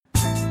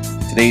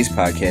Today's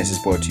podcast is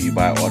brought to you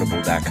by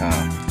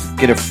Audible.com.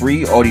 Get a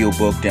free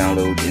audiobook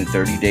download and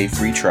 30-day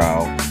free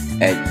trial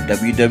at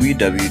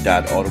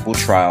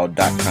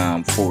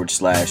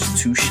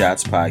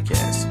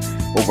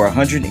www.audibletrial.com/2shotspodcast. Over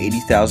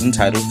 180,000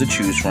 titles to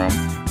choose from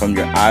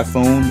your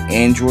iPhone,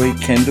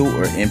 Android, Kindle,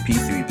 or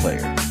MP3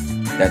 player.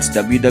 That's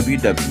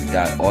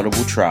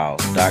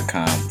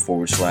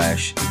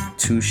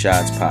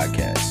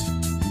www.audibletrial.com/2shotspodcast.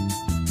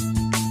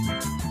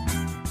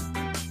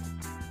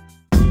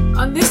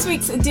 On this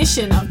week's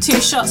edition of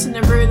Two Shots in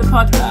a Brew, the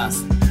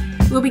podcast,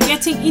 we'll be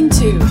getting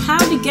into how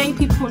do gay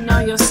people know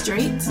you're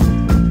straight?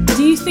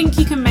 Do you think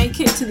you can make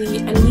it to the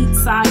elite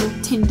side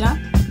of Tinder?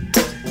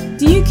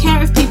 Do you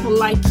care if people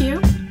like you?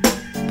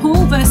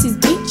 Pool versus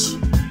beach?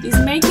 Is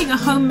making a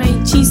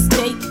homemade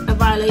cheesesteak a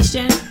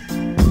violation?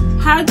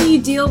 How do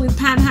you deal with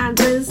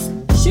panhandlers?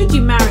 Should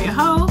you marry a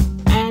hoe?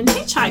 And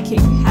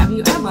hitchhiking, have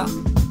you ever?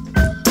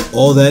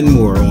 All that and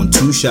more on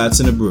Two Shots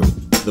in a Brew,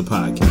 the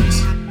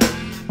podcast.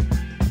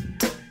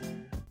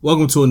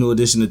 Welcome to a new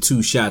edition of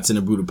Two Shots in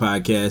a Brew, the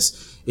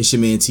podcast. It's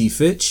your man T.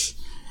 Fitch.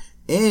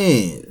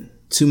 And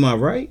to my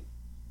right,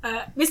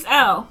 Miss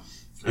L.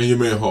 And your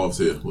man Hobbs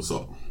here. What's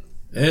up?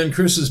 And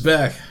Chris is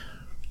back.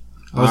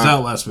 I was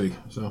out last week,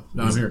 so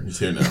now I'm here. He's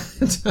here now.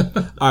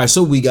 all right,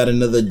 so we got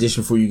another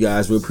edition for you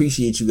guys. We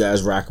appreciate you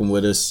guys rocking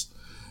with us.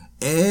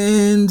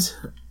 And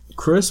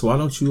Chris, why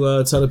don't you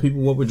tell the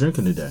people what we're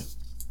drinking today?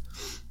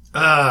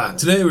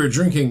 Today we're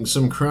drinking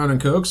some Crown and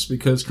Cokes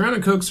because Crown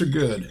and Cokes are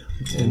good.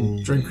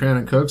 And drink Crown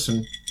and Cokes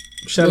and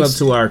Shout out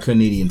to our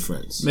Canadian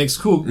friends. makes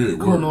cool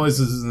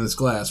noises in this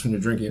glass when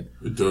you're drinking it.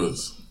 It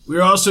does.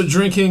 We're also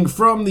drinking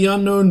from the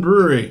Unknown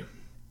Brewery,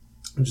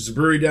 which is a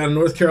brewery down in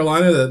North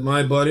Carolina that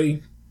my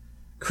buddy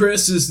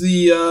Chris is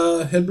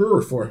the head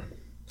brewer for.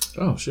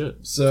 Oh, shit.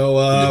 So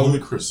Only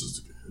Chris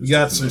is we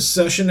got some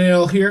session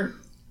ale here,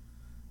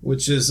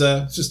 which is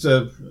just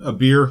a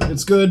beer.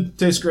 It's good,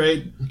 tastes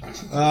great.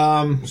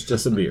 It's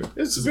just a beer.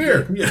 It's a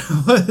beer. You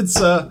know, it's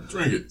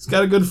Drink it. It's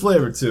got a good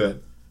flavor to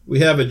it. We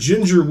have a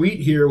ginger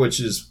wheat here, which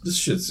is this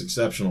shit's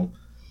exceptional.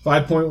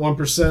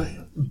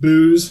 5.1%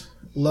 booze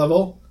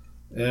level,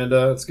 and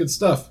it's good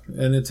stuff.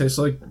 And it tastes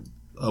like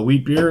a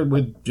wheat beer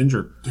with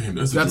ginger. Damn,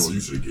 that's the joint you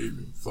should have gave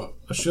me. Fuck.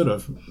 I should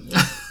have.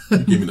 You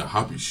gave me the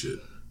hoppy shit.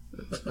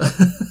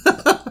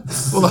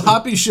 Well, the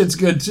hoppy shit's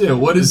good too.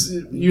 What is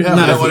you have?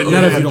 Not that if one you- in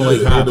not your if you hand. don't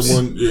like hops. The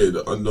one,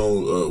 the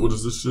unknown. What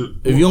is this shit?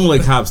 If you don't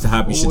like hops, the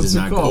hoppy shit What's does it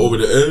not called? go. Over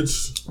the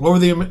edge. Over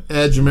the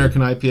Edge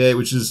American IPA,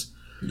 which is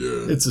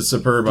Yeah. it's a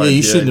superb Yeah, IPA.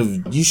 you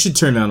shouldn't have. You should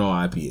turn down all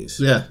IPAs.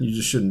 Yeah, you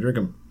just shouldn't drink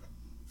them.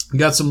 We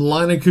got some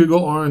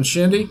Leinenkugel Orange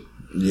Shandy.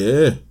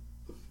 Yeah.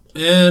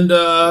 And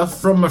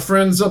from my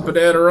friends up at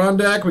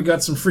Adirondack, we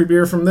got some free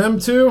beer from them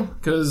too,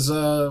 because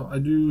I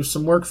do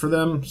some work for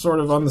them, sort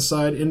of on the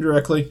side,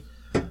 indirectly.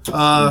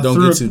 Don't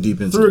get too deep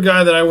into through a it.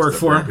 guy that I work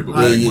for. People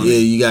Yeah, bag money.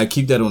 you gotta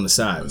keep that on the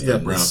side. Yeah.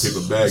 Brown paper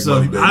bag So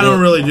money, baby. I don't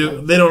really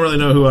do. They don't really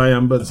know who I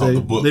am, but off they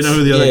the books. know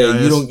who the other Yeah, guy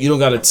you is. don't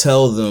gotta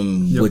tell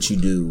them what you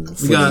do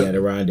for the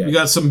Adirondack. We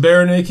got some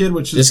Bare Naked,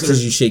 which is Just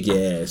because you shake your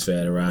ass for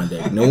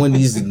Adirondack, no one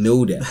needs to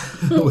know that.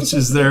 which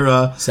is their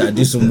So I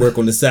do some work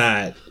on the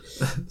side.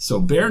 So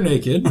Bare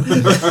Naked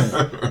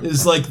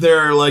is like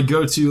their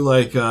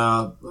go-to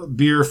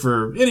beer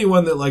for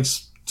anyone that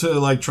likes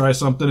to try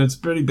something. It's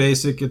pretty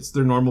basic. It's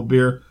their normal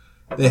beer.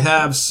 They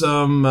have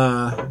some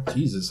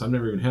Jesus, I've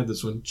never even had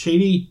this one.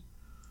 Chady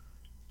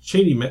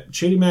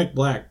Mac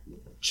Black.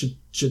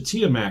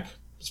 Chatia Mac.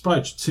 It's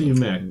probably Chatia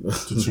Mac.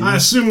 I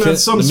assume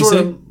that's some Let me sort see.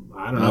 of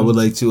I don't know. I would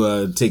like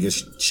to take a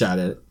shot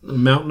at it.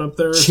 mountain up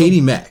there. Or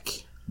Shady Mac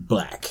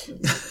Black.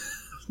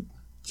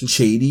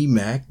 Shady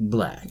Mac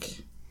Black.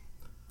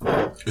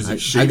 Is it I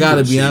shady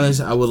gotta or be shady?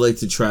 honest, I would like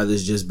to try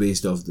this just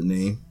based off the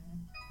name.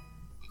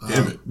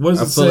 Damn it. What does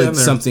I it feel say like on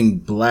there? something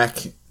black.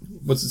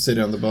 What's it say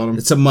down the bottom?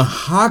 It's a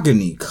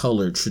mahogany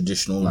colored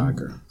traditional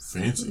lager.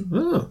 Fancy.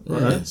 Oh, all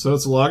right. So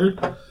it's a lager.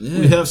 Yeah.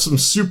 We have some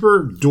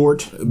Super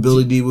Dort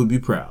Billy D would be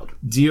proud.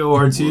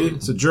 D-O-R-T.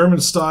 It's a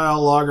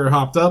German-style lager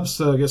hopped up,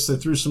 so I guess they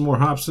threw some more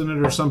hops in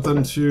it or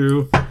something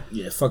to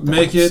Yeah, fuck the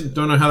make hops. it.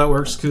 Don't know how that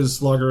works because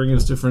lagering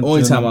is different.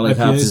 Only than time I like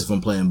hops IPAs. is if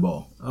I'm playing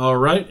ball. All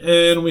right,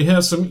 and we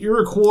have some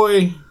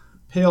Iroquois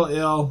Pale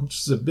Ale, which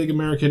is a big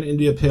American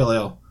India Pale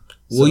Ale.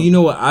 Well, you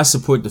know what? I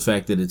support the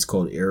fact that it's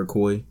called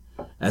Iroquois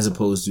as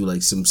opposed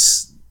to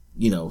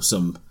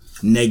some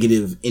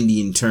negative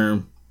Indian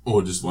term.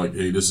 Or just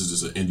hey, this is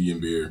just an Indian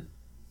beer.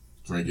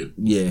 Drink it.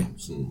 Yeah.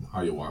 Some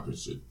Hiawatha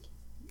shit.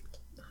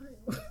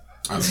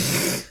 I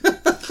don't know.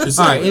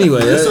 All right,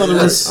 anyway. It sounded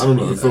right. that's- I don't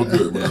know. It felt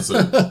good when I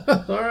said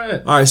it. All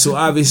right. All right, so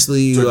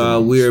obviously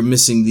we're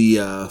missing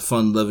the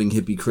fun-loving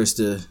hippie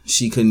Krista.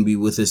 She couldn't be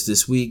with us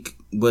this week,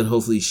 but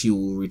hopefully she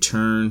will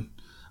return.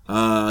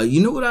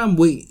 You know what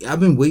I've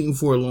been waiting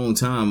for a long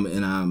time,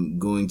 and I'm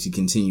going to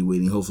continue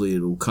waiting. Hopefully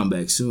it'll come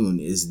back soon.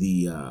 Is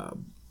the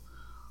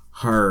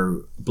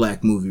her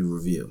black movie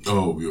review?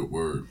 Oh, your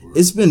word.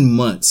 It's been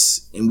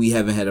months, and we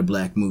haven't had a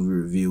black movie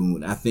review.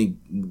 And I think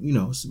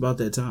it's about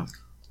that time.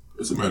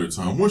 It's a matter of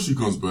time. Once she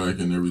comes back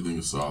and everything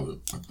is solid,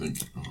 I think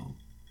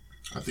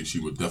she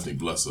would definitely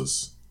bless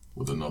us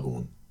with another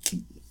one.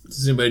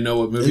 Does anybody know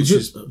what movie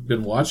she's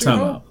been watching? Time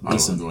out. I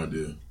have no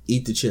idea.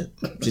 Eat the chip.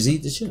 Just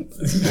eat the chip.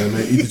 Yeah,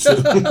 man, eat the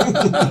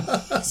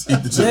chip. Just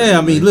eat the chip. Yeah,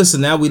 I mean,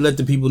 listen. Now we let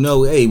the people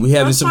know. Hey, we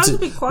having some. trying to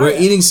be quiet. We're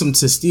eating some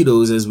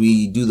Tostitos as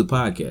we do the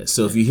podcast.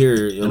 So if you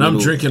hear, And I'm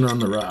drinking on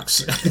the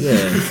rocks.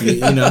 Yeah,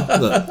 you know,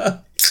 look.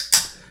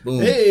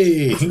 Boom.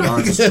 Hey!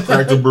 I just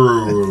cracked the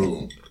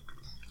brew.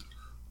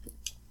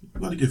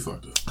 About to get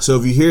fucked up. So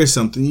if you hear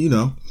something, you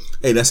know,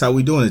 hey, that's how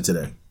we doing it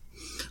today.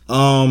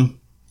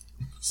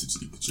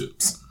 Just eat the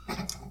chips.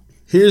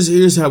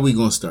 Here's how we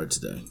gonna start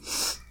today.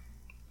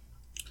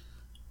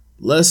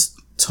 Let's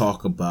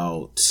talk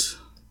about.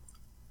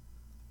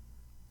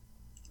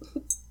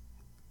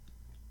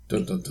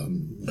 Dun, dun,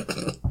 dun.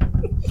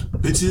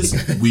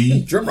 Bitches,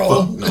 we Drum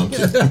roll. fuck. No, I'm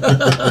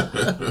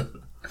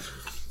kidding.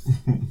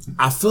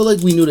 I feel like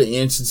we knew the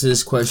answer to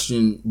this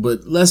question,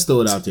 but let's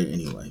throw it out there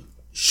anyway.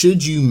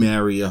 Should you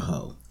marry a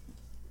hoe?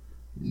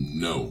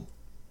 No.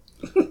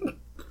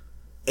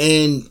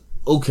 And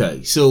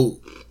okay, so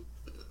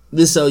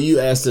Lissel, you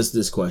asked us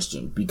this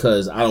question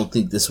because I don't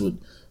think this would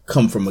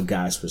come from a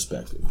guy's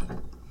perspective.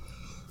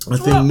 I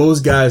think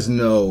most guys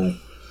know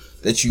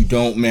that you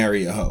don't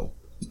marry a hoe.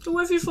 So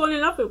what if you fall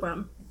in love with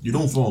one? You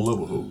don't fall in love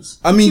with hoes.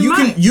 I mean, You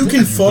might. you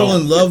can fall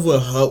don't. in love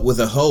with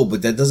a hoe,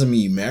 but that doesn't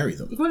mean you marry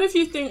them. What if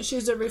you think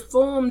she's a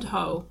reformed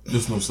hoe?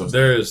 There's no such thing.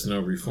 There is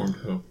no reformed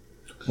hoe.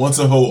 Once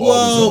a hoe, always a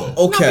Well, hoe.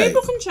 No, okay.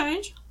 people can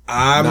change.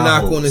 I'm Not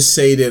not hoes. going to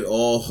say that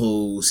all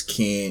hoes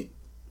can't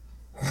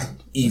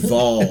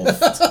evolve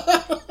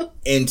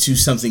into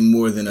something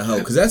more than a hoe,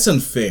 because that's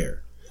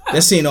unfair.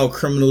 That's saying all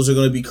criminals are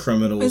going to be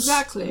criminals.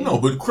 Exactly. No,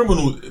 but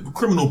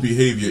criminal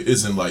behavior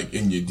isn't like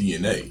in your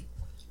DNA.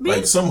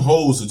 Like some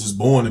hoes are just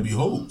born to be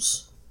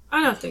hoes.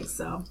 I don't think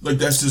so. Like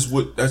that's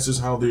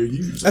just how they're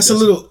used. That's a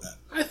little.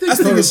 I think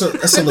that's a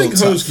I little think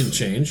hoes tough. can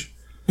change.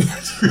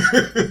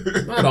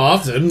 Not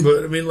often,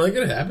 but I mean, like,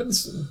 it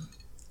happens.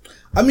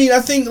 I mean, I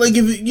think like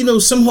if you know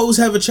some hoes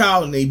have a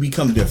child and they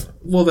become different.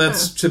 Well,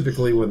 that's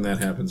typically when that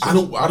happens. I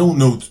don't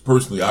know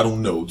personally. I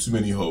don't know too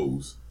many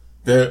hoes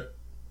that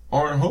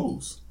aren't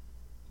hoes.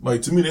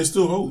 Like to me, they're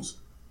still hoes,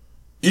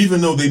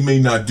 even though they may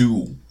not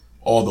do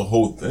all the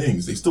hoe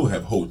things. They still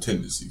have hoe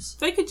tendencies.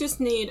 They could just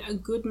need a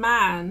good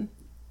man.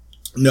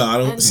 No, I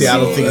don't. And See, I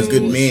don't think a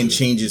good so- man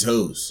changes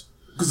hoes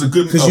Because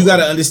you got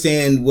to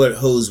understand what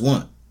hoes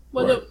want.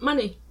 Well, Right. the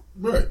money.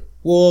 right.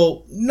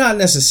 Well, not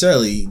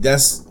necessarily.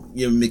 That's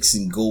you're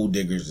mixing gold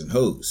diggers and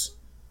hoes.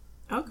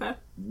 Okay.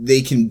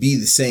 They can be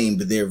the same,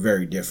 but they're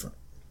very different.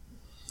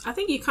 I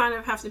think you kind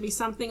of have to be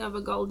something of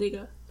a gold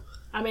digger.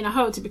 I mean, a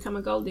hoe to become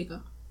a gold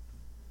digger.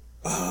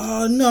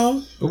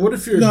 No, But what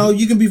if you're? no.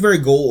 You can be very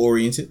goal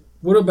oriented.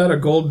 What about a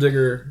gold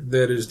digger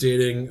that is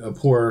dating a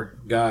poor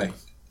guy?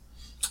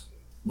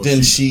 Well,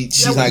 Then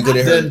she's not good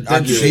at her Then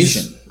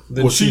occupation.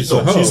 Then Well, she's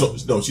a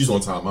hoe. she's on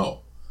timeout.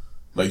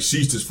 Like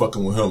she's just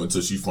fucking with him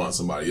until she finds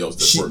somebody else.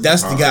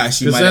 That's the guy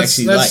she might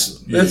actually like.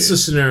 That's the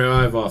scenario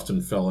I've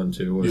often fell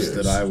into was Yes.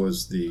 that I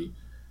was the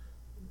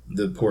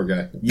poor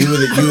guy. You were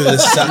the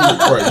side.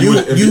 Right,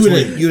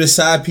 You were the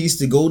side piece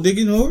to gold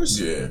digging horse.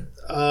 Yeah,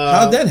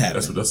 How'd that happen?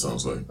 that's what that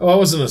sounds like. Oh, I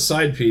wasn't a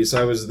side piece.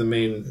 I was the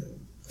main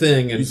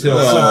thing until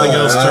something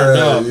else turned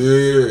up.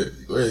 Yeah,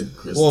 go ahead,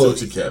 Chris. Well,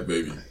 Tilt your cap,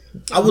 baby.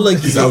 I would like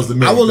That was the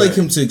main I would like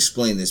thing. him to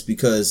explain this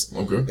because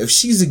Okay. if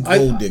she's a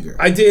gold digger,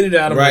 I dated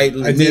out of Right,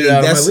 my, I dated out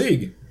of my that's-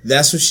 league.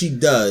 that's what she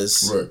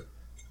does, Right.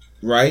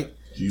 right?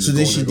 She's So a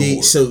then gold she digger did.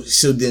 whore.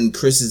 So then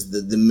Chris is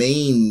the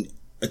main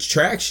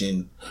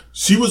attraction.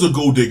 She was a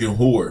gold digging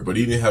whore, but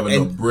he didn't have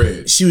enough And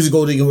bread. She was a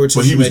gold digging horse.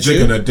 But She he was met you.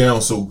 digging her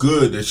down so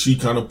good that she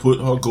kind of put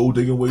her gold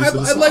digging ways to the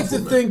I'd side like for to a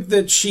minute. think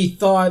that she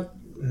thought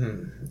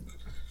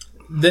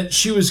that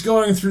she was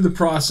going through the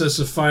process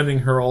of finding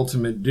her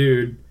ultimate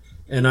dude,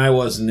 and I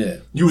wasn't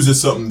it. You was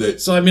just something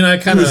that. So I mean, I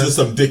You kind was just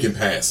of some dick in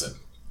passing.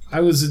 I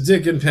was a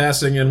dick in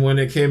passing, and when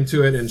it came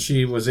to it, and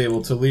she was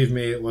able to leave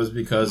me, it was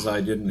because I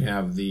didn't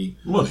have the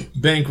Money.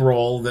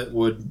 bankroll that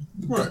would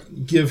Right.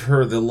 give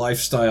her the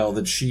lifestyle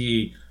that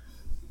she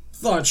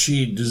thought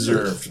she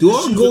deserved. Do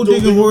all She's a gold gold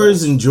digging digger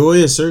whores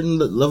enjoy a certain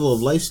level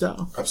of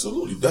lifestyle?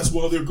 Absolutely. That's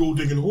why they're gold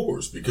digging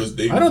whores, because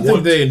they I don't want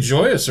think they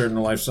enjoy a certain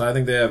lifestyle. I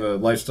think they have a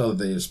lifestyle that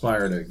they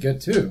aspire to get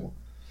to.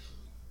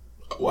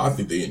 Well, I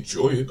think they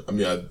enjoy it. I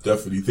mean, I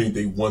definitely think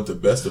they want the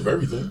best of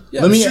everything.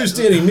 Yeah, Let but me- she was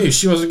dating me.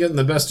 She wasn't getting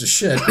the best of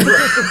shit.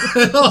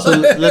 So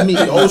let me.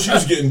 Oh, she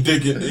was getting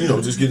dick and,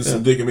 just getting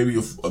some dick and maybe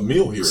a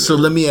meal here. and So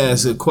there. let me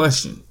ask a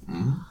question.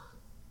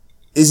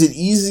 Is it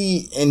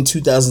easy in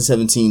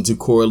 2017 to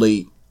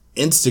correlate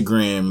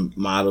Instagram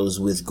models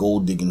with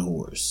gold digging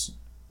whores?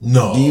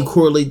 No. Do you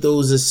correlate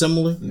those as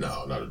similar?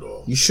 No, not at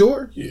all. You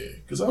sure? Yeah,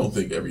 because I don't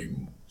think every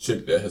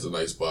chick that has a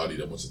nice body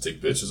that wants to take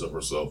pictures of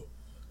herself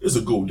is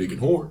a gold digging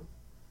whore.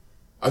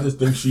 I just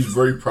think she's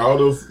very proud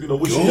of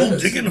what she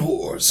has.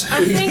 whores.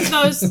 I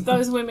think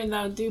those women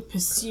though do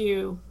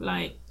pursue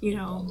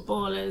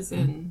ballers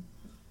and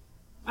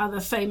other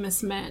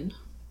famous men.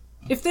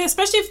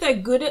 Especially if they're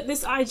good at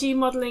this IG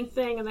modeling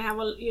thing and they have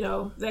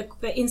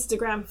they're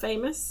Instagram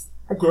famous,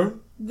 Okay.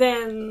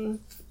 then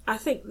I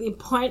think the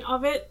point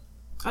of it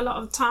a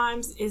lot of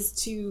times is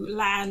to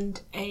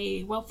land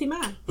a wealthy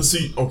man. But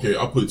see, okay,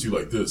 I'll put it to you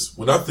like this.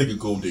 When I think of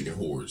gold digging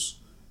whores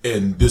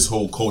and this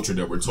whole culture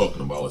that we're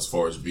talking about as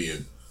far as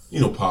being,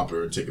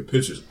 popular and taking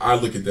pictures, I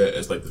look at that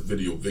as like the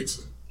video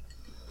vixen.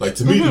 Like,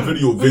 to me, the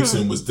video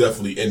vixen was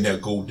definitely in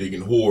that gold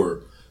digging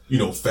whore,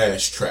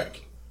 fast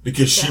track.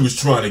 Because she was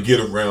trying to get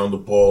around the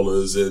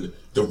ballers and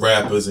the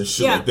rappers and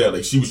shit like that.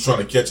 Like, she was trying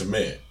to catch a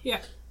man.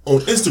 Yeah. On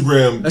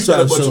Instagram, you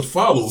got a bunch of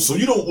follows, so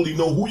you don't really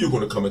know who you're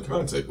going to come in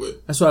contact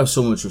with. That's why I have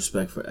so much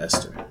respect for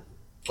Esther.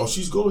 Oh,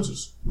 she's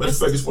gorgeous. Matter of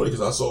fact, it's funny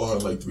because I saw her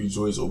in like 3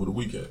 joints over the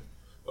weekend.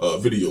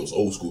 Videos,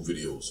 old school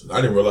videos. And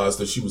I didn't realize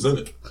that she was in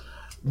it.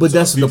 But so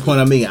that's the point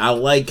I'm making. I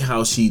like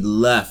how she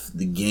left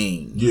the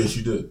game. Yeah,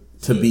 she did.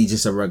 To be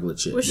just a regular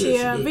chick. Was she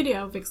a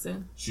video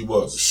vixen? She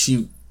was.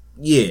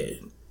 Yeah.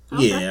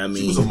 Okay. Yeah, I mean.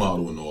 She was a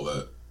model and all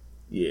that.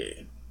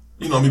 Yeah.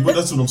 But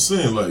that's what I'm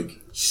saying. Like,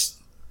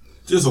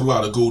 there's a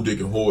lot of gold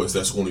digging whores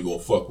that's only gonna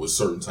fuck with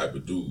certain type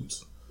of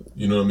dudes.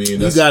 You know what I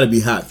mean? You gotta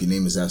be hot if your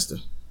name is Esther.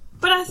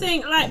 But I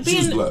think like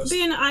being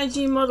an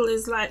IG model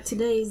is like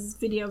today's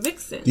video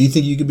vixen. Do you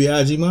think you could be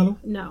an IG model?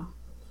 No.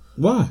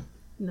 Why?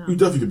 No. You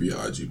definitely could be an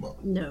IG model.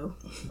 No.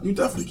 You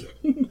definitely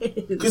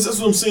can. Because that's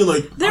what I'm saying.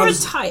 Like, they're a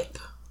type.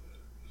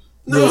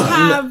 No, they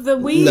have the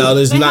weave. No,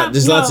 there's not.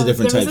 There's lots of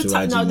different types of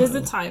IG. No, there's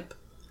a type.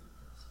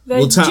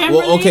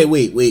 Okay,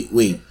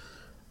 wait.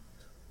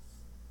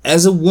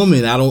 As a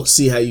woman, I don't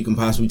see how you can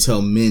possibly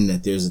tell men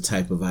that there's a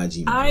type of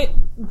IG model.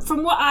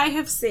 From what I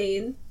have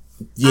seen,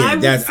 I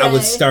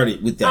would start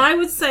it with that. I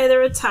would say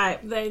they're a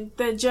type.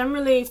 They're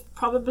generally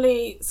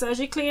probably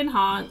surgically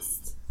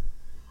enhanced,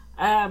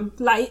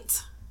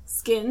 light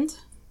skinned.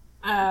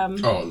 Oh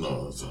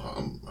no,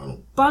 I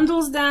don't.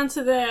 Bundles down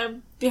to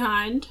their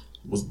behind.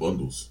 What's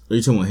bundles? Are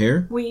you talking about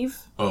hair? Weave.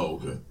 Oh,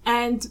 okay.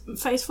 And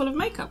face full of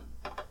makeup.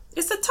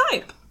 It's a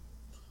type.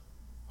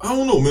 I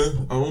don't know,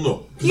 man. I don't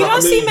know. You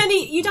don't see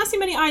many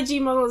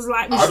IG models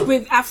like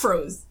with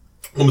afros.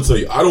 I'm gonna tell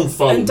you, I don't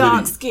follow and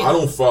dark skin. I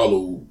don't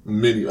follow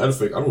many. I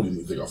don't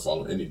even think I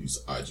follow any of these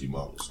IG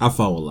models. I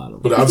follow a lot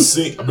of them. But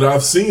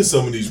I've seen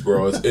some of these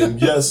broads, and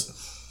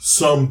yes,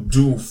 some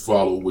do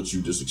follow what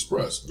you just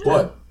expressed.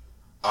 But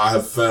I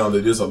have found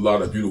that there's a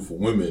lot of beautiful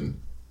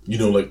women.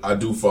 Like I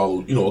do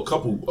follow, a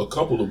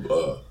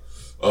couple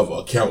of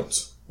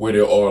accounts where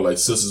there are like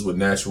sisters with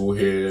natural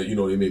hair.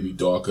 They may be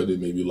darker, they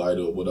may be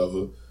lighter, or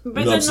whatever.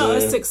 But they're not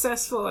as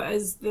successful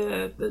as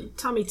the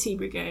Tommy T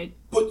Brigade.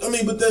 But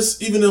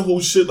that's even that whole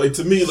shit. Like,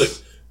 to me, like,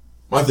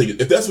 my thing is,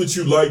 if that's what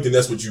you like, then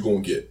that's what you're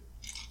gonna get.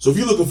 So if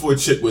you're looking for a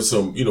chick with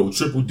some,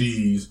 triple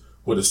D's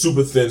with a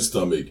super thin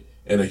stomach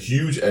and a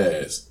huge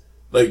ass,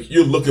 like,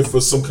 you're looking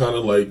for some kind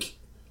of like,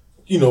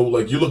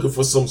 like you're looking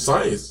for some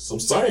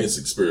science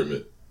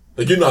experiment.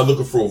 Like, you're not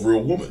looking for a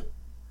real woman.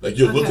 Like,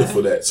 you're looking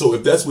for that. So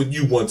if that's what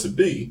you want to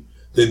be,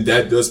 then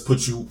that does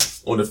put you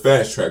on the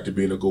fast track to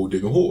being a gold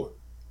digging whore.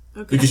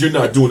 Okay. Because you're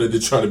not doing it to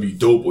try to be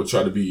dope or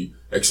try to be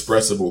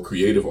expressive or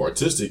creative or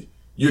artistic.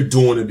 You're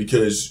doing it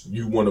because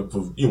you want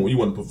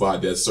to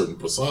provide that certain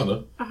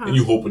persona, and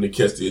you're hoping to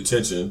catch the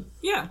attention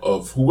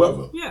of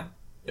whoever. Yeah.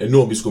 And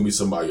normally it's going to be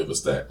somebody of a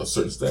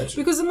certain stature.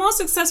 Because the more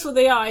successful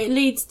they are, it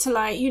leads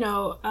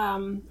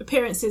to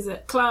appearances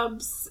at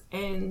clubs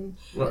and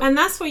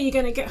that's where you're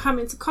going to come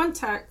into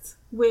contact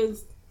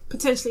with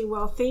potentially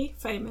wealthy,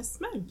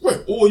 famous men.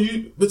 Right.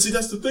 But see,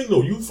 that's the thing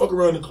though. You fuck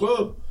around the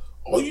club,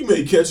 all you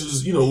may catch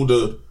is,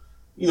 the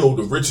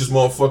richest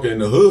motherfucker in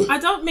the hood. I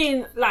don't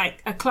mean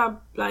like a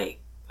club,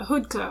 like a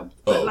hood club,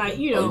 but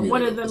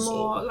one of the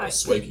more like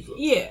swanky club.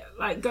 Yeah,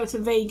 like go to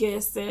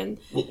Vegas and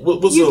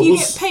you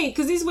get paid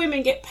because these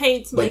women get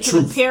paid to make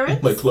an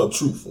appearance. Like Club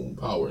Truth on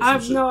Power. I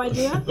have no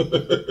idea. But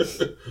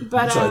you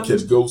try to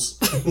catch ghosts.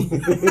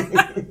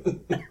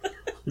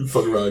 You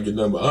fuck around and get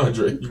nothing but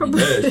Andre. You be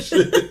mad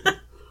shit.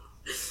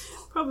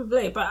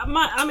 Probably, but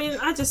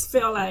I just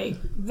feel like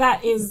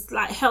that is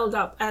like held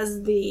up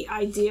as the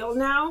ideal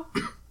now,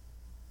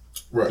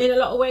 right? In a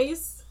lot of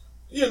ways.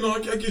 Yeah, no, I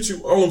get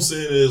you. All I'm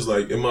saying is,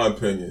 like, in my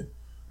opinion,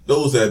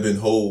 those that have been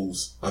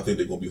hoes, I think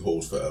they're gonna be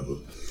hoes forever.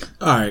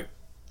 All right,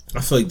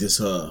 I feel like this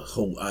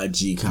whole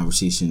IG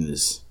conversation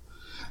is.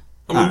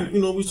 I mean,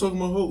 we talking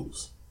about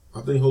hoes.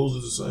 I think hoes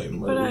are the same.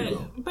 But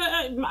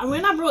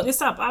when I brought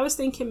this up, I was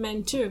thinking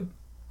men too.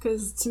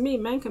 Because to me,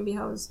 men can be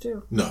hoes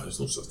too. No, there's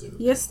no such thing.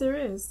 Yes, there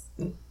is.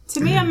 To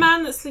me, a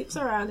man that sleeps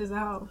around is a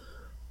hoe.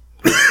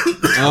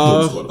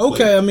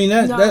 Okay, I mean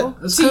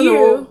that's to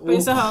you, but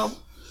it's a hoe.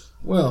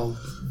 Well,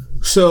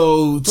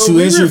 so to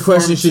answer your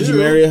question, should you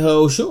marry a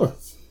hoe? Sure.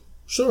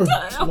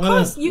 Yeah, of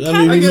course, you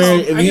can. I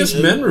guess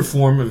men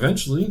reform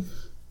eventually.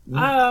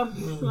 I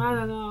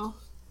don't know.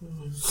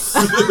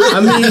 I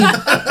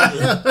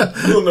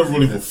mean, you'll never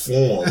really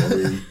reform. I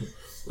mean.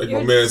 Like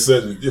my man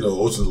said,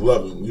 Ocean's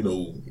 11,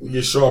 we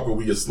get sharper,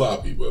 we get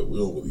sloppy, but we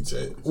don't really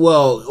change.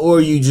 Well, or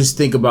you just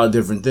think about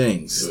different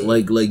things. Yeah.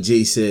 Like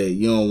Jay said,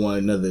 you don't want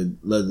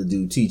another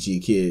dude teach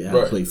your kid how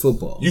to play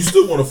football. You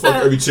still want to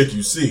fuck every chick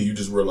you see, you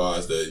just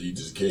realize that you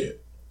just can't.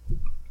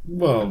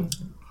 Well,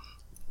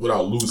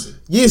 without losing.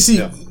 Yeah, see,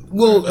 no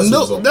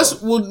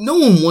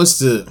one wants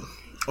to.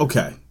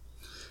 Okay.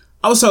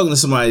 I was talking to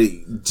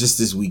somebody just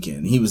this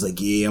weekend. He was like,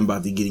 "Yeah, I'm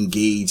about to get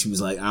engaged." He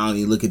was like, "I don't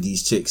even look at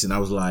these chicks," and I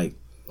was like,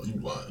 You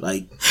lying.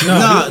 "Like,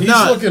 he's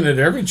looking at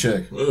every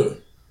chick.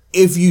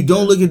 If you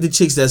don't look at the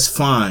chicks, that's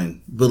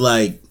fine. But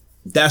like,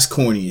 that's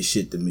corny as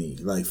shit to me.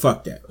 Like,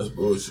 fuck that. That's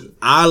bullshit.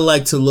 I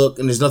like to look,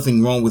 and there's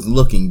nothing wrong with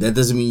looking. That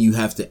doesn't mean you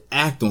have to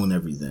act on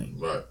everything.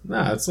 Right.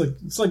 Nah, it's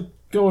like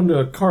going to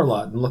a car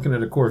lot and looking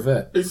at a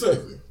Corvette.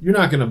 Exactly. You're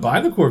not going to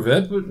buy the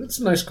Corvette, but it's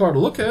a nice car to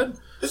look at.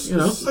 It's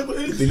like with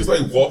anything. It's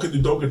like walking to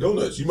Dunkin'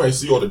 Donuts. You might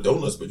see all the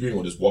donuts, but you ain't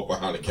gonna just walk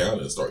behind the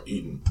counter and start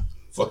eating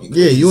fucking.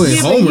 Yeah, you ain't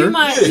Yeah, Homer.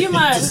 but you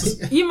might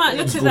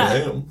look Just at go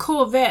that ham.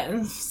 Corvette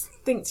and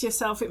think to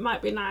yourself, it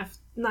might be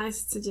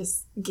nice to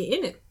just get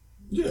in it.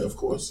 Yeah, of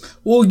course.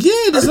 Well, yeah,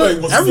 Everybody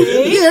wants to get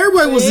in it.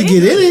 everybody wants to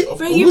get in it. Of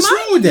But course. What's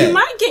wrong with that? You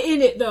might get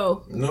in it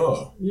though.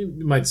 No.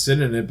 You might sit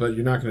in it, but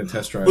you're not going to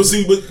test drive But it.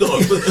 see, but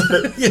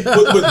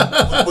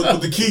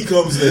the key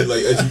comes in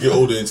like as you get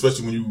older, and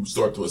especially when you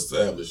start to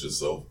establish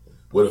yourself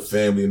with a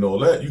family and all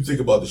that. You think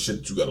about the shit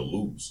that you got to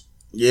lose.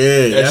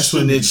 Yeah, That that's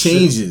when shouldn't it be shit.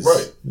 changes.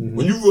 Right.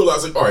 When you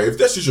realize, like, all right, if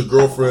that's just your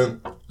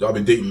girlfriend, y'all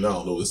been dating, I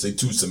don't know, let's say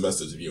 2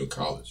 semesters if you're in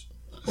college.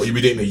 Or you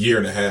been dating a year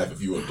and a half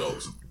if you're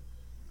adults.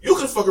 You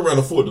can fuck around and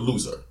afford to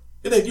lose her.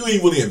 It ain't, you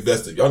ain't really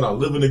invested. Y'all not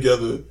living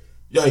together.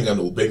 Y'all ain't got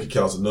no bank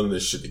accounts or none of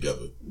this shit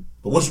together.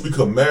 But once you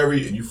become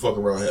married and you fuck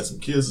around and have some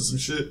kids and some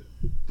shit,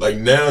 like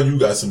now you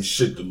got some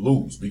shit to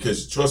lose.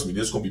 Because trust me,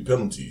 there's going to be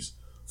penalties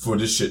for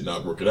this shit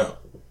not working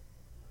out.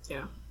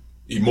 Yeah.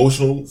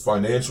 Emotional,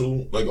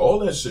 financial, like all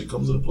that shit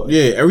comes into play.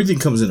 Yeah, everything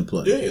comes into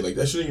play. Yeah, like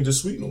that shit ain't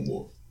just sweet no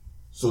more.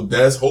 So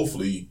that's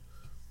hopefully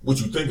what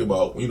you think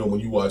about, you know, when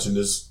you watching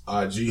this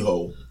IG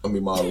hoe,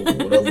 model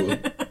or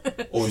whatever,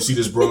 or you see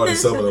this broad at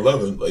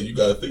 7-Eleven, like you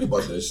gotta think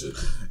about that shit.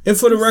 And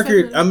for the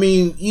record, I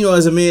mean, you know,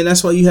 as a man,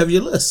 that's why you have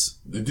your list.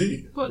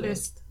 Indeed. What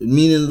list?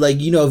 Meaning, like,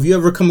 you know, if you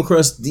ever come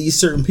across these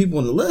certain people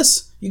on the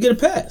list, you get a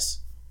pass.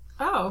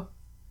 Oh.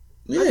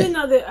 I Yeah. didn't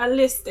know that a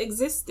list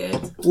existed.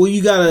 Well,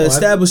 you gotta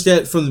establish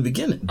that from the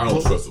beginning. I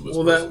don't trust the list.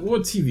 Well,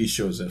 what TV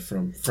show is that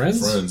from? Friends?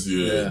 Friends,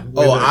 yeah.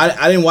 way Oh, back.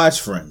 I didn't watch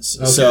Friends,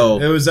 Okay.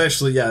 so it was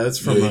actually that's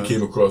from. Yeah, he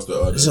came across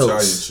the So-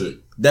 Italian chick.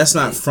 that's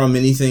not from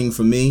anything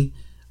for me.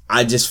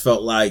 I just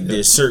felt like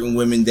there's certain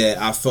women that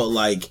I felt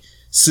like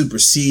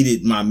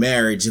superseded my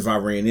marriage if I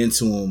ran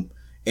into them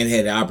and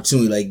had the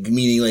opportunity. Like,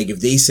 meaning, like, if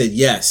they said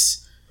yes,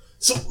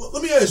 So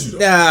let me ask you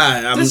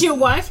though. Does your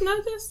wife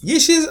know this?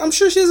 yeah, I'm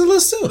sure she has a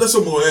list too. That's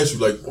what I'm gonna ask you.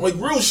 Like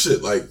real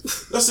shit. Like,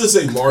 let's just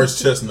say Morris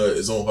Chestnut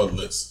is on her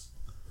list.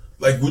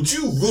 Like, would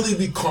you really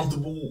be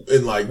comfortable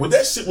and like would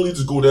that shit really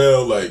just go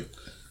down? Like,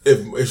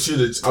 if she had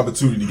an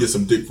opportunity to get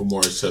some dick from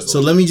Morris Chestnut, So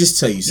let me just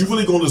tell you you something.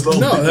 really gonna just let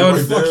him No, dick that would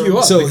right fuck down? you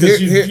up. So because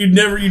here-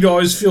 you'd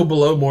always feel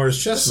below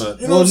Morris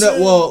Chestnut. You know what I'm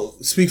saying? Well,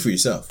 speak for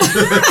yourself.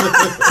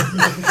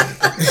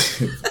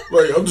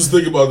 Like, I'm just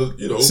thinking about it,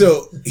 you know.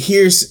 So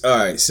here's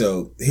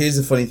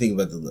the funny thing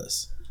about the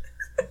list.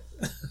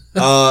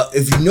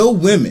 If you know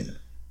women,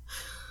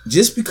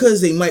 just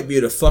because they might be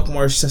able to fuck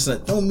Morris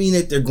Chestnut, don't mean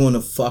that they're going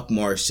to fuck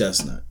Morris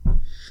Chestnut.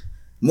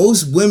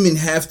 Most women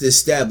have to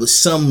establish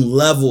some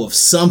level of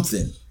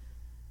something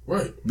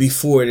right.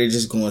 before they're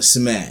just going to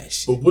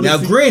smash. But what Now,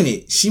 if he-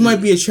 granted, she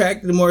might be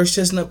attracted to Morris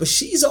Chestnut, but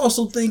she's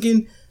also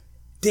thinking,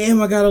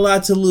 damn, I got a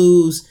lot to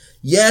lose.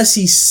 Yes,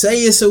 he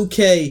say it's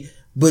okay,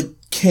 but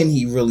can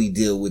he really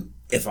deal with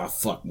if I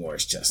fuck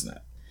Morris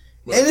Chestnut?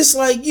 Right. And it's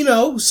like, you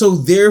know, so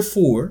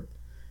therefore,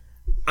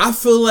 I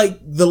feel like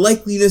the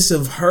likeliness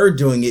of her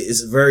doing it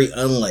is very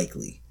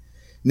unlikely.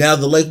 Now,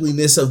 the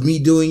likeliness of me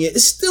doing it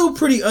is still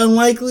pretty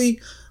unlikely,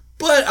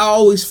 but I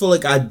always feel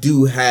like I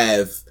do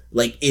have,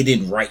 like, it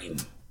in writing.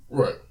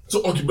 Right.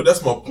 So, okay, but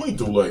that's my point,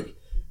 though. Like,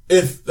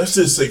 if, let's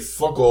just say,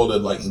 fuck all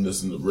that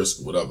likeliness and the risk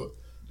or whatever.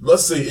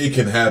 Let's say it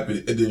can happen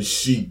and then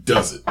she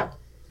does it.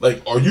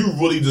 Like, are you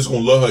really just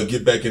going to let her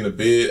get back in the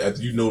bed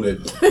after you know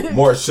that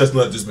Morris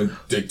Chestnut just been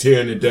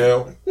tearing it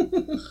down?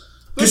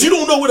 Because you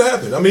don't know what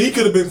happened. I mean, he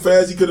could have been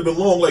fast, he could have been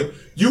long. Like,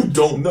 you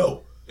don't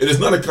know. It is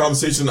not a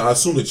conversation I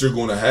assume that you're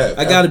going to have.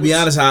 I got to be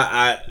afterwards.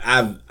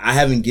 honest. I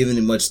haven't given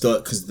it much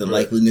thought because the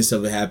Right. likeliness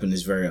of it happening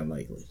is very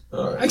unlikely.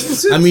 All I right. can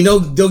see. I mean,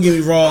 don't get me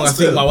wrong. I think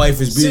Still. my wife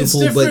is See, it's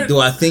beautiful, but different. do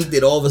I think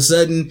that all of a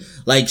sudden,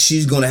 like,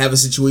 she's gonna have a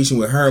situation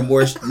where her and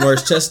Morris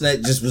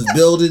Chestnut just was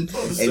building,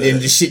 and then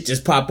the shit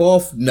just pop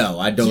off? No,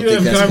 I don't you think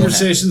have that's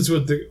conversations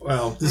with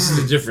this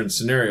is a different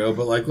scenario,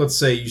 but like, let's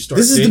say you start.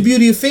 This is the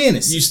beauty of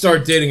fantasy. You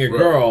start dating a Right.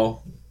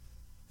 girl.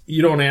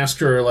 You don't ask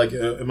her like,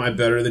 "Am I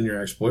better than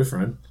your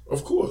ex-boyfriend?"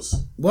 Of course.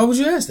 Why would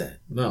you ask that?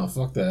 No,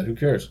 fuck that. Who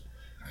cares?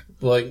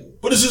 Like,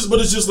 But it's just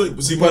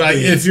like, see, my but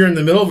thing if you're in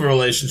the middle of a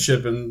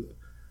relationship and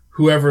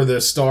whoever the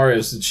star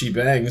is that she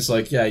bangs,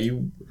 like,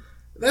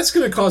 that's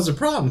going to cause a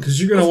problem because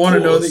you're going to Of want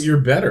to know course. that you're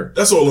better.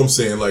 that's all I'm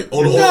saying. Like,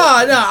 on the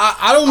I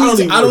don't need.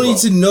 even I don't worry need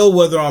about to know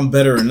whether I'm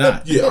better or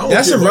not. Yeah, I don't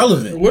that's care about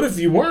irrelevant. What if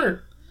you weren't?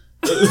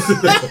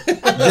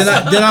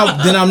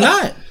 Then I'm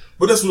not.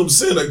 But that's what I'm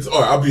saying. Like, all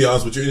right, I'll be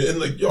honest with you. And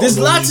like, y'all there's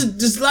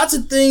lots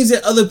of things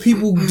that other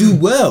people do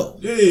well.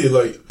 Yeah,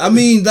 like I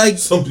mean, like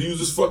some people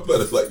just fuck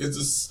better. Like it's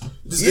just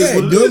yeah,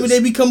 do it they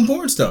become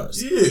porn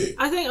stars. Yeah,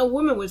 I think a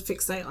woman would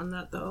fixate on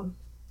that though.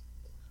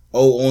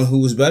 Oh, on who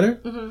was better?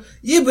 Mm-hmm.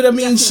 Yeah, but I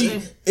mean,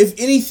 Definitely. if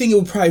anything, it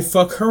would probably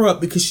fuck her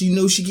up because she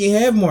knows she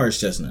can't have Morris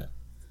Chestnut.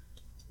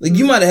 Like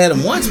you might have had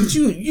him once, but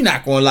you're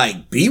not going to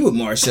like be with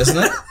Morris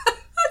Chestnut.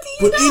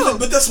 but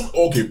that's what,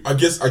 okay. I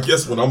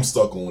guess what I'm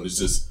stuck on is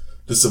just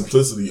the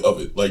simplicity of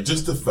it. Like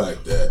just the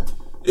fact that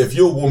if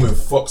your woman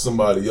fucks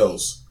somebody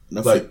else,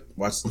 I'm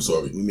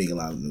sorry, we make a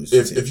lot of news.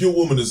 If your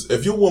woman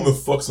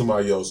fucks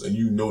somebody else and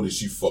you know that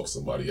she fucks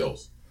somebody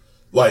else,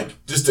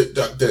 like just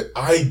the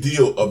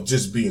ideal of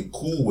just being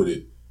cool with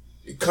it,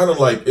 it kind of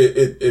like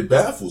it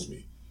baffles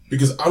me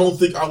because I don't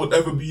think I would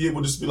ever be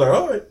able to just be like,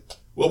 all right,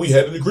 well we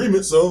had an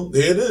agreement, so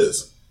there it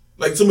is.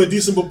 Like some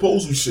indecent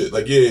proposal shit.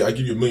 Like, yeah, I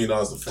give you $1 million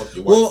to fuck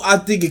your wife. Well, I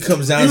think it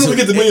comes down even to if we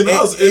get the $1 million,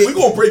 we're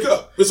gonna break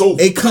up. It's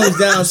over. It comes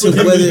down to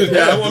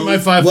whether I want my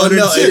 500. Well, no,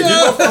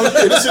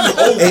 this shit is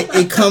over.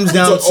 it comes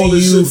down All to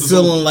this you shit is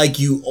feeling over. like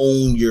you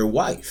own your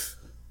wife.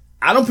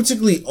 I don't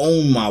particularly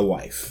own my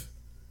wife.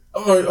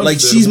 All right, Like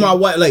she's my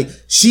wife. Like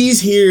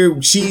she's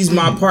here. She's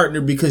my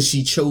partner because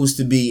she chose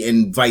to be,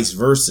 and vice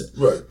versa.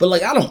 Right. But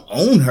like I don't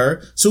own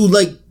her, so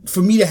like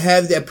for me to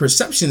have that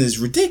perception is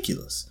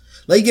ridiculous.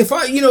 Like if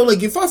I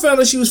found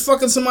out she was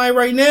fucking somebody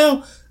right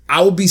now,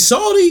 I would be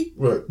salty.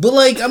 Right. But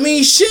like I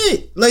mean,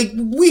 shit. Like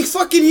we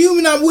fucking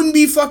human. I wouldn't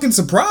be fucking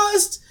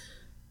surprised.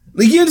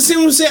 Like you understand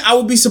what I'm saying? I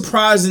would be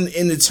surprised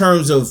in the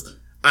terms of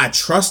I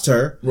trust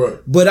her. Right.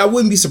 But I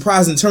wouldn't be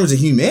surprised in terms of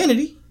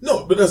humanity.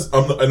 No, but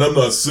I'm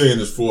not saying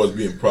as far as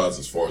being prized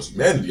as far as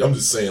humanity. I'm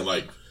just saying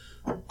like,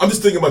 I'm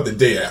just thinking about the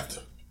day after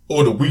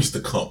or the weeks to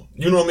come.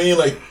 You know what I mean?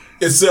 Like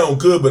it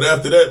sounds good, but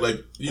after that, like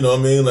you know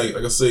what I mean? Like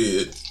I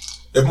say,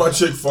 if my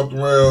chick fucked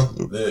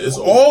around, then it's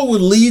over. All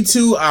would lead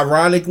to,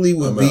 ironically,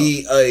 would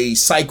be a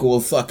cycle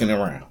of fucking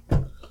around.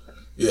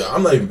 Yeah,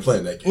 I'm not even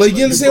playing that game. Like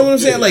you understand what I'm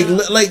saying?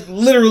 Like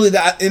literally,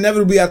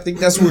 inevitably, I think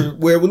that's where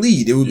it would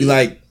lead. It would be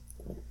like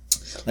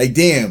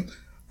damn.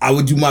 I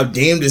would do my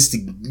damnedest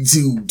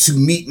to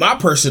meet my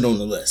person on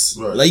the list.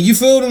 Right. Like you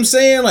feel what I'm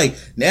saying? Like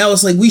now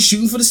it's like we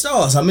shooting for the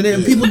stars. I'm in there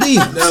and people DM.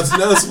 Now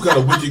it's some kind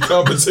of wicked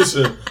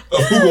competition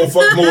of who gonna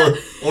fuck more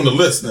on the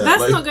list now. That's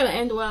like, not going to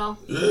end well.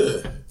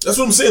 Yeah, that's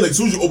what I'm saying. Like as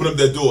soon as you open up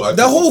that door,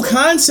 The whole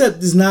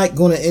concept is not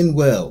going to end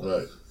well.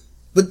 Right.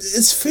 But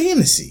it's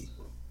fantasy.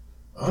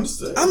 I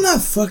understand. I'm not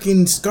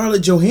fucking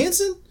Scarlett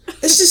Johansson.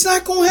 It's just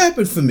not going to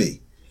happen for me.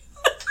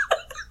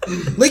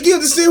 Like, you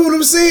understand what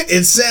I'm saying?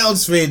 It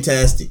sounds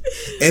fantastic.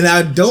 And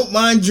I don't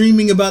mind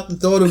dreaming about the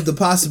thought of the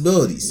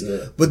possibilities.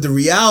 Yeah. But the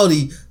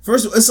reality,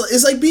 first of all,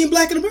 it's like being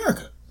black in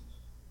America.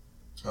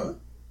 Huh?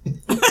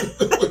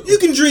 You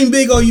can dream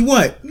big all you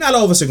want. Not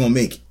all of us are going to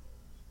make it.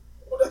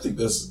 Well, I think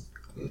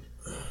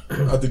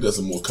that's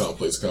a more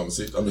complex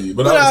conversation. I mean,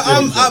 but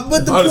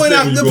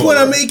the point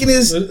I'm making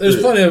is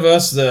There's plenty of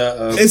us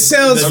that. it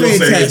sounds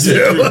fantastic.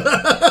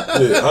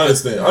 Yeah, I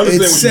understand.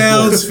 It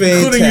sounds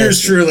fantastic. Including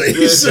yours truly.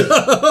 Yeah,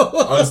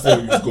 I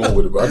understand where you're going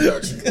with it, but I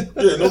got you.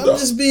 Yeah, no I'm doubt.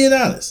 just being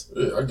honest.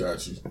 Yeah, I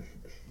got you.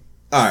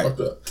 All right. Fuck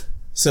that.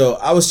 So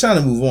I was trying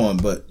to move on,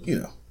 but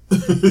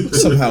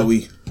somehow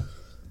we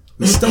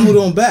stumbled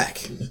on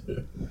back.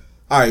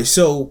 All right,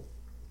 so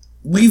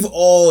we've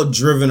all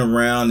driven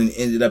around and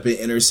ended up in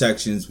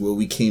intersections where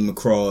we came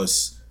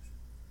across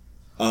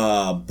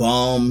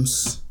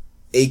bums,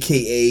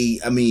 aka,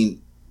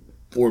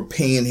 or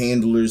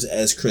panhandlers,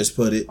 as Chris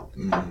put it.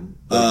 Right.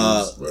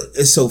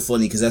 It's so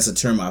funny because that's a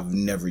term I've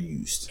never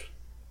used.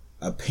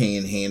 A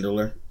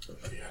panhandler.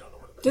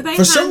 Do they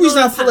For some reason,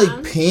 I feel like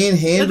hand?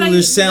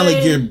 panhandlers sound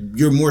like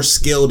you're more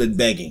skilled at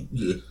begging.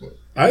 Yeah.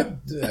 I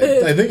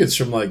think it's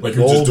from like Like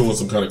you're gold, just doing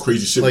some kind of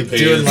crazy shit. like with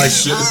doing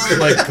pans like and shit.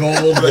 like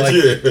gold, Like, like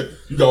yeah,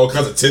 you got all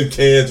kinds of tin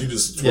cans. You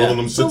just twirling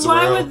them But shits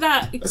why around. would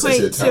that That's actually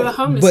equate to a talent.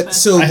 homeless But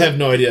person? so I have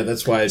no idea.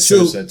 That's why I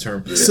chose that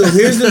term. So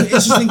here's the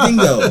interesting thing,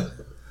 though.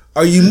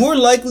 Are you more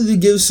likely to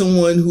give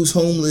someone who's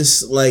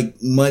homeless like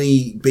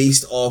money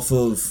based off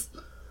of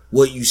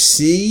what you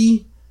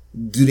see?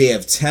 Do they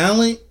have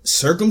talent,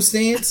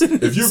 circumstance?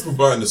 If you're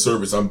providing the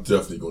service, I'm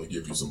definitely going to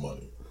give you some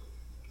money.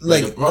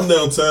 Like, if I'm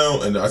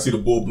downtown and I see the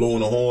bull blowing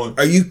the horn,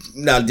 are you?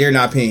 No, they're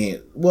not paying.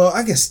 Well,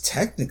 I guess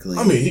technically.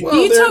 I mean, Are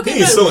you talking he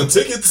ain't about- selling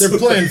tickets. They're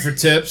playing for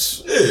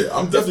tips. Yeah,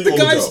 I'm definitely The going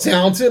to guy's go.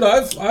 talented.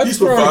 I've He's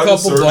thrown a providing couple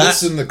service.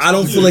 bucks in the. I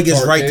don't feel like it's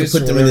car right to case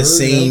put or them in the whatever,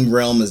 same you know?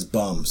 realm as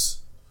bums.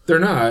 They're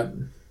not.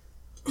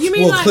 You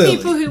mean Well, like clearly.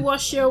 people who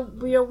wash your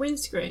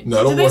windscreen? No,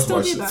 I don't Do they wash still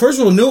my do shit. that? First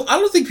of all, no, I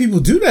don't think people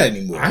do that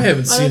anymore. I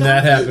haven't seen don't.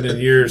 that happen in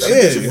years. Yeah,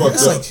 Get you fucked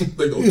it's up. like-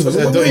 They gonna Yeah, touch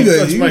well, my don't you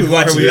touch you my been car,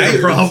 watching we have a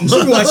 90s problem. You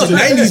been watching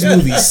 90s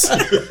movies.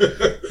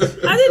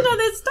 I didn't know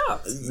they'd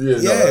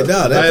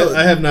stopped.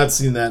 I have not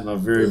seen that in a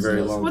very,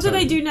 very long time. What do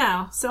they do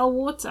now? Sell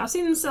water? I've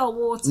seen them sell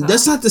water.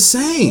 That's not the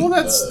same.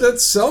 Well,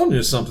 that's selling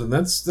you something.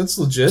 That's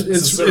legit.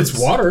 It's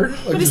water.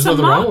 Like, but there's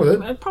nothing wrong with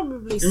it. It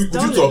probably What you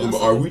talking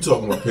about? Are we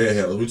talking about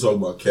panhandlers? We talking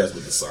about cats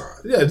with the sign?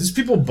 Yeah, just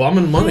people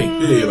bumming money.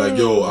 Yeah, like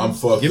yo, I'm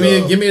fucked. Give me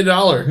 $1.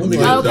 Let me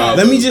get $1.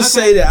 Let me just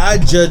say that I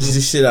judge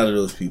the shit out of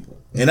those people.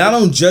 And I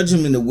don't judge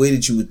them in the way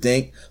that you would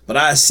think, but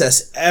I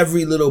assess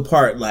every little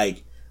part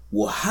like,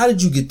 well, how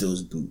did you get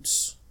those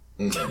boots?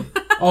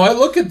 Oh, I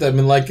look at them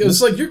and like,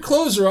 it's like your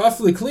clothes are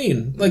awfully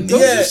clean. Like,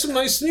 those are some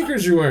nice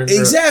sneakers you're wearing.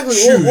 Exactly.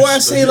 Or I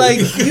say like,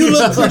 you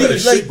look pretty,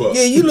 like,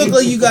 yeah, you look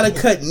like you got a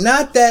cut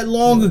not that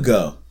long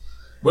ago.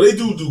 But they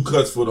do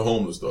cuts for the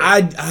homeless though.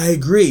 I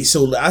agree.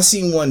 So I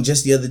seen one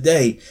just the other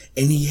day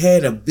and he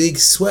had a big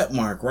sweat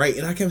mark, right?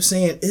 And I kept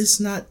saying, it's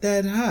not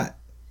that hot.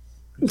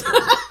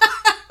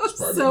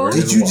 So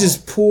did you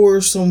just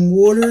pour some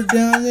water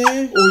down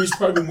there? Or he's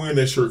probably been wearing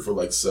that shirt for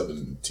like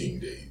 17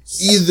 days.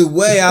 Either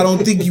way, I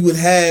don't think you would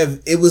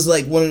have. It was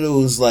like one of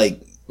those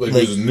like it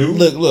was new.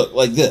 Look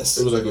like this.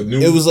 It was like a new.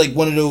 It was like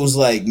one of those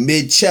like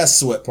mid-chest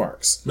sweat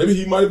parks. Maybe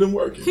he might have been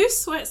working. who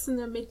sweats in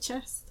their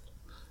mid-chest?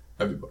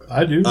 Everybody.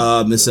 I do.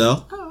 Miss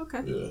L. Oh,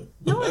 okay. Yeah.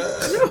 No,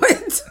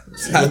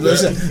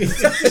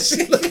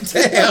 She looked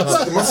down.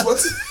 Am I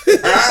sweating?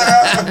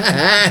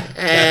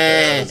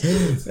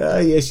 Oh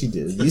yeah, she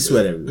did. You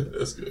sweat everywhere.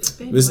 That's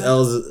good. Miss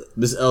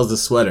L's a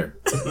sweater.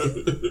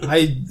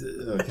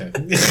 Okay.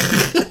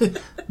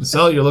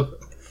 So you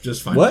look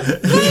just fine. What?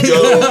 There you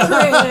go.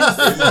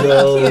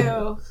 Thank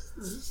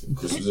you.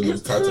 Chris was in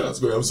those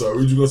tatas. Go ahead. I'm sorry.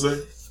 What you gonna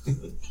say?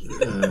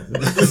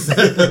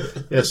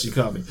 Yes, you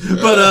caught me.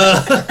 But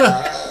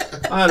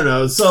I don't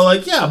know. So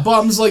like, yeah,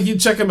 bums, like you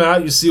check them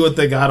out, you see what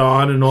they got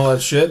on and all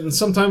that shit, and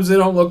sometimes they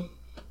don't look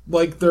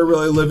like they're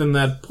really living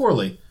that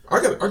poorly.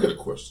 I got a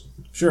question.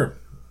 Sure.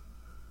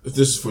 If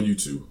this is for you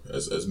two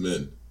as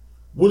men,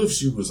 what if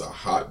she was a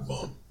hot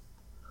bum?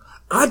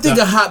 I think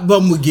a hot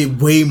bum would get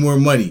way more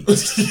money.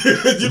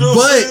 You know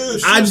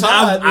what I'm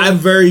saying? I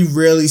very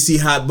rarely see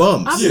hot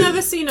bums. I've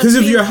never seen a Because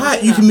if you're female hot,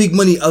 do you that. can make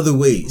money other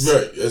ways.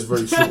 Right, that's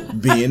very true.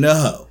 Being a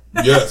hoe.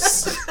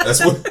 Yes,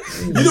 that's what.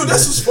 That's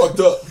what's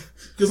fucked up.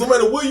 Because no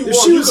matter where you are,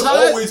 she you was can hot,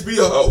 always be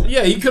a hoe.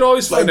 Yeah, you could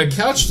always find a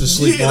couch to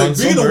sleep Yeah, on. like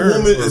being somewhere. a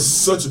woman is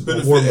such a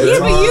benefit. warm At bed. Yeah,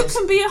 but you times,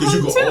 can be a 'cause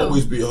you hoe, can too.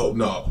 always be a hoe.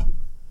 No,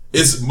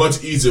 it's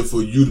much easier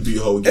for you to be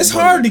a hoe. and get It's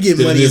hard to get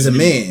than it money is as a to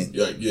be- man.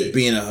 Yeah.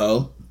 Being a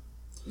hoe.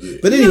 Yeah.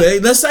 But anyway,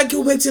 let's not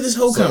go back to this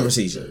whole Sorry.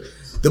 conversation.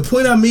 The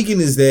point I'm making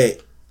is that,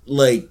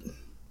 like,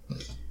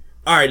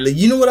 all right, like,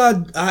 you know what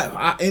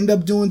I end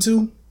up doing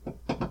too?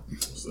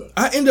 What's that?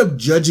 I end up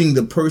judging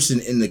the person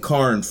in the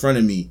car in front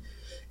of me.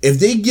 If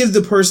they give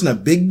the person a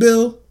big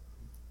bill,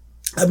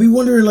 I'd be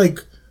wondering, like,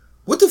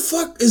 what the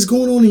fuck is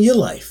going on in your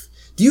life?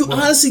 Do you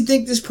honestly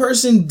think this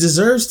person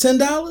deserves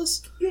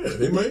 $10? Yeah,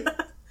 they may.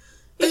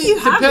 If you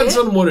It have depends it.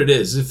 on what it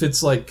is. If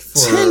it's like for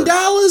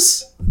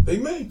 $10 They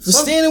may. for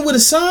standing with a The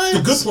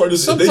sign? good part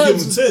is if they give him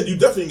Sometimes- 10, you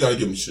definitely gotta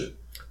give him shit.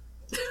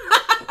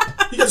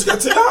 You just got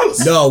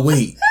 $10. No,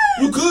 wait.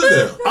 You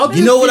good now.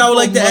 You know what I would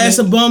like to ask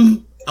a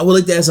bum? I would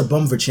like to ask a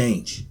bum for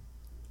change.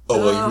 Oh,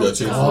 well, you gotta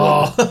change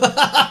Oh,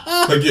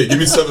 Like, yeah, give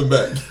me 7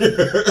 back.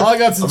 all I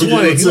got's a I'm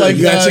gonna give 20.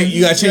 you a 10. Like,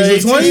 You gotta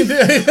change your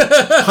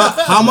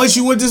 20? How much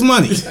you want this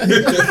money?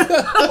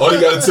 Oh, you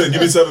got a 10.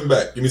 Give me 7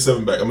 back. Give me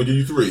 7 back. I'm gonna give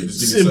you 3. Just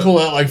give See me him 7. pull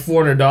out like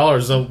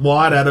 $400 a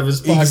wad out of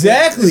his pocket.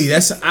 Exactly.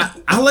 That's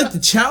I like to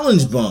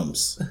challenge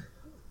bums.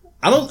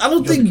 I don't You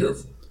gotta be think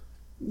careful.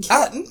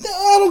 I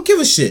don't give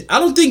a shit.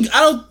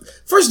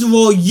 First of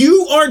all,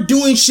 you aren't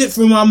doing shit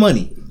for my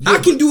money. I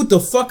can do what the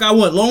fuck I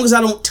want, long as I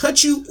don't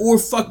touch you or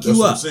fuck That's you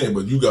what I'm up. saying,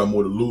 but you got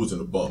more to lose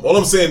than a bum. All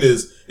I'm saying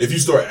is, if you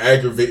start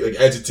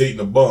agitating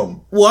a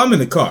bum, Well, I'm in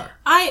the car.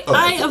 I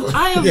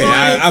avoid.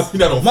 Yeah, You're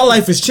not on- my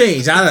life has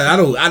changed. I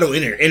don't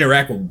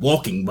interact with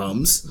walking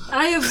bums.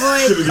 I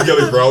avoid. you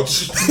gotta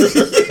grouch.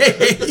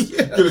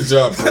 Good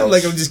job, grouch.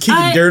 Like I'm just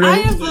kicking dirt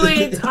I on.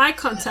 avoid eye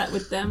contact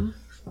with them.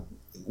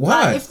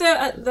 Why? If they're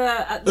at the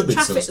That makes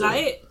traffic sense, though.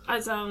 light, I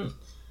don't.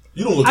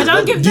 You don't look I at don't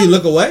them. give Do you them.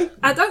 look away?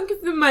 I don't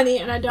give them money,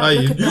 and I don't Oh,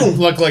 look you at them. don't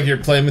look like you're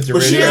playing with your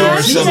But she radio or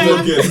doesn't Yeah.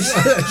 look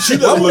at. She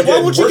doesn't look Why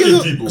at won't you working give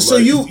them? people. So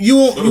like, you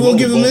won't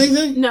give them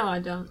anything? No, I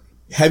don't.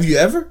 Have you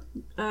ever?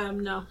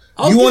 No.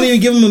 You won't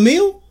even give them a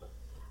meal?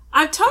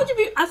 I've told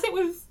you. I think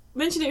we've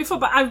mentioned it before,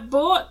 but I've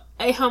bought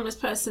a homeless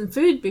person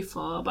food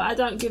before, but I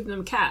don't give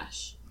them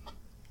cash.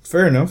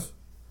 Fair enough.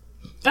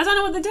 I don't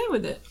know what they're doing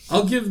with it.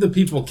 I'll give the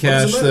people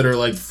cash that are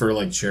like for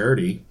like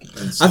charity.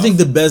 And I stuff. think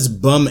the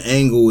best bum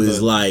angle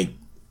is like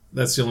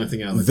that's the only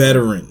thing I like.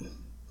 veteran.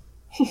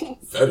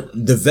 veteran.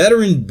 The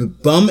veteran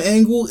bum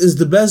angle is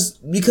the best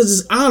because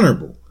it's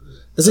honorable.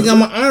 It's like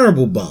I'm an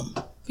honorable bum.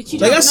 But you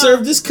Like don't I know,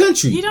 served this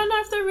country. You don't know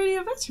if they're really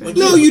a veteran.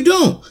 No, you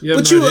don't. You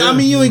have But no you, idea. I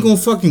mean, you ain't gonna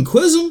fucking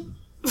quiz them.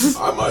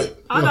 I might.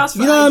 I'd ask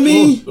for You know what I ID.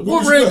 mean?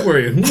 What rank were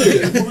you?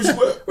 Yeah, what was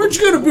you at? Where'd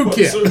you go to boot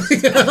camp?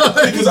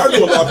 Because I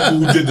know a lot of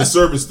people who did the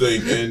service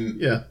thing, and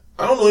Yeah.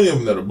 I don't know any of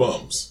them that are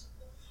bums.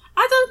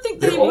 I don't think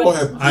They they all would.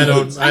 have. I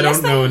don't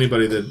Unless know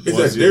anybody that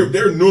was Exactly.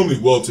 They're normally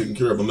well taken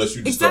care of unless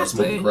you just start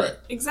smoking crack.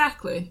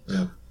 Exactly.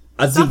 Yeah.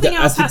 I think Something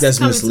else has to that's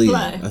come into misleading.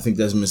 play. I think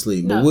that's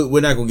misleading. No. But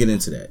we're not gonna get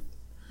into that.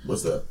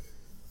 What's that?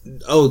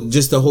 Oh,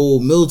 just the whole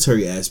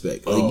military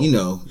aspect. Like, Oh. you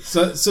know.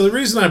 So the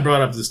reason I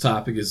brought up this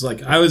topic is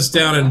like I was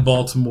down in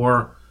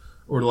Baltimore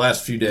over the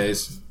last few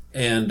days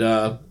and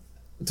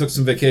took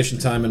some vacation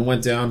time and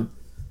went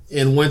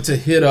to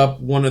hit up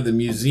one of the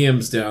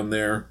museums down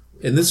there.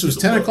 And this was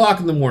 10 o'clock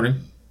in the morning.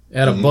 I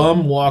had a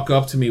bum walk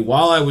up to me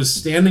while I was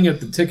standing at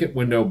the ticket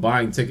window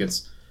buying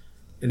tickets.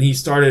 And he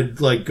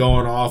started like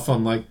going off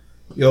on like,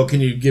 yo,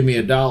 can you give me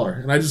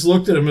 $1? And I just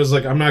looked at him and was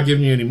like, I'm not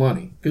giving you any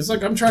money. Because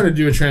like I'm trying to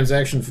do a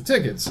transaction for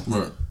tickets.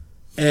 Right.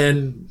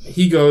 And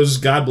he goes,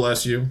 God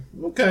bless you.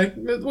 Okay,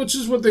 which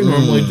is what they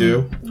normally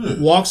do.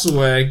 Walks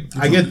away.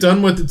 I get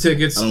done with the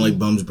tickets. I don't like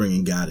bums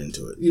bringing God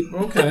into it.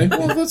 Okay,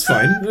 well, that's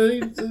fine.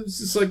 It's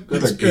just like, They're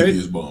that's like great.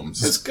 atheist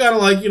bums. It's kind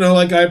of like,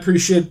 like I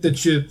appreciate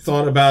that you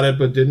thought about it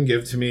but didn't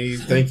give to me.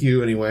 Thank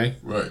you anyway.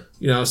 Right.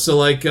 So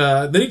like,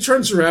 then he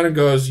turns around and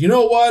goes, you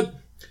know what?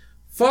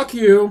 Fuck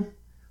you.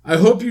 I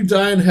hope you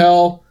die in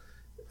hell.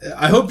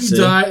 I hope you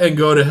die and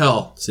go to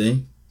hell.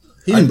 See?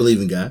 He didn't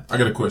believe in God. I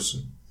got a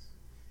question.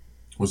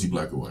 Was he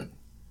black or white?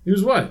 He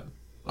was white.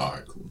 All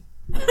right, cool.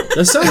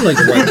 That sounds like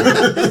a white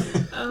guy.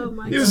 Oh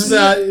my He god. was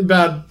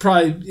about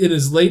probably in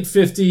his late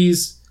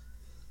 50s,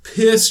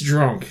 piss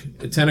drunk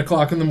at 10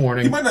 o'clock in the He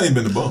morning. might not even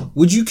been a bum.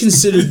 Would you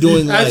consider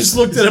doing I like just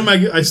looked at him.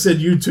 I said,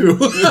 "You too."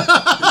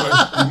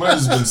 He might have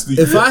just been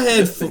sleeping.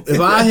 if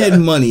I had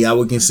money, I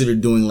would consider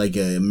doing like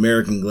a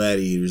American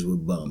Gladiators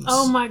with bums.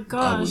 Oh my I would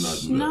gosh.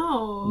 not do that.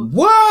 No.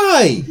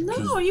 Why?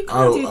 No, you I-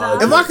 can't do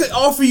that. If I could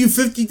offer you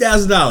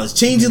 $50,000,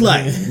 change your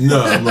life,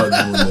 No, I'm not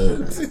doing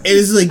that. and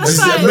it's like just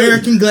like-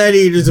 American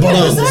Gladiators with Bums.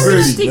 bums. That's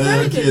Crazy, pretty man.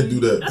 I good. can't do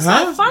that. That's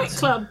Huh? like Fight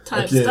Club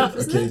type stuff,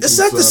 isn't it? It's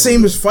not the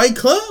same as Fight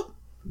Club.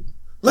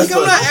 Like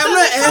I'm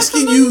not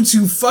asking you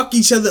to fuck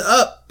each other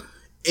up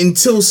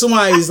until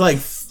somebody's like,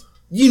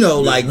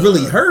 like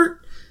really hurt.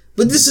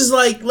 But this is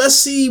like, let's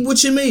see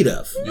what you're made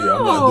of. Yeah,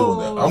 I'm not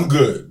doing that. I'm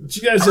good. Did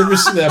you guys ever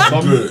see that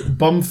Good.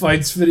 bum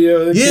fights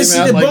video that Yeah, came see,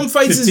 out the like bum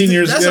fights 15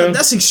 years ago?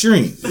 that's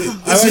extreme.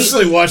 I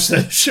actually watched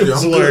that. Shit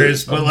was I'm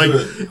hilarious, good. but I'm like,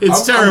 good.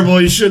 it's I'm-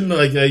 terrible. You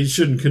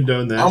shouldn't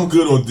condone that. I'm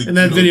good on and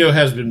that video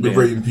has been banned.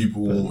 berating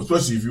people,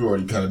 especially if you're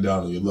already kind of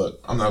down on your luck.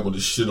 I'm not going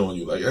to shit on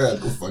you like, go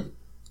fuck it.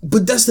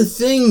 But that's the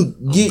thing.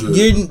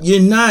 good.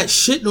 You're not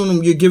shitting on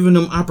them. You're giving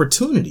them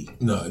opportunity.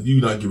 Nah,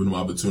 you're not giving them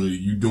opportunity.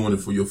 You doing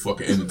it for your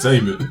fucking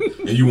entertainment,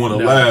 and you want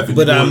to laugh. And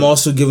But you I'm wanna,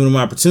 also giving them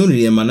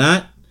opportunity. Am I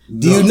not?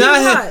 Do you No. not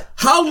Do have? what?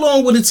 How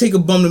long would it take a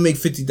bum to make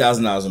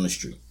 $50,000 on the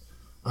street?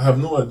 I have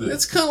no idea.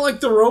 It's kind of like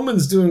the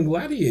Romans doing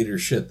gladiator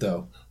shit,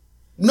 though.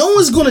 No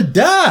one's gonna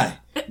die.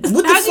 What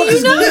the How do fuck you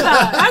is know that?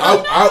 that? How do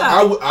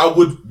you know that? I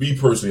would be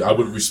personally, I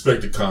would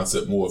respect the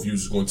concept more if you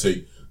was just going to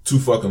take two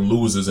fucking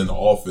losers in the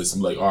office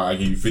and be like, all right, I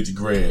give you 50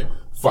 grand,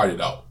 fight it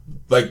out.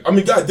 Like, I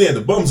mean, goddamn,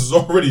 the bums is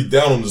already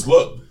down on his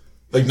luck.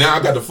 Like, now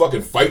I got to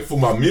fucking fight for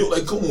my meal.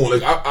 Like, come on.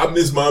 Like, I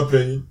miss my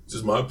opinion.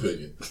 Just my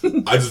opinion.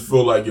 I just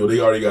feel like, they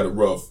already got it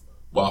rough.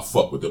 Why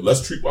fuck with them?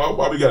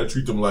 Why we got to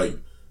treat them like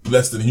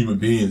less than human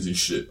beings and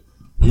shit?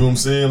 You know what I'm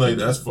saying? Like,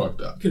 that's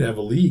fucked up. You could have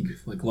a league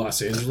like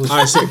Los Angeles. All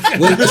right, so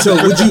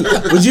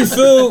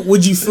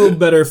would you feel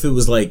better if it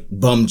was like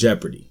Bum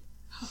Jeopardy?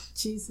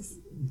 Jesus.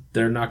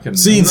 They're not going to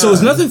See, so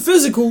it's nothing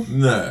physical.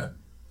 Nah.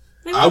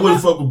 I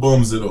wouldn't fuck with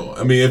bums at all.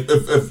 I mean,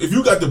 if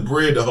you got the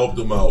bread to help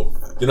them out,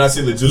 then I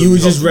say legitimately. You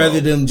would just help them rather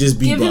out. them just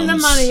be Give bums. them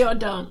the money or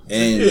don't.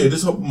 And Yeah,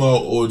 just help them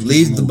out or just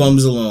leave keep the moving.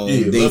 bums alone.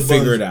 They let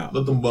figure bums- it out.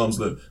 Let them bums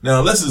live. Now,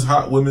 unless it's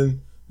hot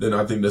women, then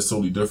I think that's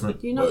totally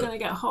different. You're not But going to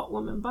get a hot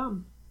woman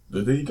bum.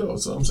 there you go.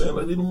 So I'm saying,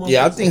 like, leave them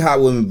Yeah, I think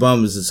hot women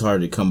bums is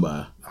hard to come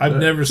by. I've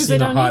never they seen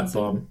a don't hot need to.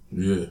 bum.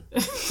 Yeah.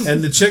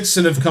 And the chicks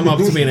that have come up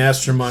to me and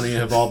asked for money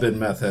have all been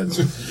meth heads.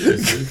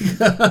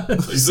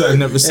 Exactly.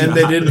 Never seen And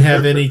they didn't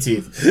have any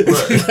teeth.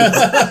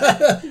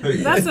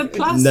 That's a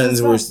plus. Nothing's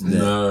as well. worse than that.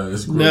 Nah,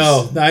 it's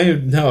gross.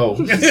 No.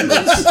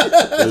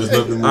 There's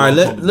nothing more All right,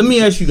 let uncomfortable.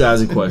 me ask you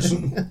guys a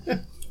question.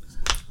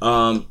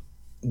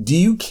 Do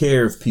you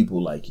care if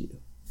people like you?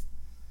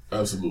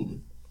 Absolutely.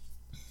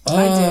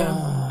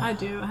 I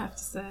do, I have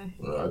to say.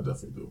 I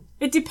definitely do.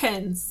 It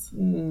depends.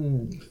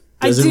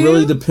 Does it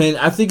really depend?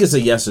 I think it's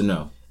a yes or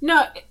no.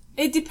 No,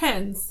 it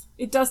depends.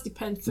 It does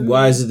depend for me.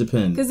 Why does it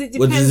depend? Because it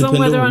What does depends on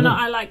depend whether or on? not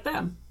I like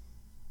them.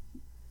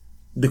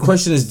 The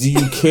question is, do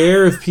you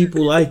care if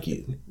people like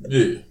you?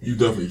 Yeah, you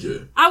definitely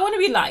can. I want to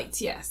be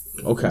liked, yes.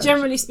 Okay.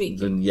 Generally speaking.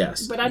 Then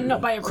yes. But I'm not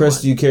by everyone.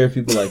 Chris, do you care if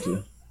people like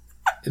you?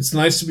 It's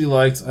nice to be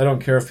liked. I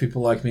don't care if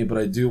people like me, but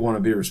I do want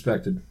to be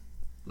respected.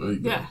 There you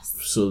go. Yes.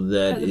 So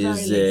that At the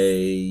is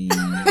very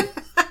a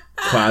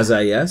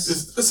quasi yes.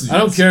 This is I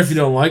don't care if you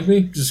don't like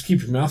me. Just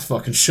keep your mouth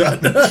fucking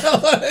shut.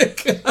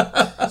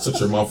 Shut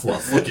your mouth before I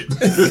fuck it.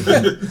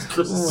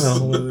 Chris is-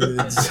 Well,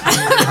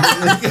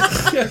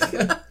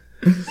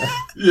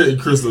 yeah,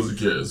 Chris doesn't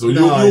care. So you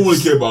No, don't really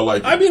care about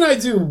liking. I mean, I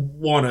do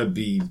want to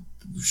be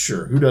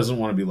Sure, who doesn't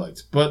want to be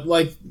liked? But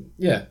like,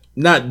 yeah,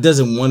 Not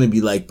doesn't want to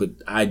be liked, but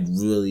I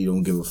really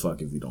don't give a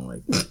fuck if you don't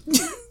like me.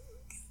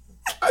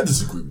 I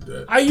disagree with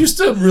that. I used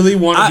to really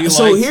want to be liked.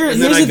 So here's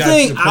and then the got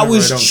thing. to the point I where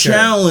was don't care.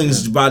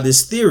 challenged by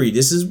this theory.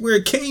 This is where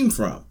it came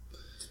from.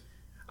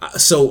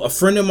 So a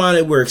friend of mine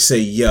at work say,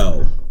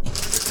 yo,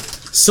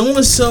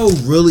 so-and-so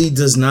really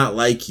does not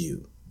like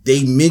you.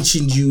 They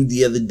mentioned you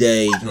the other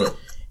day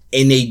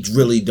and they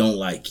really don't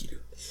like you.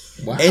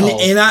 Wow.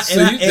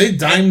 They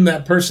dimed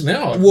that person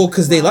out. Well,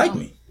 because they like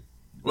me.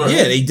 Right.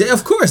 Yeah, they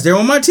of course, they're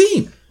on my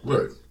team.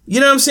 Right. You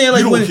know what I'm saying?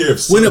 Like You don't care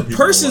if when a some people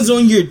person's don't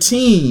like on your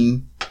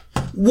team,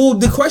 well,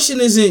 the question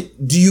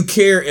isn't do you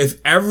care if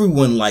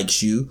everyone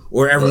likes you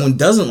or everyone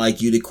doesn't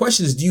like you. The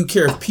question is, do you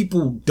care if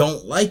people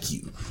don't like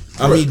you?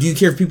 I mean, do you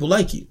care if people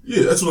like you?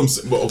 Yeah, that's what I'm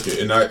saying. Well,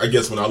 okay, and I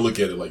guess when I look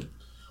at it, like,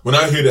 when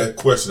I hear that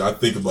question, I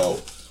think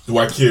about, do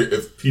I care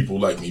if people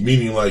like me?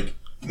 Meaning, like,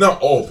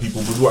 not all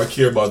people, but do I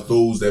care about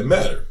those that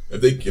matter?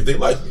 If they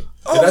like me.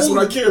 And that's what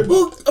I care about.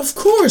 Well, of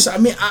course. I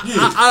mean,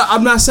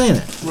 I'm not saying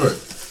that. Right.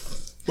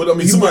 But, I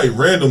mean, somebody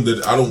random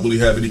that I don't really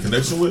have any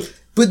connection with.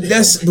 But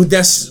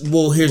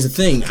well, here's the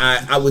thing.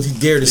 I would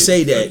dare to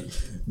say that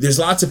there's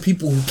lots of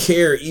people who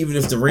care even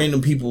if the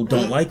random people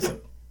don't like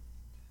them.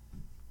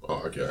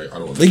 Oh, okay. I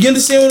don't. Like, you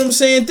understand what I'm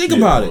saying? Think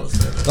about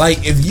it.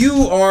 Like, if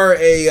you are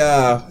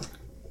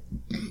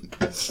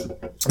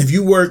if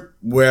you work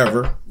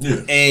wherever,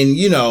 and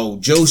you know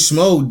Joe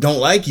Schmo don't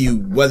like you,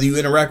 whether you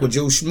interact with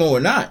Joe Schmo or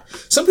not,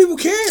 some people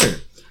care.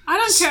 I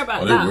don't care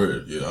about that.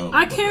 Weird. Yeah,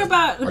 I care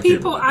about the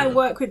people I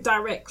work with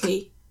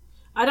directly.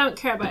 I don't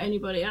care about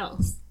anybody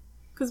else.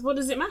 Because what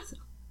does it matter?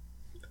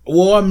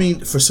 Well, I mean,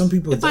 for some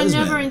people, if I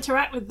never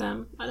interact with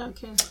them, I don't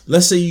care.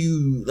 Let's say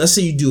you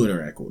do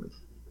interact with them.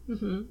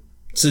 Mm-hmm.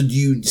 So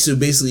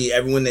basically,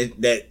 everyone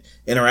that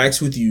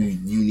interacts with you,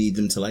 you need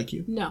them to like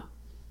you. No.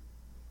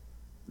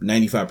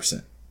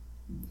 95%.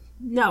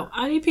 No,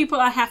 only people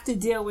I have to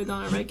deal with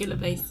on a regular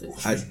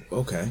basis.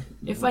 Okay.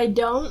 If I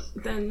don't,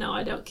 then no,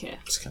 I don't care.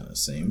 It's kind of the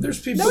same. There's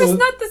people. No, it's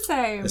not the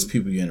same. There's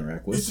people you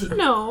interact with.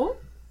 No.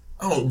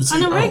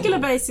 On a regular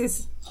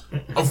basis.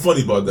 I'm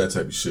funny about that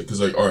type of shit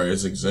because, like, all right,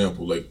 as an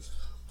example, like,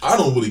 I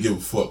don't really give a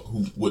fuck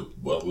what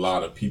a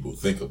lot of people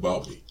think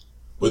about me,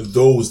 but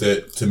those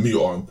that to me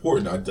are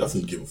important, I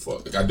definitely give a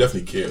fuck. Like, I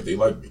definitely care if they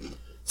like me.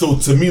 So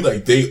to me,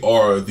 like, they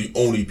are the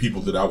only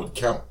people that I would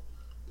count.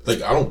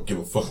 Like, I don't give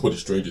a fuck what a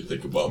stranger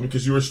think about me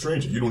because you're a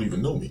stranger. You don't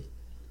even know me.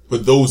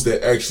 But those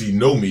that actually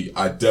know me,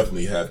 I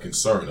definitely have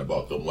concern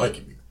about them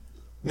liking me.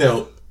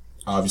 Now,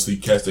 obviously,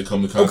 cats that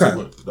come to contact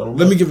with.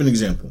 Let me give an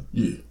example.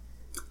 Yeah.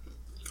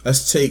 Let's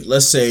say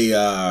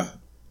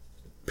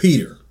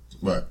Peter.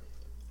 Right.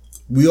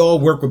 We all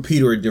work with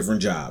Peter at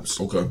different jobs.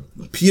 Okay.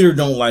 Peter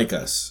don't like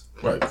us.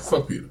 Right.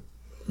 Fuck Peter.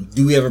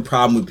 Do we have a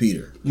problem with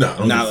Peter? No.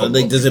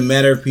 Does it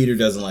matter if Peter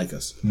doesn't like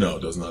us? No,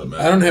 it does not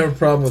matter. I don't have a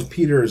problem with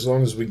Peter as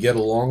long as we get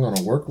along on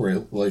a work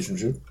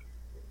relationship.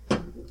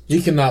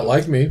 He can not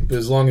like me, but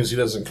as long as he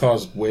doesn't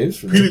cause waves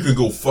for me. Peter can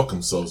go fuck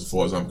himself as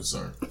far as I'm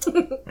concerned.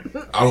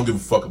 I don't give a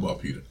fuck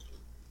about Peter.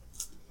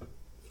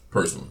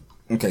 Personally.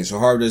 Okay, so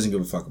Harv doesn't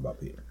give a fuck about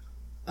Peter.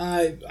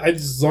 I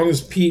as long as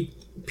Pete,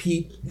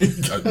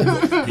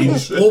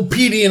 Old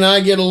Petey and I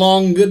get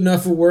along good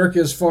enough for work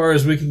as far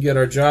as we can get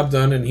our job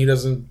done, and he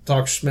doesn't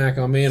talk smack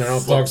on me, and I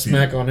don't talk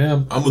smack on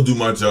him. I'm gonna do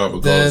my job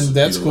regardless. Then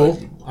that's cool.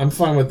 Like I'm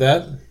fine with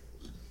that.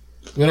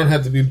 We don't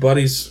have to be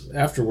buddies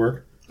after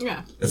work.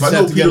 Yeah. If I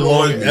know Peter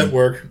like me, at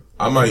work,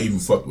 I might even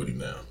fuck with him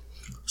now.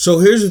 So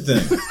here's the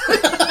thing.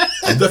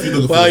 I'm definitely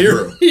looking for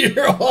his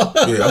girl.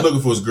 Yeah, I'm looking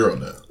for his girl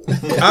now.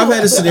 I've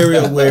had a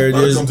scenario where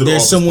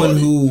there's someone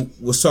who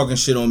was talking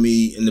shit on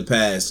me in the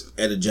past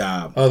at a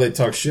job. Oh, they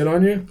talk shit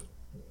on you?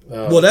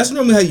 Well, that's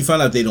normally how you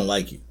find out they don't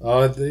like you.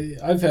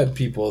 I've had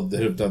people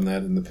that have done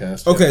that in the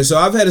past. Okay, so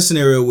I've had a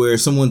scenario where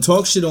someone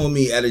talked shit on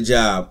me at a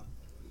job.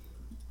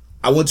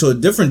 I went to a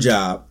different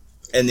job,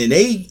 and then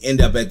they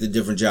end up at the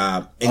different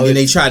job, and then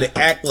they try to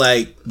act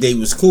like they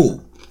was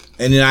cool.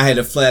 And then I had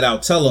to flat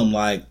out tell them,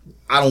 like,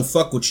 I don't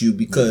fuck with you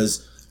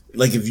because...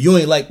 Like, if you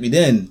ain't like me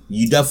then,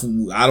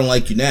 I don't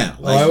like you now.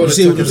 Like, I would have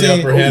taken the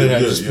upper hand and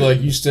I'd just be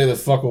like, you stay the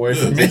fuck away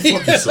from me.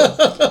 Fuck yourself.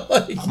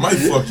 I might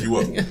fuck you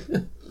up.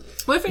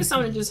 What if it's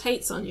someone who just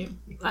hates on you?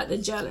 Like, they're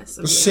jealous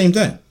of you? It's the same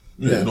thing.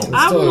 Yeah,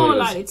 I'm more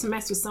likely to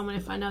mess with someone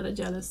if I know they're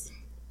jealous.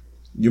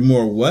 You're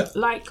more what?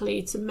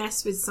 Likely to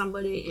mess with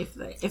somebody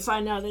if I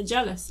know they're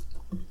jealous.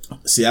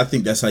 See, I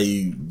think that's how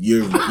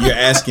you're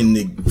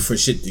asking for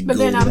shit to go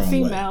the wrong way. But then I'm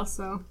female,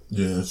 so...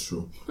 Yeah, that's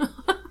true.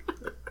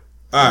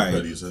 All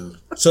right.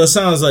 So it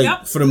sounds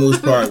like, for the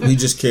most part, we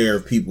just care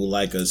if people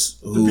like us.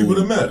 The people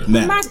that matter.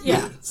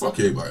 Yeah. Fuck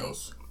everybody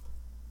else.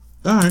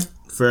 All right.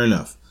 Fair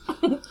enough.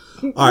 All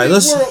right.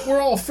 We're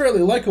all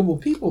fairly likable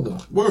people, though.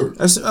 Word.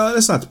 That's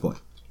not the point.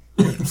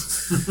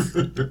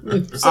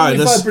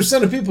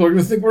 75% of people are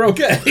going to think we're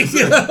okay. And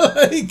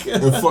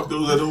fuck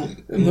those that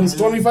don't. And those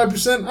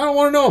 25%, I don't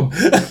want to know them.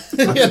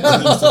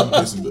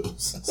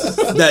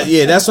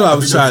 That's what I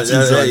was trying.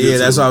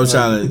 That's what I was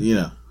trying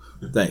to.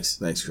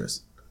 Thanks,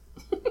 Chris.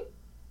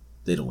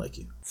 they don't like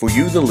you. For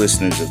you, the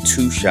listeners of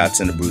Two Shots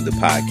and a Brew, the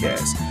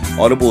podcast,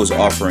 Audible is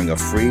offering a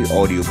free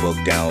audiobook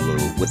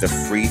download with a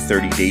free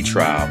 30-day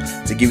trial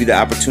to give you the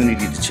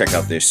opportunity to check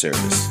out their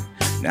service.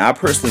 Now, I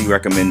personally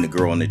recommend The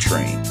Girl on the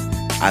Train.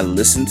 I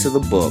listened to the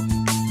book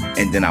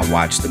and then I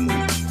watched the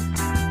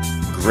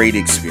movie. Great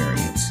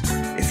experience.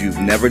 If you've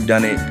never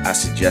done it, I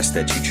suggest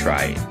that you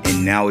try it.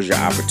 And now is your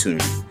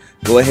opportunity.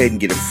 Go ahead and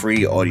get a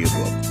free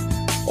audiobook.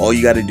 All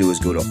you got to do is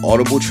go to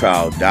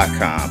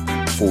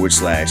audibletrial.com/Two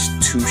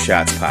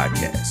Shots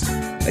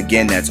Podcast.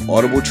 Again, that's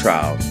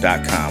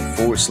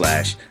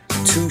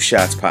audibletrial.com/Two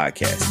Shots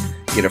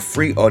Podcast. Get a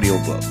free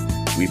audiobook.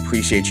 We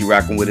appreciate you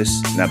rocking with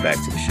us. Now back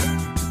to the show.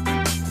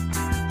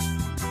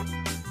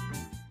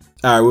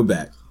 All right, we're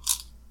back.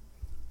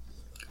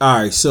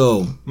 All right,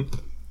 so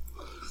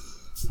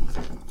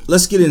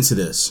let's get into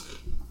this.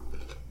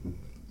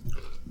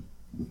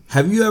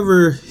 Have you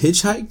ever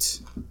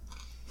hitchhiked?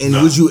 And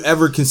would you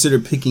ever consider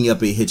picking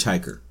up a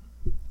hitchhiker?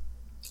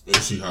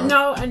 Is she hot?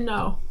 No and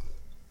no.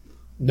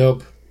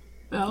 Nope.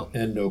 No.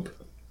 And nope.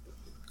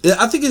 Yeah,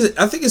 I think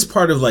it's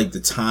part of like the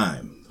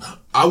time.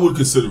 I would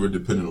consider it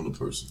depending on the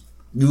person.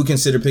 You would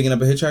consider picking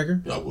up a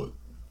hitchhiker? Yeah, I would.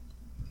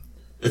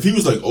 If he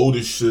was like old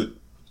as shit.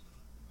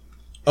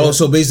 Oh,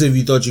 so basically if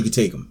you thought you could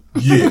take him.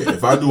 Yeah,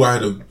 if I knew I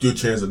had a good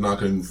chance of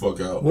knocking him the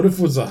fuck out. What if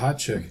it was a hot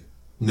chick?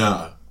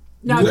 Nah.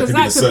 No, because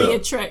that could be a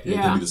trick. Yeah,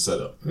 Yeah. that could be the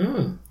setup.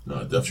 No,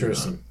 definitely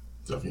Interesting. not.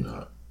 Definitely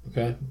not.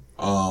 Okay.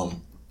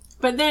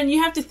 But then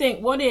you have to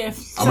think, what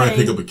if, I might say,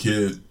 pick up a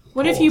kid.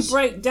 what if you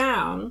break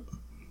down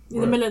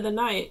in the middle of the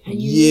night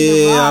and you need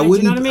a Yeah, ride, I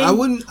wouldn't. you know what I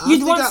mean? I You'd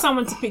think want I-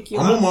 someone to pick you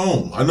I'm up. on my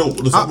own. I know.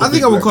 Listen, I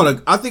think I would call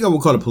it. I think I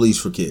would call the police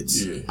for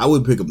kids. Yeah. I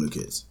would pick up new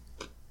kids.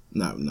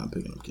 Not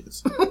picking up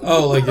kids.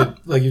 Oh,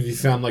 like if you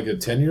found like a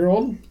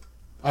 10-year-old,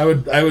 I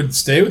would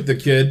stay with the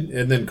kid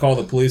and then call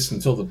the police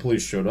until the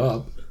police showed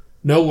up.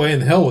 No way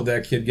in hell would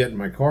that kid get in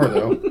my car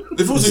though.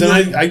 If it was a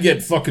then young, I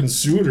get fucking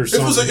sued or if it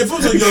something.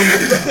 was a young,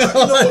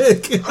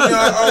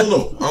 I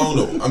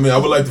don't know. I mean, I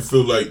would like to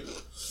feel like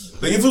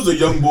if it was a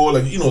young boy,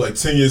 like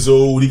 10 years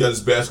old, he got his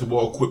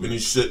basketball equipment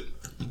and shit.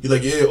 He's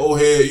like, yeah,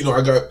 hey,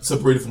 I got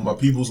separated from my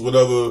peoples,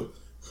 whatever.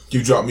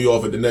 You drop me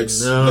off at the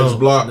next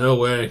block. No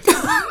way.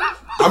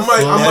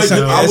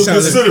 I would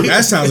consider it.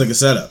 That sounds like a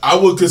setup. I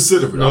would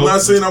consider it. I'm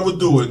not saying I would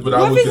do it, but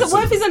I would consider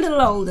What if it. he's a little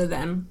older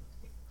then?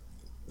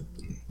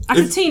 Like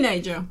a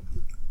teenager.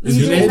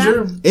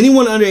 Teenager?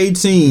 Anyone under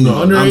 18,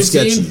 Under I'm 18?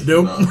 sketchy.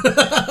 Nope.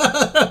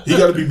 He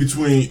got to be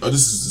between. I'm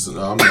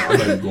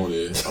not even going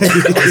there. I'm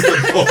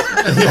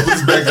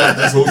just back out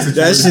this whole situation.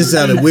 That shit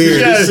sounded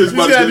weird. This shit's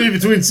about You gotta to be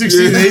between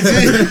 16 and 18.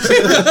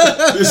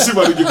 This shit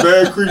about to get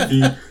bad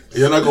creepy.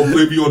 You're not gonna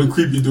play me on the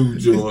creepy dude,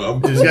 Joe.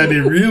 Just gotta be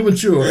real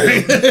mature.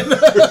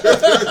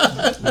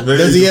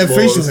 Does he have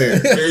facial hair?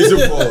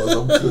 Major pause.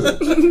 I'm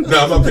good.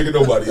 Nah, I'm not picking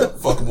nobody up.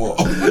 Fuck them all.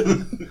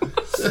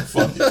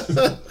 Fuck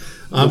it.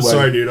 I'm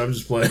sorry, dude. I'm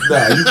just playing.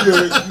 Nah, you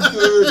good.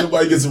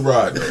 Nobody gets a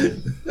ride, though.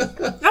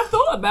 I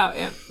thought about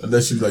it.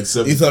 Unless you're like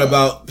 7. You thought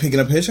about picking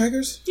up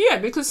hitchhikers? Yeah,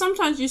 because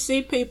sometimes you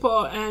see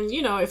people and,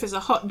 if it's a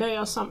hot day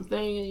or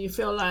something and you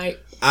feel like...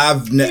 I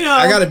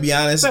gotta be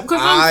honest,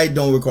 I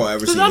don't recall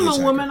ever seeing a Because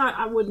I'm hitchhiker. a woman,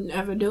 I wouldn't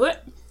ever do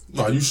it.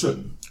 No, you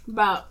shouldn't.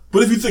 But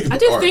if you think about I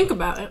do all right, think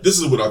about it. This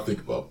is what I think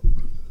about.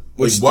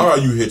 Like, why are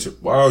you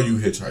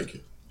hitchhiking?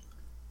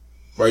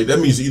 Right? That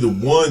means either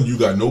one, you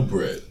got no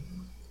bread.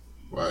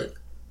 Right?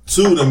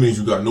 2, that means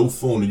you got no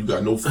phone and you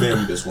got no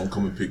family that's gonna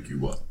come and pick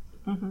you up.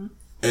 Mm-hmm.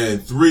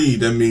 And 3,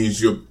 that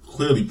means you're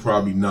clearly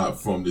probably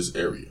not from this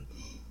area.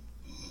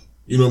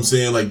 You know what I'm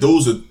saying? Like,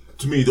 those are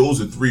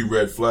 3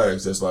 red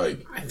flags. That's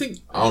like, I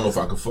don't know if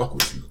I can fuck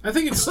with you. I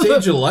think it's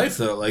stage of life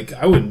though. Like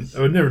I would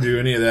never do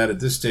any of that at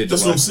this stage.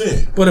 That's of what life. I'm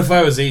saying. But if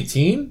I was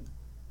 18,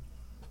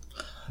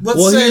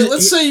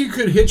 let's say you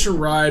could hitch a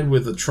ride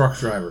with a truck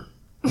driver.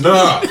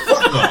 Nah,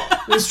 fuck no.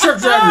 This truck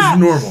driver's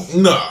normal.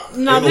 Nah.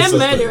 No, ain't they're such thing.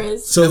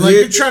 murderers. So And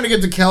you're trying to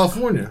get to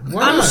California.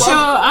 Why I'm not? sure.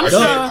 I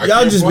y'all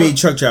can't just fuck. made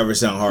truck drivers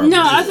sound horrible.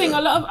 No, I think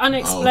a lot of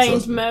unexplained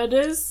trust me.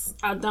 murders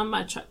are done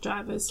by truck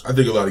drivers. I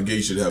think a lot of gay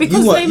shit happen.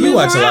 Because You they move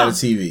watch a lot around. of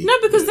TV. No,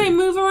 because they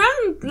move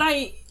around.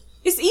 Like,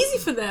 it's easy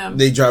for them.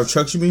 They drive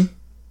trucks, you mean?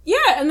 Yeah,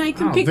 and they I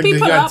can don't pick think they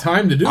people got up.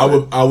 time to do I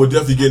it. would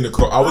definitely get in the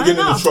car. I would get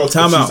in the truck if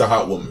Time she's out. a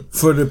hot woman.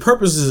 For the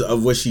purposes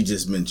of what she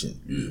just mentioned,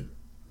 Yeah.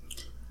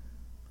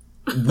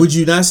 would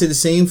you not say the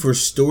same for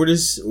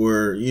stordess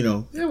or,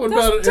 Yeah, what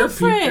That's about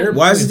different. airplane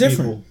Why is it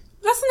people? different?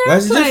 That's Why an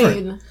is it airplane.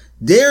 different?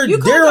 They're You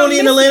can't they're go only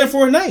in missing. Atlanta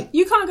for a night.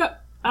 You can't go. Yeah,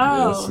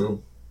 that's Oh,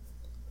 true.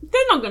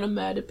 they're not gonna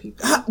murder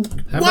people.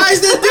 Why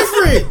is that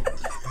different?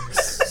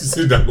 She's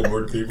not gonna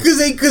murder people. Because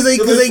they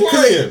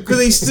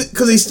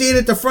stand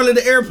at the front of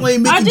the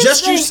airplane making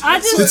gestures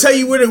to tell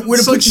you where to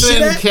put your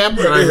shit at. Cab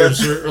Yeah, drivers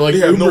they are like they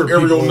have no Uber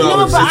aerial people.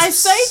 knowledge. No, but It's-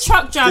 I say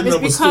truck drivers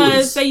number because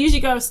stories. they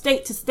usually go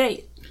state to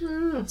state.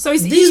 So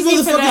it's These easy for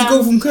motherfuckers them.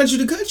 go from country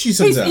to country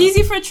So it's sometimes.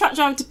 easy for a truck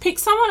driver to pick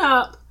someone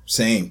up,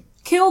 Same.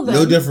 kill them,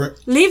 No different.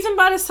 leave them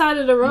by the side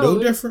of the road, No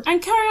different.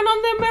 and carry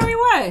on their merry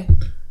way.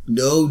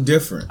 No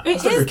different. It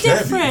It's like is a cabbie.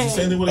 It's the different.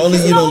 same thing with a Only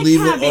cabbie. you Not don't a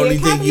leave it. cabbie. Only A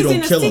thing you cabbie's don't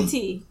in a kill them.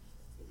 city.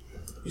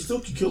 He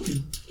still can kill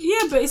people.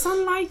 Yeah, but it's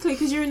unlikely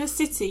because you're in a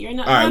city. You're in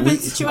an right, urban I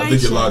situation.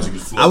 think your logic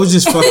is flawed. I was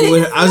just fucking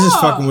with her. I was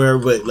just fucking with her,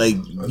 but like,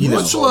 you know.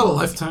 Watch a lot of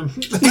Lifetime.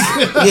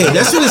 Yeah,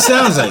 that's what it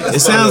sounds like. It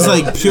sounds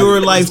like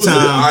pure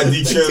Lifetime.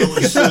 ID channel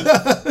and shit.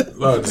 A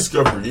lot of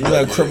Discovery.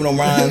 Like Criminal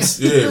Minds.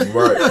 Yeah,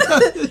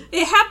 right.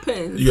 It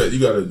happens. You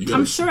gotta.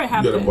 I'm sure it You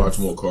gotta happens. watch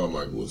more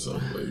Carmichael or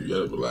something. Like, you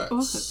gotta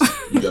relax.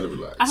 You gotta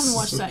relax. I haven't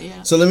watched that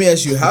yet. So let me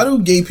ask you, how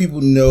do gay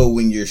people know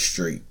when you're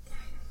straight?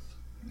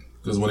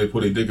 Because when they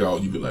put their dick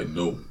out, you be like,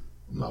 no,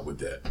 I'm not with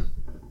that.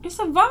 It's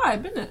a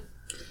vibe, isn't it?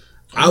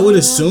 I would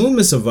assume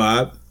it's a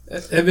vibe.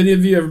 Have any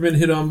of you ever been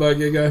hit on by a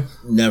gay guy?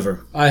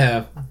 Never. I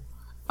have.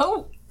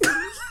 Oh.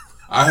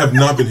 I have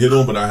not been hit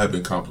on, but I have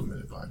been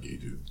complimented by a gay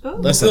dude.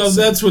 That's So not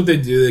that's what they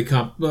do. They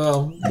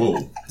well,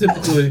 Whoa.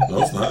 typically.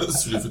 No, it's not.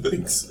 It's two different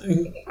things.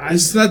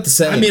 it's not the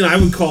same. I mean, I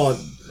would call it.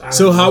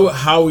 so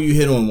how were you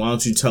hit on? Why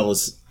don't you tell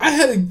us? I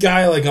had a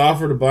guy like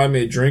offer to buy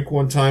me a drink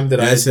one time that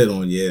That's hit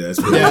on. Yeah,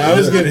 that's what Yeah, I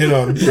was getting hit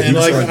on, and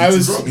like I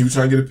was. He was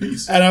trying to get a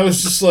piece. And I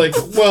was just like,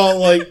 well,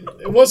 like,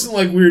 it wasn't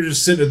like we were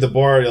just sitting at the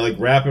bar, like,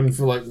 rapping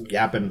for, like,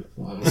 yapping.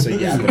 I would say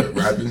yapping.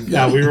 Rapping.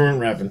 No, we weren't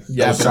rapping. I was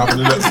Yapping. chopping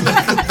it up.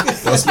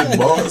 I was spitting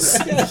bars.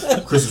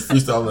 Chris was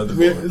freestyling at the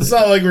bar. It's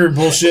not like we were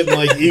bullshitting,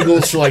 like,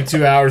 Eagles for, like,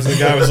 2 hours, and the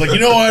guy was like, you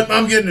know what,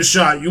 I'm getting a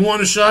shot. You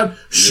want a shot?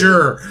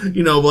 Sure.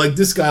 You know, but, like,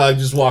 this guy, like,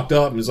 just walked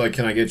up and was like,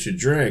 can I get you a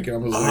drink? And I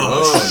was like,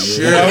 Oh,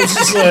 and I was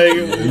just like,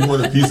 Yeah, you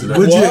want a piece of that.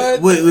 What'd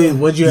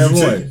you have Did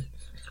you on? take it?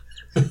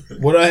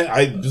 what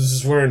I was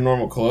just wearing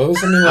normal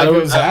clothes. I mean, like, I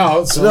was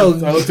out, so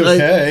No, I looked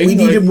like, okay. we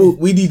need Like, to move.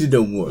 We need to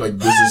know more. Like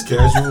business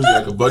casual,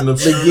 like a button-up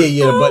shirt. Like,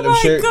 yeah, the button-up my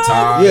shirt. God.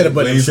 Tie, Yeah, the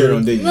button-up blazer. shirt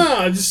on, didn't you? no,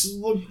 I just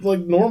looked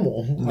like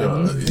normal.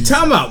 No,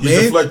 Time out, he's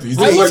man. deflecting. He's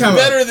I looked deflecting.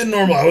 better than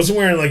normal. I wasn't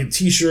wearing like a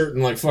t-shirt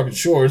and like fucking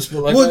shorts,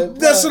 but like Well,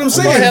 that's what I'm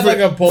saying. I had like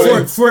a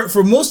polo,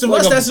 For most of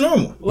Like us, a- that's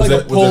normal. like Was a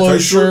that polo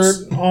tight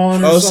shorts? shirt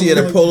on. Or Oh, so you had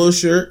a something. polo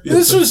shirt,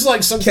 This was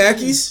like some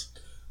khakis.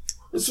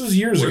 This was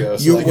years ago.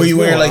 So You like, were you it's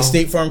wearing been a like while.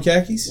 State Farm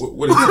khakis?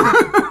 What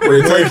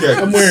are they tight khakis?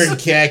 I'm wearing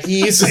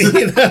khakis.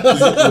 You know?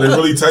 Are they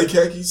really tight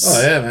khakis?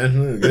 Oh yeah,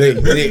 man.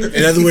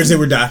 In other words, they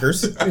were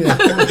Dockers.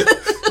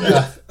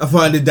 I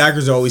find that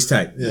Dockers are always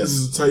tight. This Yes.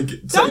 is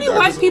tight. Don't only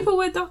white people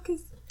wear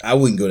Dockers? I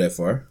wouldn't go that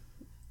far.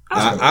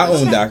 I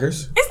own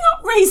Dockers. It's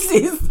not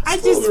racist. I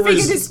just totally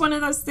figured racist. it's one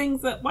of those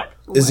things that white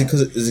people Is it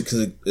wear.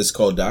 because it's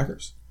called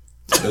Dockers?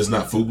 That's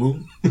not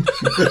FUBU.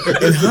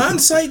 In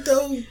hindsight,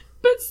 though,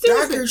 But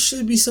seriously, Dockers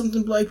should be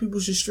something black people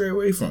should stray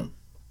away from.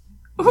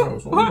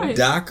 why?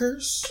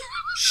 Dockers,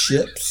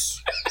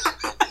 ships,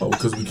 Oh,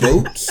 because we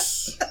can't.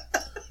 boats.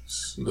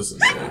 Listen,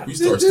 man, if we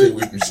start staying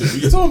away from shit, we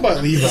It's got all about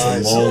a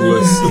Levi's. long He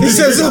list.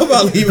 says something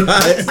about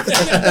Levi's.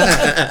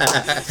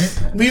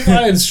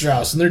 Levi and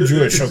Strauss, and they're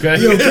Jewish, okay?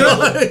 Yo,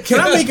 can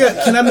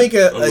I make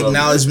a love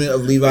acknowledgement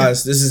of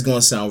Levi's? This is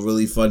gonna sound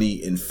really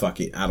funny, and fuck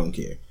it, I don't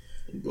care.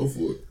 Go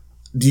for it.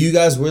 Do you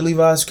guys wear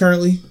Levi's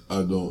currently?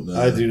 I don't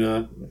know. I do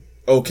not.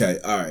 Okay,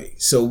 all right.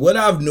 So what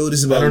I've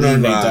noticed I about don't know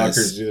any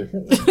Levi's, Dockers either.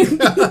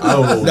 I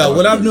don't know. no,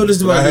 what I've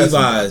noticed But I about had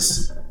some-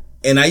 Levi's,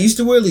 and I used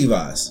to wear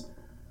Levi's.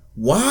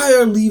 Why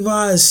are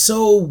Levi's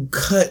so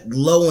cut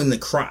low in the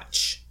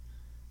crotch?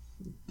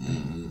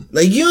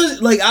 Like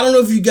I don't know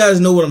if you guys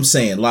know what I'm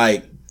saying.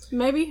 Like,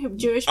 Maybe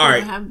Jewish All people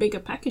right. have bigger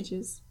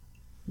packages.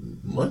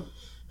 What?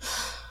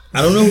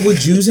 I don't know what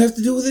Jews have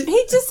to do with it.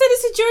 He just said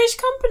it's a Jewish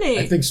company.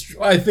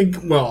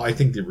 I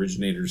think the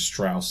originator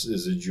Strauss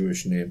is a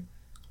Jewish name.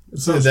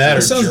 Sounds That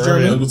or sounds I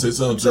German. was gonna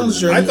say sounds Sounds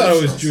German. German. I thought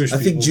it was Jewish I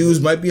think people. Jews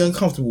might be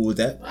uncomfortable with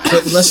that,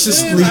 but let's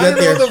just Man, leave I that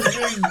don't know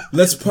there.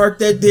 Let's park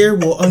that there.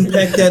 We'll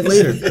unpack that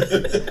later.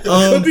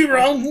 Could be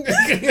wrong.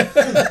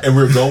 And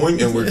we're going.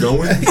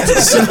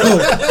 So,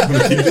 I'm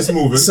gonna keep this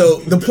moving. so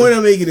the point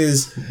I'm making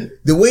is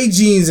the way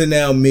jeans are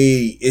now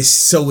made is,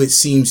 so it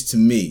seems to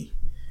me,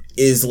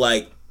 is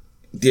like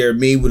they're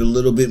made with a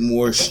little bit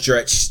more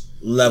stretch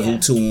level Yeah.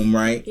 to them,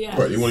 right? yeah.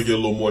 Right, you want to get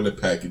a little more in the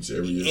package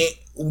every year.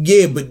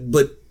 Yeah,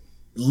 but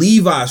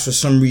Levi's, for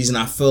some reason,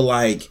 I feel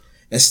like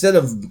instead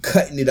of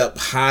cutting it up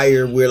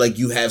higher where like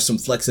you have some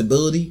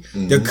flexibility,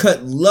 they're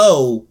cut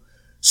low,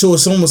 so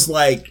it's almost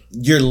like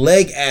your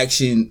leg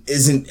action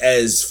isn't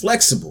as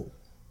flexible.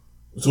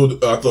 So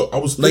I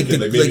was Like thinking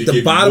the maybe like it the gave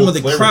you bottom more of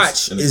the clearance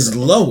crotch in the is crotch.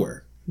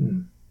 lower.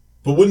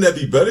 But wouldn't that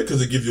be better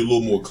because it gives you a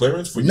little more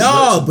clearance for your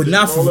No, legs but and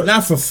not all for that?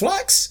 not for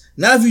flex.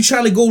 Not if you're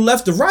trying to go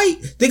left or right.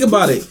 Think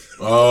about it.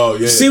 Oh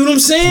yeah. See what I'm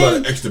It's a lot saying?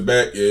 of extra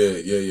back. Yeah.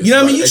 You know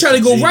what I mean? You try to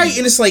go right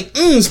and it's like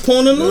it's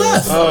pulling on the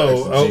left.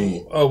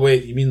 Oh,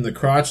 wait. You mean the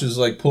crotch is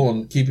like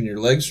keeping your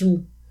legs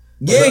from?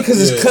 Yeah,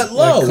 because it's Yeah. cut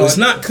low. Like cut- It's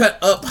not cut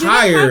up Do they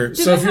higher. have-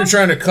 So if you're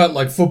trying to cut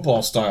like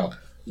football style,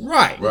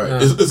 Right.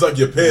 Right. It's like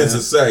your pants are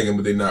sagging,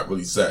 but they're not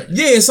really sagging.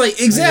 Yeah, it's like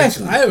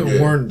exactly. I haven't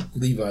Yeah. worn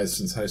Levi's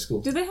since high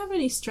school. Do they have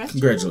any stretch?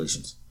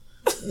 Congratulations.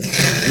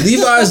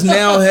 Levi's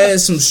now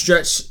has some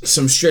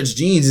stretch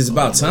jeans. It's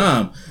about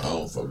time. I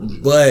don't fuck with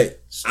you.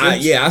 But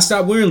I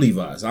stopped wearing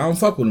Levi's. I don't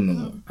fuck with them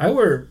no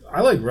more.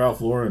 I like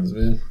Ralph Lauren's,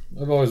 man.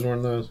 I've always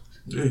worn those.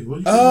 Yeah, what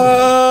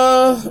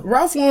you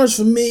Ralph Lauren's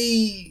for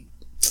me,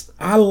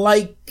 I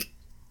like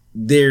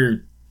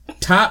their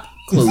top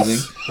clothing.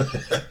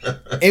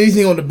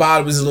 Anything on the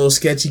bottom is a little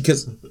sketchy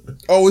because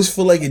I always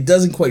feel like it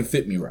doesn't quite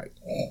fit me right.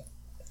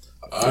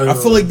 I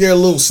feel like they're a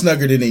little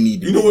snugger than they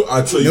need to be. You know what?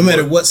 I tell you, no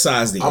matter what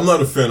size they are. I'm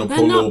not a fan of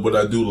polo, but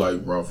I do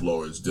like Ralph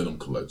Lauren's denim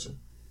collection.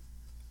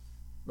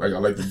 Like I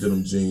like the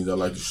denim jeans, I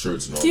like the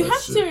shirts and all that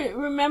shit. You have to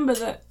remember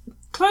that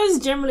clothes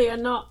generally are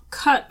not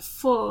cut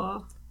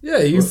for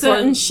you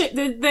certain find shit.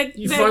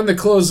 You find the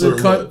clothes that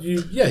cut.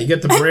 You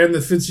get the brand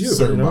that fits you.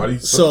 Certain you know? body.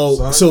 So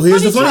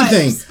here's the funny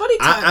thing.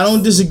 I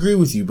don't disagree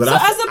with you, but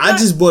I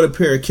just bought a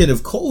pair of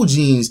Kenneth Cole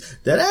jeans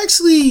that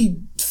actually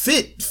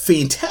fit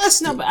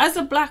fantastic. No, but as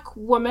a black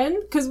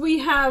woman, because we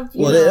have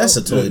that's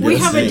a totally different we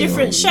have thing, a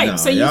different shape,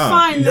 so you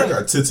find I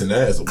got tits and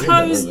ass.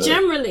 Clothes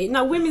generally,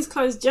 women's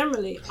clothes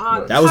generally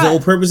aren't. That was the whole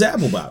purpose of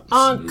Apple Bottoms.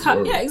 Aren't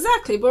cut, yeah,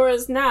 exactly.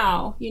 Whereas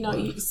now,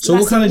 so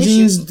what kind of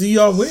jeans do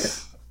y'all wear?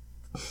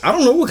 I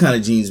don't know what kind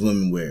of jeans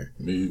women wear.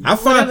 I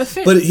find,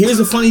 but here's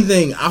the funny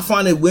thing: I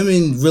find that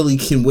women really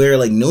can wear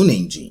like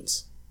no-name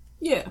jeans.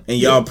 Yeah, and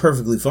y'all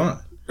perfectly fine.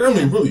 I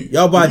mean, really,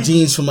 y'all buy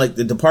jeans from like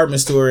the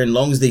department store, and as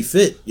long as they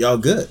fit, y'all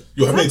good.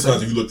 Yo, how many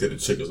times have you looked at a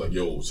chick and was like,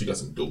 "Yo, she got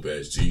some dope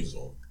ass jeans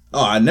on"?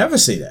 Oh, I never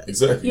say that.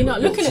 Exactly. You're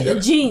not looking at the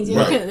jeans; you're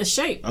looking at the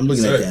shape. I'm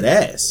looking at that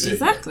ass. Yeah,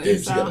 exactly. Damn,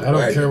 so. I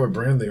don't care what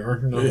brand they are.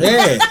 You know?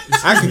 Yeah,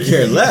 I could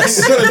care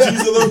less.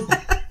 What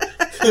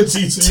kind of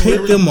jeans are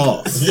Take them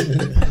off.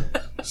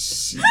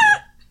 Shit.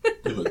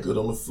 You look good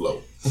on the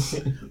floor.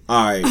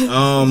 All right.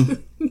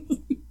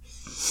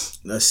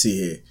 Let's see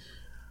here.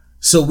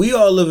 So we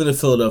all live in the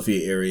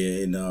Philadelphia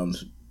area, and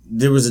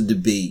there was a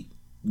debate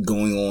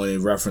going on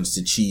in reference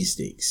to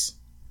cheesesteaks.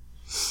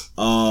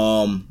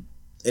 And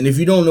if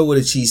you don't know what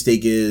a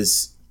cheesesteak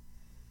is,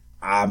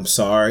 I'm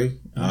sorry.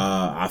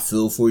 I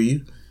feel for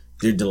you.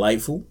 They're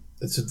delightful.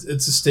 It's a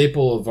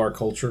staple of our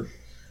culture.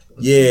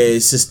 Yeah,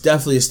 it's just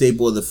definitely a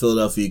staple of the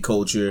Philadelphia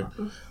culture.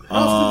 How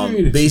often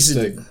do you eat a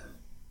cheesesteak?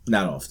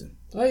 Not often.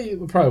 I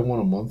eat probably one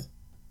a month.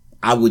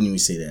 I wouldn't even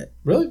say that.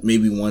 Really?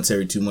 Maybe once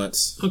every 2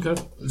 months. Okay.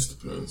 This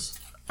depends.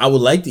 I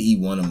would like to eat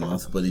one a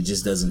month, but it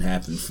just doesn't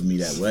happen for me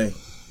that way.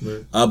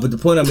 Right. But the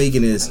point I'm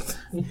making is,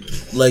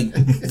 like,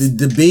 the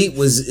debate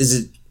was,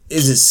 is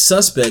it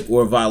suspect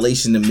or a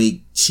violation to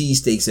make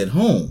cheesesteaks at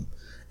home?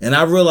 And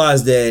I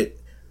realized that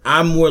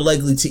I'm more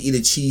likely to eat a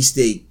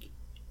cheesesteak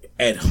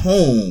at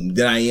home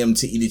than I am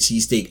to eat a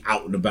cheesesteak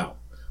out and about.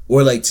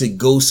 Or, like, to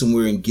go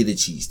somewhere and get a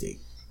cheesesteak.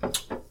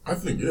 I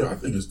think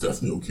it's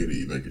definitely okay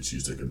to make a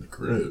cheesesteak in the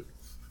crib.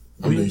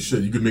 I mean,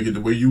 shit, you can make it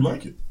the way you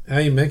like it. How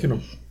are you making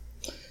them?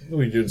 What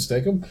are you doing,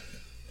 steak them?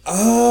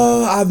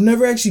 I've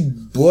never actually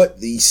bought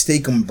the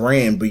Steak-'em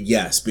brand, but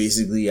yes,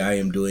 basically I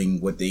am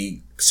doing what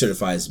they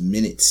certify as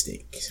minute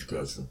steak.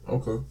 Gotcha.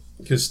 Okay.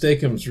 Because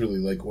Steak-'em's really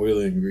like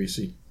oily and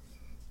greasy.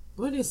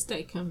 What is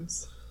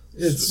Steak-'em's?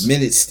 It's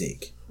minute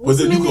steak. But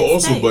then you can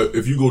also, but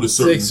if you go to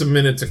certain, it takes a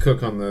minute to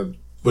cook on the.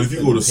 But if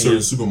you go to certain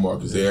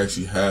supermarkets, they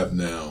actually have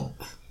now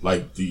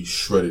like the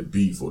shredded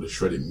beef or the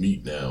shredded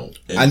meat now.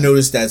 And, I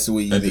noticed that's the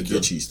way you make your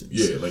cheesesteaks.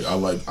 Yeah, like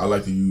I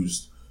like to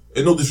use.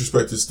 And no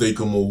disrespect to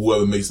Steak-'em or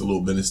whoever makes the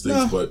little minute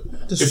steaks, but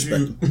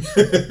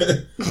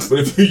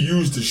if you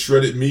use the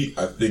shredded meat,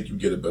 I think you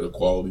get a better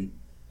quality.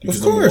 Because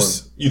of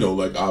course,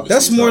 like obviously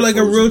that's more like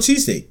frozen. A real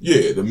cheesesteak.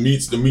 Yeah, the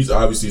meats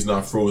obviously is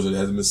not frozen. It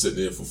hasn't been sitting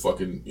there for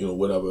fucking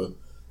whatever.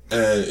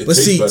 And it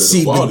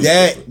tastes better. But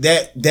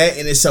that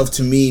in itself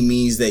to me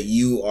means that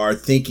you are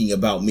thinking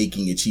about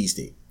making a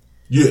cheesesteak.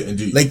 Yeah,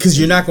 indeed. Like, because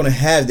you're not going to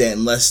have that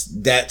unless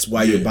that's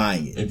why you're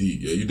buying it.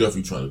 Indeed, yeah, you're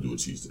definitely trying to do a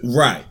cheesesteak.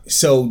 Right.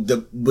 So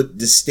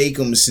the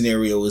Steak-'em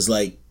scenario is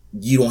like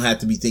you don't have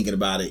to be thinking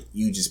about it.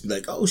 You just be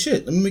like, oh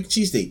shit, let me make a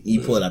cheesesteak. And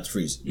you pull it out the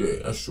freezer.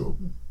 Yeah, that's true.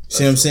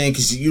 See what I'm saying?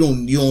 Because you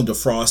don't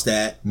defrost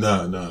that.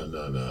 Nah.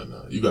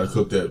 You got to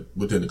cook that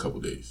within a couple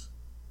days.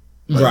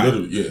 Like, right.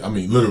 Literally, yeah, I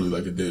mean literally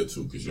like a day or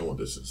two because you don't want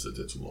this to sit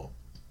there too long.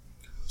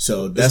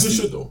 So that's good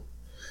shit though.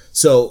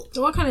 So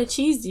what kind of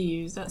cheese do you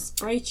use? That's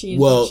spray cheese.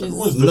 Well,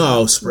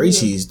 no, spray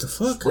cheese. The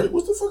fuck?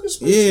 What the fuck is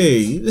spray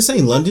cheese? Yeah, this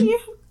ain't London.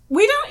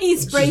 We don't eat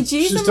spray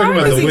cheese. She's talking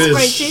about the Whiz.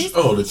 Spray cheese.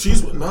 Oh, the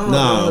cheese.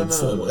 No.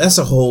 That's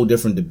a whole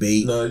different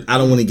debate. No, I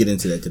don't want to get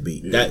into that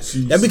debate. Yeah,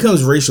 that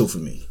becomes racial for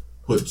me.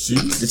 What,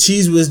 cheese? The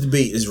Cheese Whiz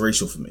debate is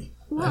racial for me.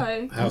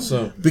 Why? How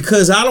so?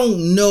 Because I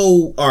don't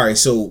know. All right,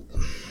 so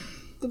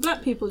the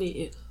black people eat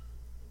it.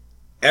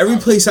 Every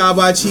place I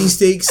buy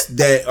cheesesteaks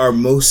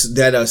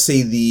that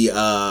say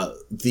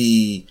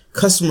the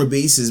customer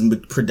base is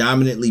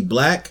predominantly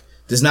black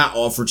does not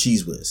offer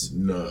Cheese Whiz.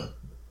 Nah.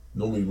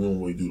 Normally we don't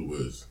really do the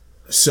Whiz.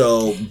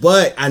 So,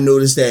 but I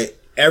noticed that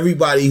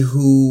everybody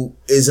who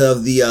is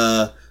of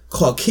the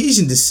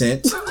Caucasian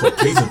descent,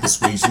 Caucasian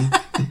persuasion,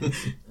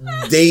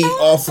 they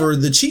offer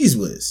the Cheese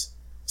Whiz.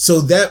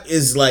 So that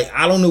is like,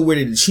 I don't know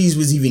where the Cheese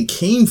Whiz even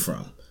came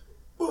from.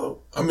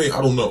 Well, I mean,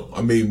 I don't know.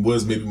 I mean,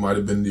 Whiz maybe might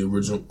have been the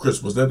original.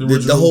 Chris, was that the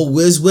original? The whole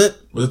Whiz Whip?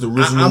 Was that the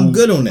original? I'm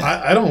good on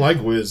that. I don't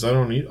like Whiz. I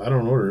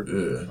don't order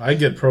it. Yeah. I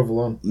get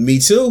provolone. Me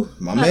too.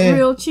 My man.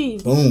 Real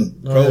cheese.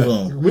 Boom.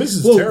 Provolone. Yeah. Whiz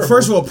is terrible.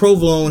 First of all,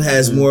 provolone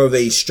has more of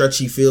a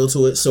stretchy feel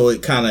to it, so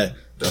it kind of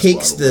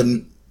cakes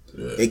the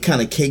it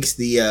kind of cakes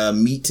the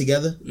meat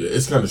together. Yeah,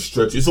 it's kind of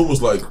stretchy. It's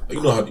almost like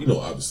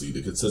obviously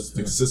the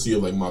consistency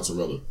of like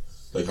mozzarella,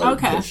 like how it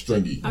becomes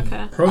stringy.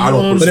 Okay.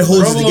 Provolone, but it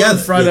holds it together.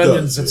 Fried It does,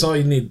 onions. That's all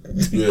you need.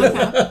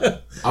 Yeah,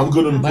 I'm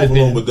good on the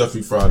provolone, but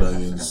definitely fried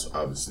onions,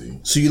 obviously.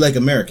 So you like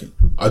American?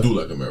 I do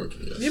like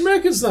American. Yes. The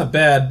American's not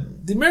bad.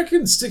 The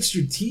American sticks to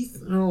your teeth.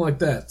 I don't like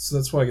that, so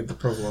that's why I get the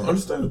provolone.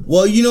 Understandable.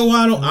 Well, you know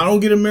why I don't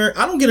get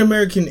American. I don't get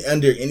American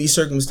under any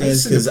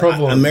circumstance because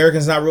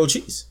American's not real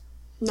cheese.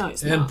 No,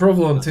 it's and not.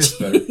 provolone tastes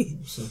better,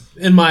 so,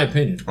 in my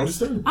opinion.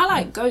 Understandable. I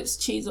like goat's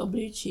cheese or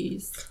blue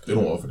cheese. They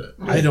don't offer that.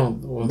 I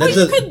don't. Well, None of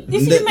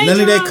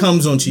that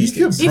comes on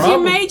cheesesteaks. If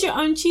you made your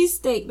own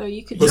cheesesteak, though,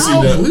 you could. But see,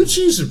 no, blue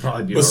cheese would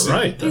probably be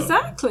alright.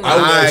 Exactly.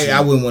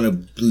 I wouldn't want a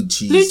blue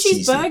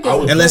cheese burger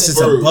unless it's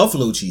a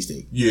buffalo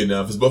cheesesteak. Yeah,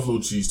 now if it's buffalo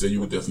cheese, then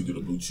you would definitely do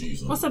the blue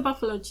cheese. What's a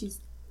buffalo cheese?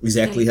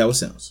 Exactly how it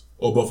sounds.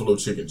 Or buffalo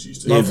chicken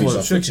cheese.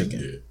 Buffalo chicken.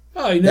 Yeah.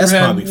 Oh, you never That's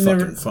had, probably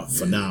never, fucking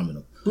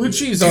phenomenal. Blue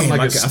cheese on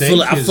like a steak.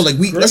 I feel like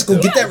let's go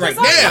get that right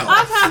now.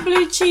 I've had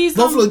blue cheese.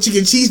 Buffalo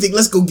chicken cheesesteak.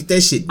 Let's go get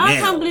that shit now. I've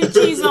had blue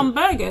cheese on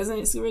burgers, and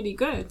it's really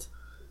good.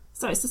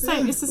 So it's the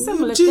same. It's a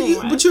similar thing,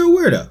 right? But you're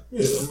a weirdo.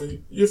 Yeah, I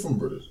mean, you're from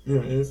British.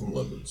 You're from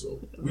London, so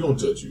we don't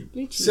judge you.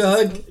 Blue cheese. See, I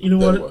like, you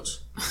know what? Much.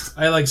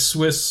 I like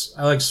Swiss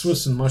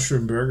and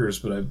mushroom burgers,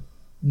 but I've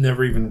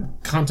never even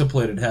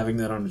contemplated having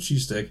that on a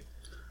cheesesteak.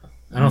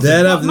 I've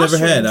never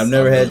had. I've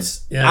never had.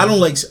 Yeah. I don't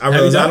like. I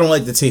realize I don't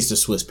like the taste of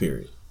Swiss.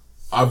 Period.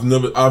 I haven't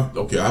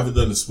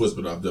done the Swiss,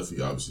 but I've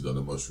definitely obviously done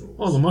the mushrooms.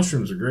 Oh, the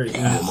mushrooms are great.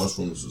 Yeah,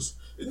 mushrooms is.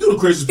 You know the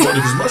craziest part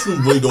because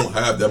mushrooms really don't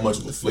have that much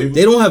of a flavor.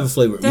 They don't have a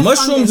flavor. They're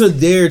Mushrooms fungus. are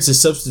there to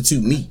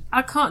substitute meat.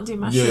 I can't do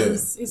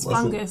mushrooms. It's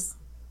fungus.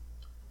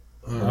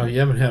 Oh, you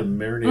haven't had them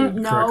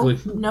marinated correctly?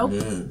 Nope.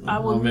 Yeah. I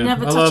will Oh, man.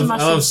 never I touch love a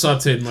mushroom.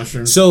 sauteed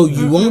mushrooms. So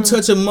you won't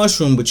touch a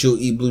mushroom, but you'll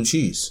eat blue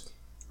cheese.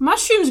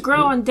 Mushrooms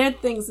grow on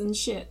dead things and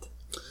shit.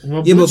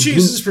 Well, Yeah, blue but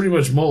cheese is pretty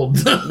much mold.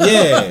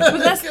 Yeah. But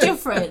that's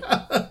different.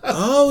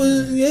 Oh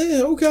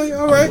yeah. Okay.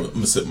 All right. I'm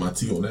gonna sip my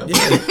tea on that.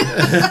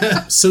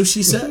 one. So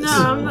she says. No,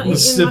 I'm not eating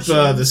Sip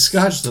mushrooms. the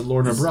scotch that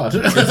Lorna brought.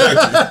 I'm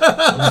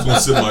just gonna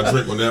sip my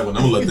drink on that one.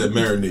 I'm gonna let that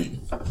marinate.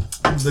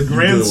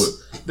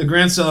 the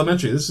Grants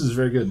Elementary. This is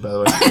very good, by the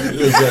way.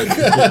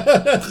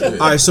 Exactly.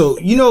 All right. So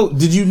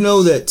did you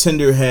know that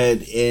Tinder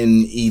had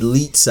an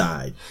elite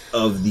side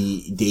of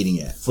the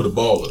dating app For the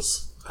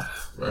ballers,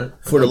 right?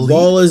 for the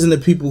ballers and the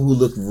people who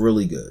look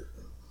really good?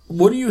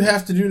 What do you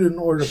have to do in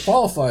order to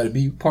qualify to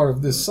be part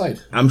of this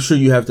site? I'm sure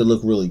you have to look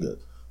really good.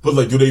 But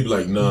like, do they be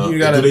like, nah? You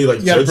gotta, do they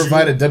like you gotta judge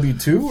provide you? a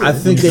W-2? I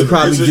think they Is it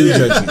probably a do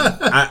picture? judge you.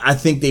 I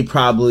think they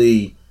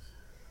probably.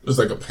 There's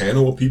like a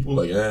panel of people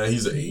like,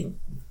 he's an 8.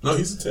 No,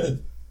 he's a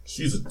 10.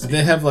 She's a 10. Do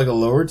they have like a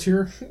lower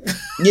tier?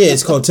 Yeah,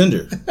 it's called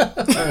Tinder. So you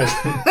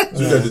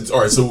got to,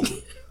 all right, so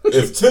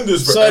if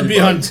Tinder's for So I'd be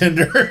everybody, on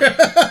Tinder.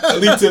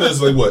 elite Tinder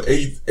is like what,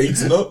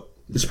 8s and up?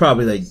 It's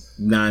probably like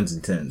 9s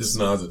and 10s. It's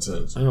 9s and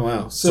 10s. Oh,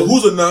 wow. So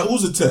who's a 9?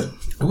 Who's a 10?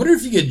 I wonder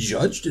if you get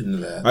judged into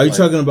that. Are you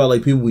talking about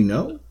like people we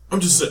know?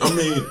 I'm just saying. I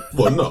mean,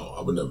 well, no,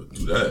 I would never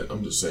do that.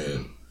 I'm just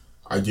saying,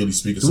 ideally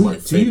speaking, somebody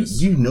famous.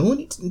 Do you know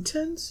any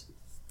 10s?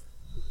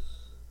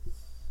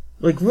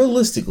 Like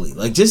realistically,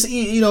 like just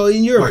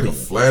in your like a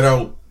opinion. flat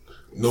out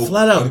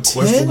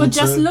 10? Or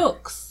just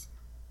looks.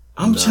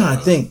 I'm trying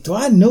to think. Do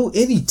I know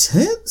any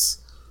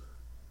 10s?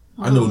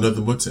 I know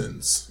nothing but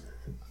 10s.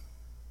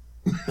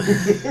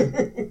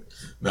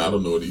 Nah, I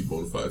don't know any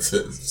bona fide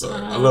 10s. Sorry,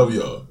 I love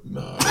y'all.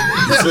 Nah,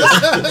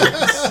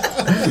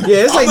 I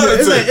Yeah,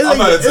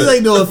 it's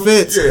like no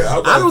offense. Yeah,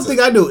 I'm not I a don't 10.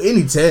 think I know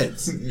any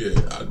 10s. yeah,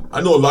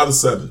 I know a lot of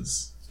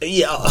 7s.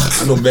 Yeah,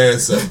 I know mad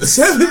 7s.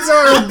 7s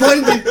are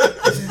abundant.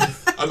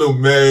 I know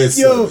mad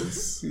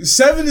 7s.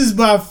 7 is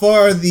by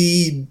far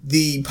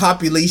the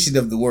population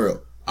of the world.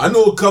 I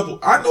know a couple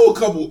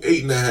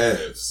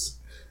 8.5s.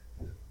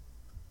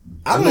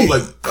 I'm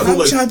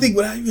trying to think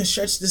without even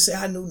stretch to say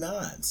I know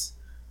 9s.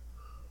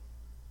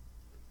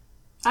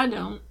 I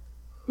don't.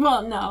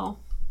 Well, no.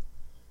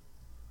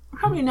 I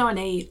probably know an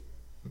 8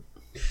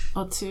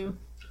 or 2.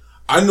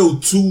 I know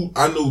two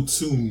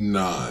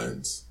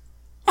 9s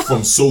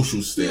from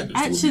social standards.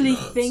 Actually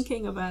 9s.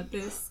 thinking about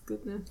this.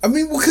 Goodness. I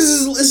mean,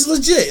 because it's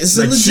legit. It's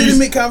Like a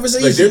legitimate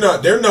conversation.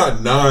 Like they're not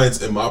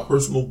 9s in my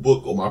personal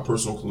book or my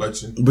personal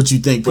collection. But you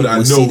think people But I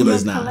would know see them that-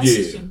 as 9s?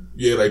 Collection.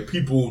 Yeah, like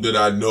people that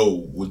I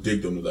know would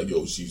dig them. They're like,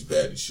 yo, she's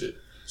bad as shit.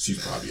 She's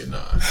probably a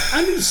 9.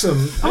 I knew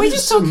some. Are we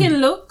just talking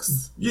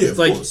looks? Yeah, of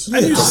Like, course. I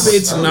knew some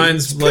 8s and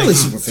 9s fairly like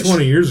superficial.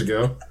 20 years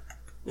ago.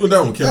 Well, that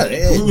one counts.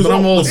 Yeah, We was but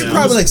I'm all- old They're now.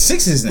 probably like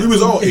 6s now. We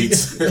was all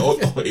 8s, all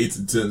 8s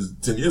and 10s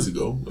 10 years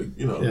ago. Like,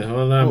 you know. Yeah,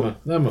 well,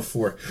 I'm a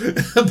 4.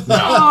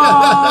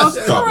 Oh,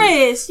 Stop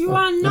Chris, you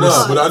are not.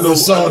 No, but I know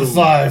Solid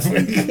 5.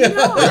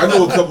 Like, I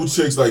know a couple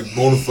chicks like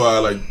bona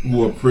fide, like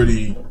who are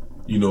pretty,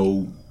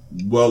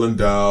 well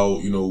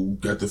endowed,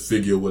 got the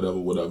figure,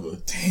 whatever.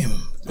 Damn.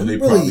 And they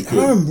probably could.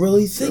 I'm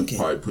really They'd thinking.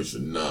 probably push a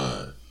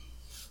 9.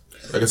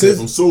 Like I said,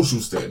 from social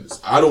standards,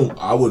 I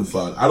wouldn't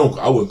call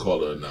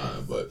her a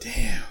 9, but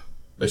Damn.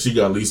 like she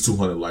got at least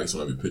 200 likes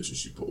on every picture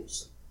she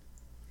posts.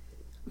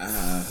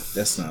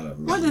 That's not a.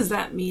 What does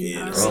that mean?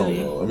 Yeah, I don't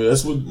know. I mean,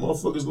 that's what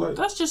motherfuckers like.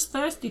 That's just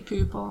thirsty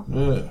people.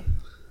 Yeah.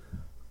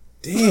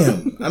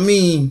 Damn. I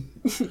mean,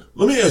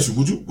 Let me ask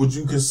you: Would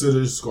you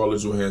consider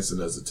Scarlett Johansson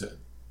as a 10?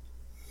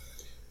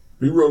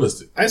 Be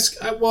realistic. I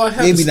have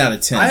maybe not a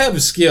 10. I have a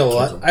scale.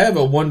 I have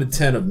a 1 to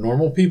 10 of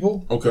normal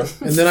people, Okay.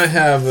 and then I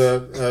have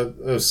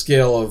a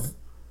scale of,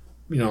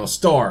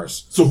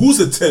 stars. So who's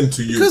a 10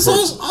 to you? Because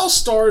personally? all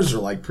stars are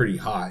like pretty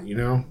hot,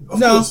 No.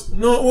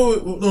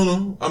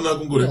 No. I'm not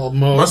gonna go there.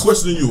 Almost. My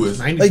question to you is: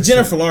 90%. like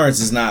Jennifer Lawrence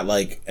is not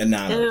like a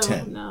 9 out of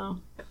 10. No.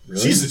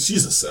 Really?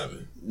 she's a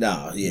 7.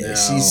 No, yeah, No.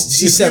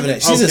 she's 7.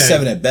 She's a Okay.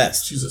 7 at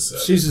best. She's a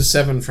 7. She's a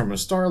 7 from a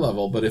star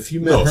level, but if you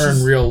met No, her in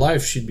she's- real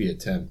life, she'd be a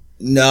 10.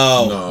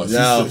 No.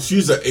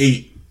 She's an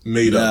 8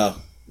 made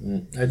up.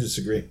 I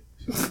disagree.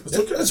 It's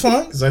okay. That's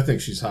fine. Because I think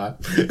she's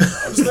hot.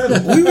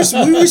 Understandable. We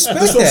respect That's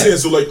what I'm saying. that.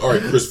 So, like, all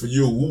right, Chris, for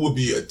you, who would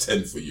be a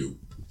 10 for you,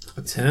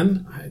 A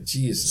 10?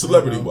 Jeez.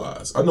 celebrity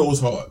wise? I know it's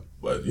hard,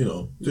 but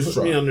just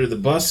Put me try. under the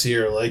bus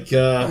here. Like,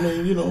 I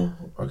mean,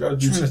 I gotta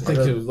do. I'm trying to think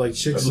I gotta- of like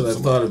chicks gotta that I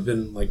look thought have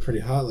been like pretty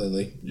hot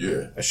lately.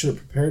 Yeah. I should have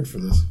prepared for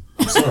this.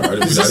 Sorry, I didn't,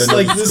 This I is didn't know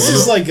like this was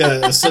this coming is up.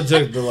 like a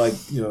subject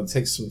that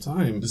takes some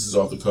time. This is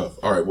off the cuff.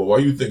 All right. Well, while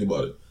you think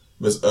about it,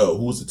 Miss L,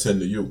 who's a 10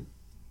 to you?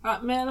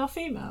 Male or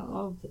female?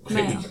 Or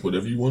Hey, male?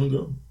 whatever you want to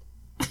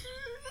go.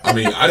 I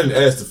mean, I didn't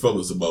ask the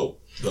fellas about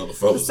the other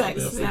fellas.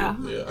 Sex,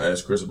 out there. yeah. I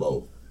asked Chris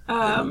about.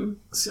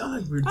 See, I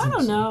like weird I things.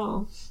 don't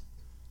know.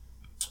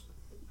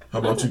 How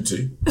about you,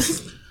 T?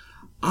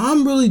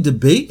 I'm really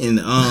debating.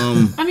 I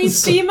mean,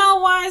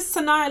 female-wise,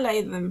 Sanaa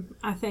Lathan,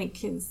 I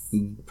think, is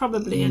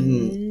probably a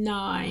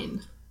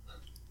 9.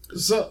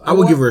 So I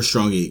would give her a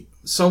strong 8.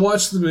 So I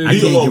watched the movie. I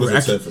Nia can't Long give her.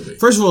 is a 10 for me.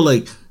 First of all,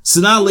 like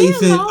Sanaa Nia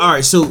Lathan. Long. All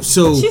right, so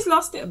She's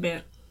lost it a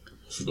bit.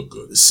 She look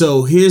good.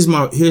 So here's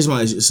my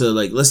issue. So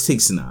like, let's take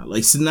Sanaa.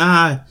 Like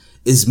Sanaa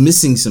is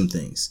missing some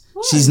things.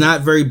 She's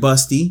not very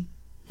busty.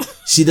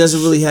 She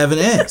doesn't really have an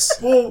ass.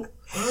 Well,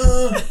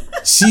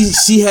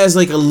 She has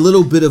like a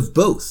little bit of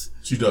both.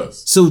 she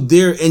does. So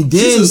there, and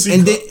then She's a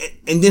C cup.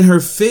 and then her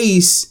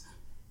face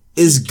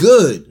is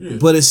good,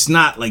 but it's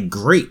not like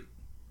great.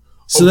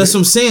 So that's Okay.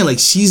 what I'm saying. Like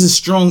she's a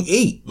strong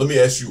 8. Let me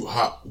ask you,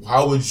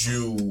 how would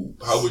you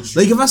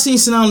Like if I seen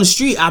Sanaa on the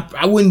street,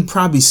 I wouldn't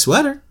probably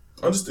sweat her.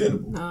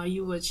 understandable? No,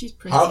 you would. She's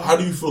pretty. How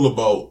do you feel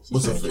about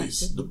what's her very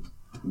face?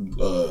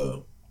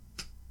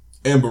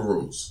 Amber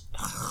Rose.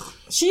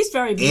 She's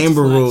very beautiful.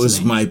 Amber Rose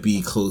actually. might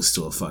be close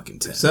to a fucking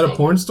 10. Is that a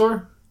porn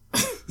store?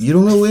 You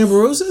don't know who Amber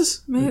Rose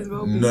is? May as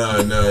well be.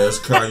 Nah, that's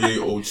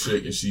Kanye old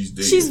chick, and she's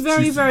dating. She's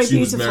very, very she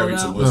was beautiful, married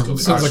to though. Wiz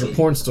Khalifa. Sounds like a Actually,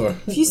 porn store.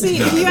 If you see,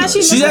 if you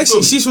actually She's look,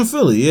 actually she's from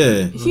Philly,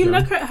 yeah. if you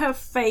look at her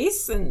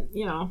face and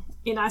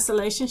in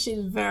isolation,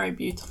 she's very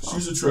beautiful.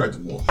 She's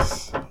attractive one.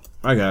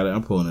 I got it.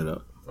 I'm pulling it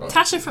up.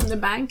 Tasha from The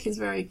Bank is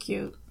very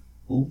cute.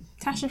 Who?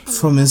 Tasha from.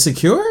 From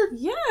Insecure?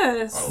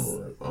 Yes.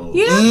 Oh,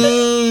 You don't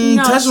think?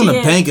 No, Touch on she the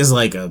is. Bank is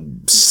like a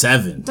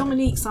 7.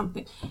 Dominique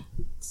something.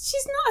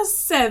 She's not a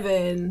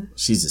 7.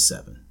 She's a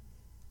 7.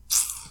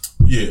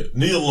 yeah,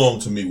 Nia Long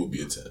to me would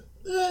be a 10.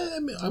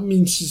 I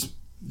mean, does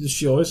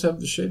she always have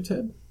the shaved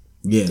head?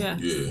 Yeah.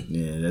 Yeah.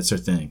 Yeah, That's her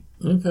thing.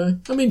 Okay.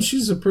 I mean,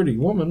 she's a pretty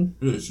woman.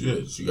 yeah, she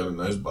is. She got a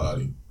nice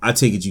body. I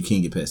take it you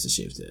can't get past the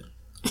shaved head.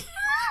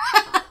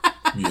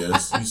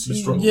 Yes,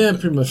 she's strong. Yeah,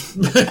 pretty much.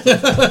 So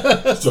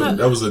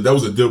that was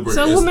a deal breaker.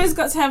 So a woman's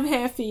got to have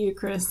hair for you,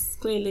 Chris.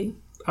 Clearly.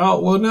 Oh,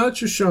 well, now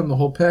that you're showing the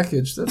whole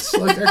package, that's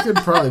like, I could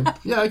probably,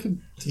 I could.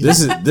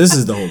 This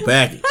is the whole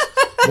package.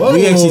 Whoa.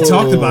 We actually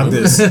talked about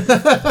this.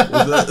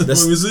 Let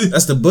me see.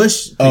 That's the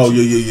Bush. Oh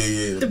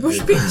yeah. The Bush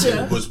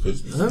picture. Bush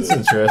picture. That's Yeah.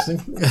 interesting.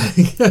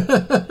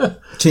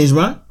 Change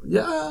mine?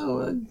 Yeah,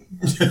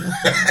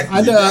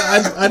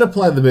 I'd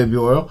apply the baby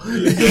oil.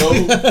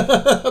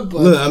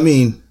 Look, I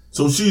mean,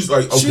 So she's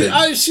like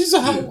okay. She's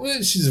a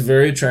hot, she's a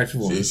very attractive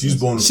woman. Yeah, she's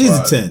born. She's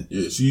a 10.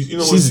 Yeah, she's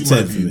She's what?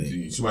 a 10 for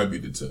me. She might be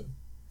the 10.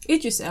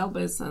 Idris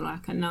Elba's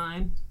like a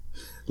 9.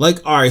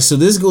 like, all right, so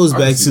this goes I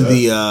back can to see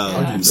the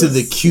that. to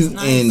the cute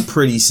Nice. and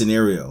pretty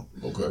scenario.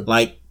 Okay.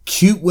 Like,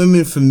 cute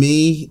women for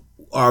me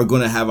are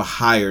going to have a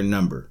higher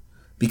number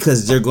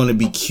because they're going to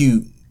be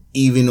cute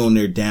even on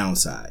their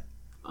downside.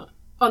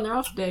 On their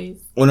off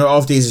days. On their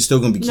off days, they're still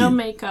going to be No cute.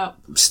 makeup.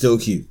 Still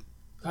cute.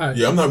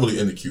 Yeah, I'm not really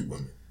into cute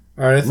women.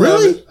 All right,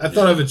 Really? I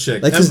thought of a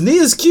chick. Like, because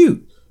Nia's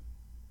cute.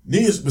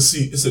 Nia's, but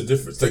see, it's a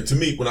difference. Like to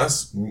me, when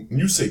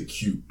you say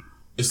cute,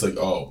 it's like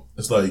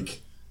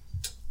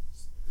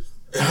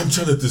I'm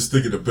trying to just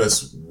think of the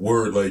best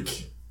word.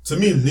 Like to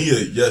me, Nia,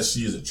 yes,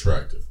 she is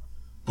attractive,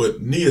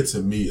 but Nia to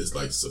me is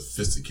like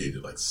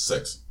sophisticated, like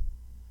sexy.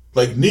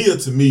 Like Nia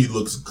to me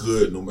looks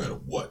good no matter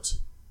what.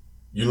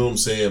 You know what I'm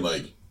saying?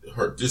 Like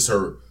her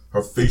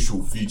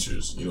facial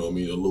features. You know what I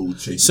mean? A little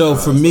shaky. So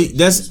eyes, for me, like,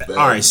 that's she's bad.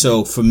 all right.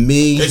 So for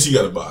me, And she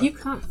got a body. You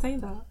can't say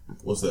that.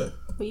 What's that?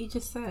 What you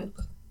just said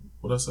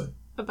What'd I say?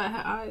 about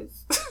her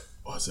eyes.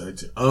 Oh, I said.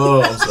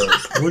 Oh, I'm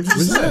sorry. What'd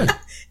you say?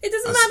 It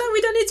doesn't matter.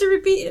 We don't need to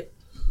repeat it.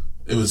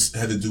 It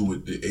had to do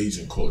with the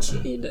Asian culture,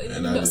 You know, and you're I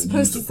not didn't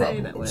supposed use to the say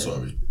proper. that I'm word.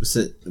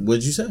 sorry.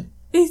 what'd you say?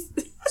 It's,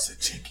 I said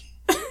chinky.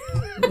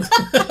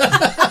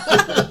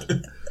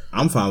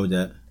 I'm fine with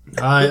that.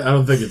 I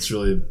don't think it's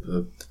really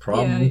a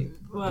problem. Yeah,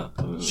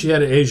 well, She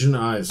had Asian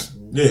eyes.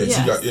 Yeah, Yes.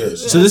 she got. Yeah.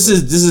 So this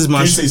is my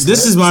Can you say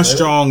this is my Spanish?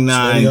 strong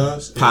Spanish? 9, Yeah.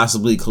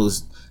 possibly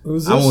close.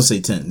 Who's I won't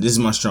say 10. This is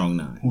my strong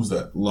 9. Who's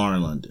that?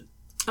 Lauren London.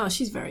 oh,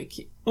 she's very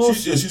cute. Oh,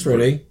 She's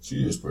pretty. She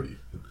is pretty.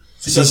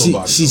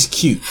 She's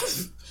cute.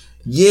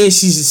 Yeah,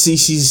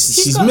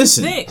 she's gotten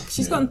missing. thick.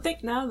 She's gotten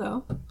thick now,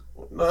 though.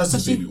 No, that's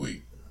a baby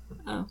weight.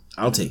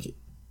 I'll take it.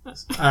 All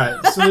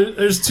right, so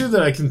there's 2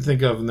 that I can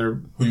think of, and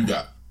they're Who you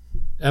got?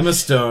 Emma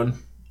Stone.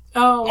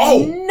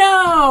 Oh.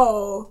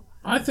 No!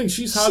 I think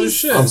she's hot as She's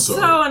shit. I'm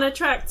sorry. so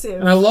unattractive.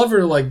 And I love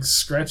her like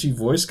scratchy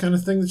voice kind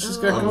of thing that she's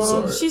got I'm going on.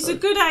 sorry. She's a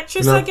good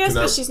actress, Can I guess,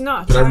 but she's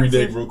not Can I attractive.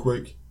 renege real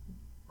quick?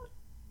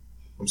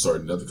 I'm sorry,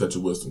 not to cut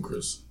your wisdom,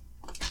 Chris.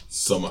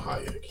 Summer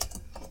Hayek.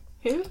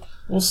 Who?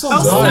 Well, some Oh,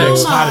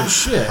 Hayek's Selma. hot as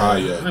shit.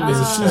 Hayek. I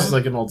mean, she's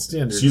like an old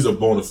standard. She's a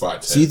bona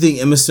fide So you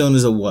think Emma Stone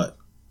is a what?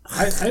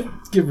 I'd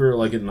give her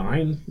like a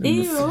 9 and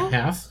Ew. a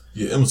half.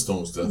 Yeah, Emma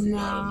Stone's definitely No.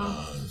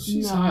 not a 9.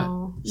 She's no,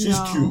 hot. She's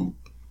no. cute.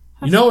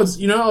 You know, it's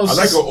I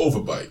like her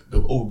overbite.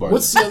 The overbite.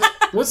 What's the other,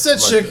 what's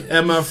that Like chick that.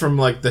 Emma from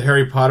like the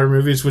Harry Potter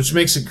movies, which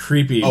makes it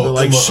creepy? Oh, but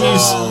like Emma,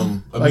 she's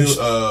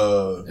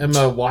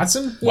Emma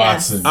Watson.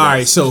 Watson. All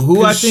right, so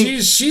who I 'Cause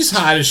think she's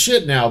hot as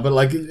shit now, but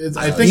like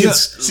I think You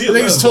it's she I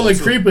think it's a totally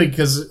lesbian, too. creepy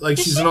because like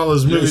she's in all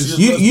those movies.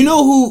 she's- you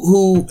know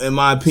who in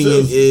my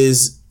opinion Sis.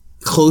 is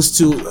close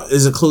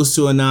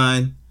to a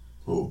 9?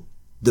 Who?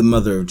 The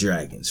Mother of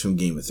Dragons from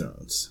Game of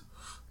Thrones.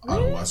 I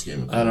don't watch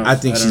Game of I Thrones. don't. I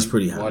think she's don't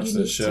pretty hot. Watch You this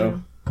need show.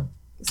 to.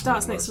 It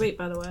starts next week,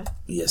 by the way.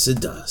 Yes, it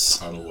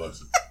does. I don't watch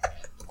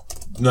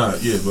it. Nah,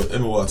 yeah, but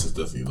Emma Watson's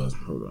definitely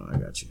lesbian. Hold on, I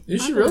got you.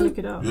 Is she I'm gonna really? look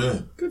it up. Yeah,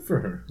 Good for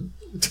her.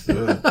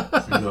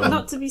 yeah.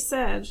 Not to be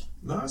said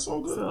Nah, it's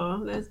all good. for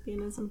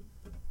lesbianism.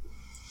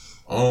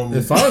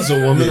 If I was a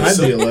woman, Yeah, I'd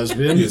be a some-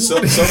 lesbian. Yeah,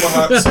 Summer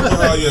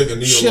Hayek and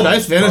Nia Shit, I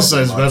Long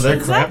fantasize probably about that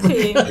my crap.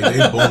 Exactly. Like,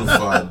 they bona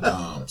fide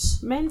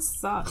doms. Men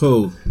suck.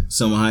 Who?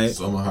 Summer Hayek.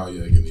 Summer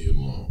Hayek and Nia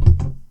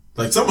Long.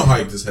 Like, Summer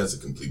Hayek just has a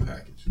complete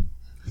package.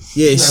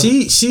 Yeah,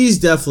 she's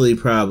definitely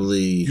probably.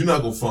 You're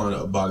not gonna find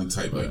a body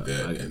type like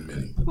that in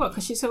many. What?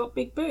 Because she's got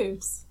big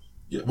boobs.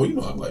 Yeah, well, you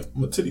know,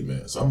 I'm a titty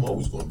man, so I'm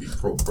always gonna be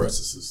pro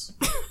breasts.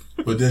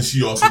 But then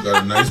she also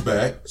got a nice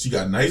back. She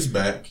got a nice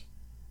back,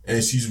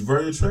 and she's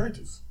very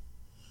attractive.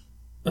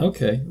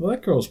 Okay, well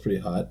that girl's pretty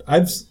hot.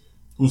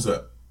 Who's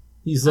that?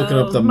 He's looking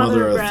up the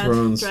Mother of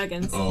Thrones.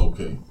 Dragons. Oh,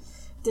 okay.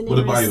 What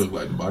the body look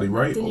like? The body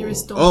right? Daenerys Or,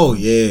 Storm. Oh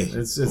yeah.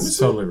 It's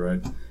totally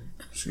right.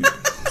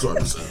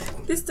 sorry.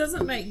 This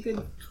doesn't make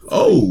good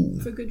Oh,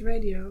 for good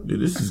radio. yeah,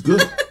 this is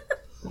good.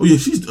 Oh yeah,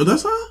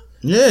 that's her.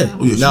 Yeah.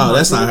 Oh, yeah, No,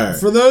 that's not her.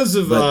 For those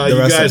of But the you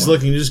rest guys of them.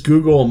 looking, just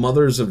Google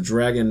Mothers of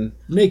Dragon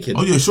naked.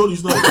 Oh yeah,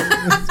 Shorty's not.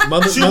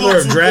 Mother She a little of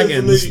too thin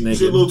Dragons for me. She a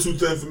naked. little too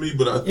thin for me,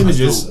 but I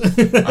Images. still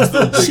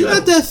think She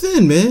not that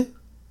thin, man.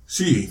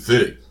 She ain't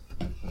thick.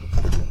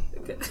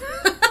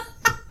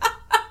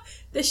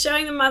 They're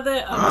showing the mother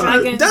of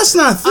dragons. That's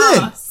not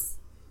thin. Us.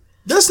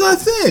 That's not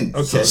thin.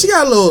 Okay. She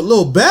got a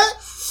little back.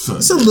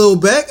 It's a little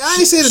back. I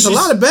ain't saying it's a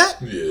lot of back.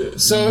 Yeah.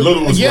 So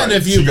Little was again, right.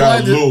 if you She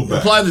got apply a little back.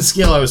 apply the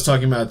scale I was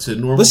talking about to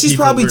normal But she's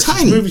people probably versus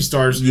tiny. movie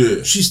stars,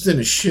 Yeah. she's thin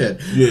as shit.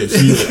 Yeah,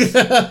 she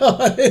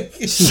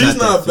is. She's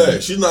not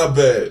bad. She's not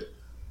bad.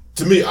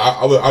 To me,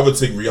 I would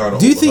take Rihanna.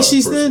 Do you over think her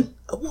she's personally.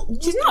 thin?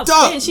 She's not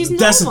Dog, thin. She's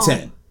normal. that's a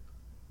 10.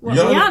 What,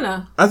 Rihanna?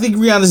 Rihanna? I think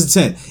Rihanna's a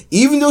 10.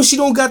 Even though she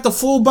don't got the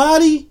full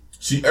body,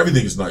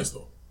 Everything is nice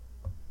though.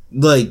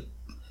 like,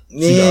 got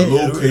man,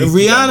 little cake, she got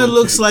Rihanna little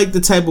looks cake. like the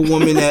type of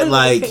woman that,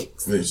 like,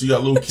 Yeah, she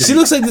got little kids. she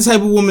looks like the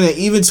type of woman that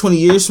even 20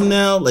 years from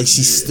now, like,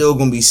 she's still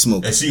gonna be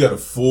smoking. And she got a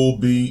full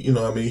B, you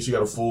know what I mean? She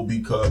got a full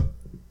B cup.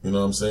 You know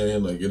what I'm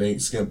saying? Like, it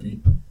ain't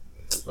skimpy.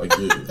 Like,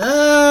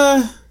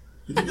 yeah.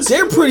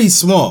 They're pretty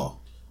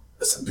small.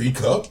 It's a B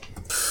cup.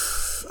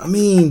 I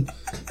mean,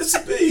 It's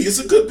a B. It's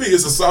a good B.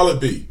 It's a solid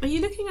B. Are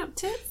you looking up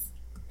tits?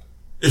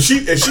 If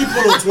she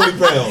put on 20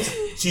 pounds,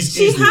 she's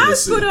She easily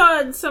has gonna put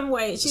on some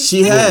weight. She's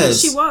She bigger than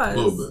has. She a was.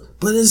 little bit.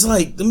 but it's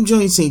like, them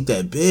joints ain't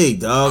that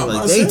big, dog. I'm Like,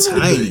 not they saying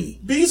they're tiny.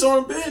 big. B's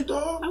aren't big,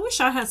 dog. I wish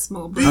I had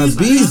small Bees boobs.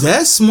 Bees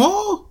that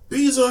small?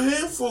 B's are a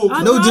handful.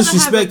 I'd No rather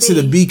disrespect have to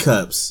a the B. B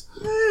cups,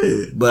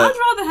 Yeah. but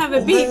I'd rather have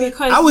a B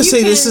because I would you say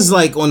can, this is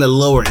like on the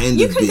lower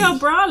end you of can B. go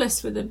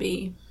braless with a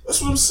B.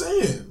 That's what I'm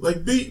saying. Like,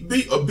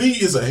 a B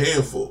is a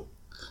handful.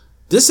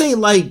 This ain't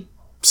like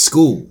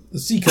school. The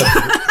C cup.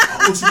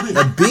 What you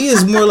mean? B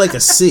is more like a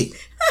C.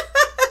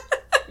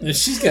 Yeah,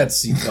 she's got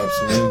C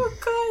cups, man. Oh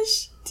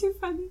gosh, too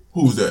funny.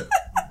 Who's that?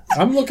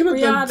 I'm looking at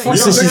Rihanna. the fucking You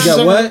said she's pictures got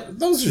of what? her.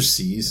 Those are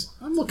C's.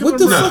 I'm looking What at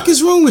the her. fuck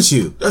is wrong with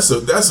you? That's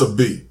a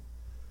B.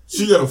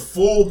 She got a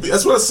full B.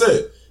 That's what I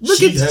said. Look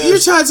she at you're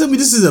trying to tell me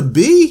this is a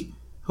B?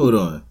 Hold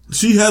on.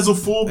 She has a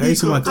full B. Every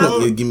time I cup, click,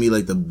 dog. it give me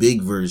like the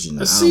big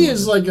version. A C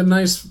is like a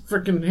nice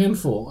freaking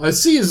handful. A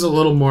C is a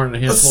little more than a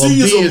A handful.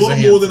 C is B a little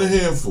handful. more than a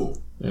handful.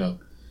 Yeah.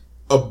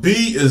 A B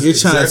is You're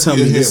trying to exactly tell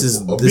me a this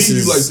handful. is- A B this you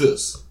is- like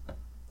this.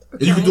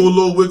 And you can do a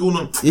little wiggle.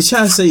 And You're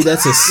trying to say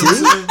that's a C?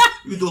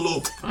 you can do a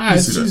little. Alright,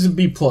 she's a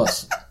B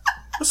plus.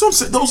 That's what I'm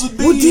saying. Those are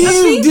Well, B's.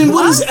 damn, then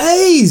what is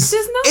A's?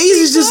 There's no A's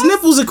is just B+.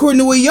 nipples according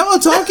to what y'all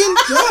talking.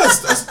 Yes,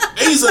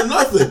 that's, A's are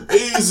nothing.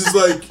 A's is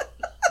like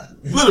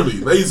literally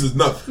A's is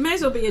nothing. May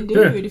as well be a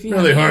dude if you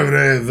Really have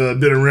hard to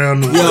been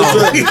around. Shout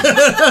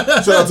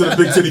out to the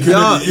big titty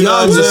community.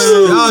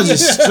 Y'all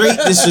just straight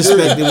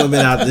disrespecting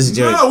women out this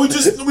joint. No, we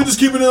just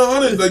keep it in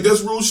 100. Like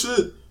that's real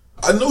shit.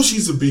 I know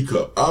she's a B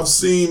cup. I've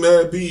seen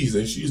mad B's,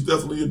 and she's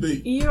definitely a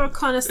B. You're a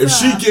connoisseur.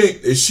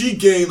 If she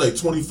gained like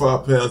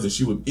 25 pounds, then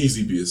she would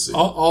easily be a C.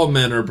 All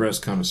men are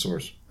breast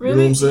connoisseurs. Really? You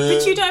know what I'm saying?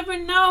 But you don't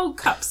even know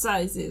cup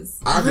sizes.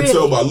 I can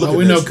tell by looking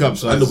we at know you. cup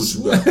I know what sizes.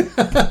 you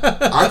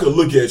got. I could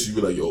look at you and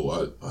be like,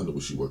 yo, I know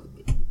what she working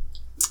with.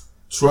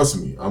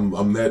 Trust me, I'm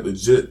that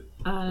legit.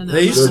 I don't know.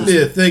 There used to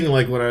be a thing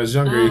like when I was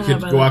younger, you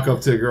could but- walk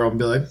up to a girl and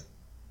be like,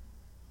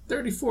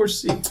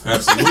 34C.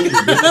 Absolutely.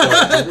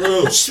 Like, for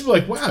real. She'd be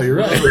like, wow, you're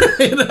right.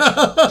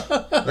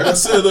 Like I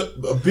said, look,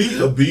 a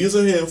B is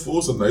a handful.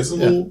 It's a nice and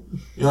little,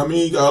 you know what I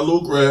mean? You got a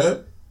little grab. You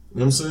know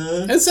what I'm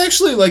saying? It's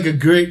actually like a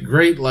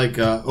great like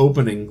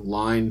opening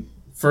line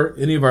for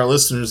any of our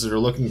listeners that are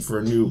looking for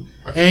a new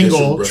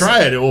angle. breast.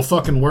 Try it; it will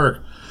fucking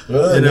work.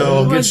 Yeah, And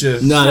it'll man. get you.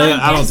 No, Try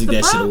I don't guess think the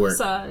that shit'll bra work.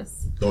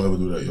 size. Don't ever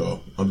do that,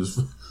 y'all.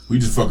 We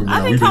just fucking around.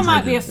 I think We've been I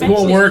might be drinking. It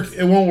won't offended. work.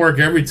 It won't work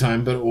every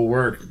time, but it will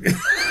work.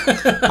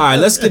 All right,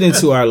 let's get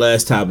into our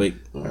last topic.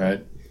 All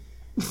right.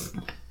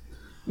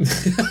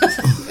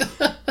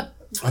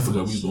 I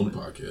forgot we was on the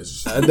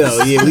podcast. I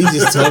know, yeah, we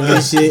just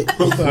talking shit.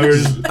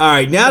 All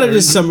right, now that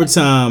it's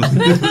summertime,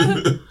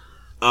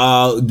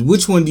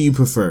 which one do you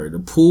prefer, the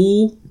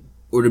pool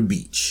or the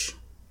beach?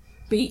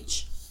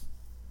 Beach.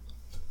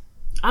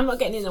 I'm not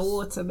getting in the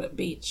water, but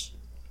beach.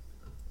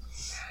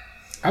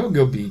 I would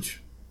go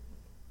beach.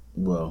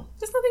 Well,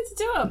 There's nothing to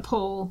do at a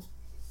pool.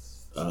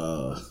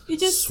 You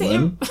just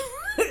swim?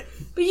 sit in,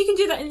 but you can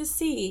do that in the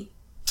sea.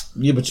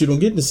 Yeah, but you don't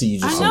get to see. You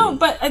I just know,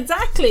 but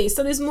exactly.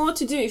 So there's more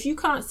to do. If you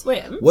can't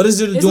swim, What is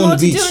there to there's do on more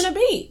the to beach? do on a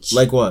beach.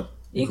 Like what?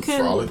 you can can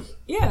frolic.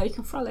 Yeah, you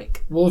can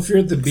frolic. Well, if you're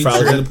at the beach,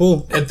 Frolic you're in the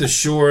pool. at the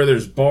shore,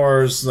 there's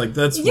bars. Like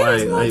that's Yeah, why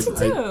there's more to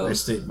do. I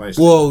state my.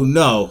 Well,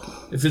 no,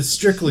 If it's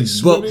strictly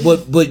swimming,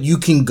 but you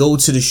can go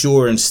to the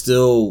shore and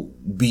still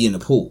be in the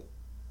pool.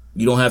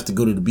 You don't have to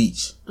go to the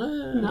beach.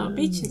 No,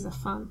 beaches are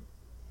fun.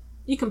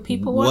 You can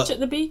people What? watch at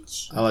the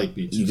beach. I like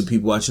beaches. You can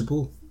people watch the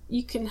pool.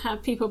 You can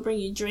have people bring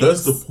you drinks.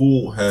 Does the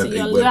pool have So a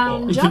your wet bar?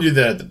 lounge- You can do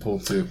that at the pool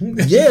too.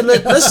 Yeah,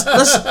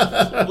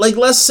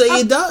 let's say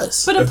it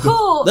does. But a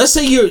pool. Let's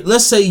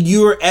say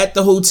you're at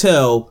the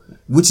hotel,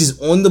 which is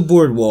on the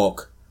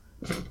boardwalk,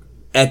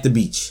 at the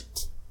beach.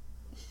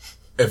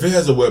 If it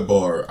has a wet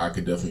bar, I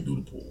could definitely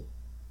do the pool.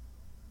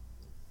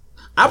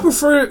 I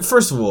prefer,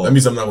 first of all, That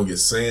means I'm not gonna get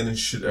sand and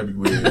shit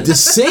everywhere. the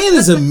sand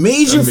is a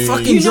major I mean-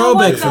 fucking You know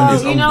drawback what for me. I'm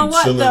though? You know be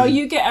what chilling. though?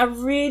 You get a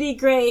really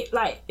great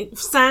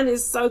sand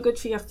is so good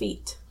for your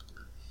feet.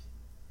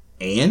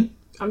 And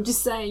I'm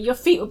just saying, your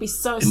feet will be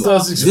so It does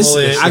soft. this,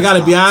 exfoliate. I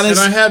gotta be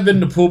honest. And I have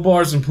been to pool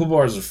bars, and pool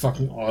bars are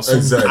fucking awesome.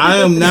 Exactly. I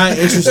am not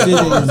interested in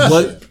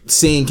what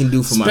sand can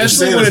do for my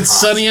Especially Sand when is it's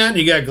hot. sunny out and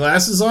you got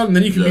glasses on, and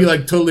then you can be Yeah.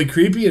 like totally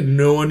creepy and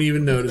no one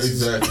even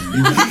notices. Exactly.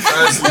 You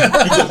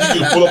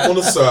can pull up on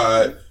the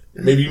side.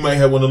 Maybe you might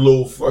have one of the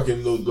little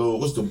fucking little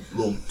what's the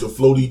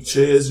floaty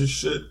chairs and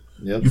shit.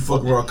 Yep. You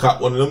fuck around,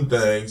 cop one of them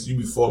things, you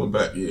be falling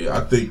back. Yeah,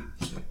 I think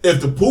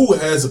if the pool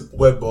has a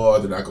wet bar,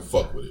 then I can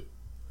fuck with it.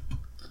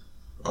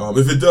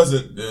 If it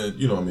doesn't, then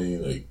you know what I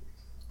mean. Like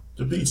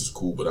the beach is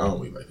cool, but I don't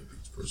really like the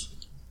beach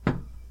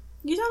personally.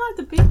 You don't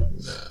like the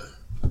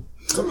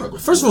beach? I'm not gonna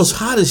First of all, it's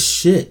hot as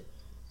shit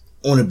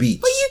on a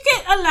beach. But you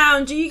get a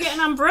lounger, you get an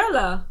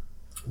umbrella.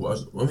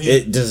 Well, I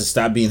mean, Does it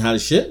stop being hot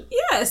as shit?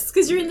 Yes,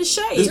 because you're in the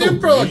shade. The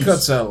umbrella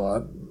cuts out a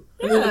lot.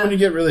 And then Yeah. when you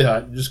get really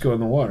hot, you just go in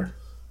the water.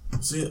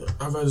 see,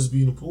 I'd rather just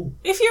be in the pool.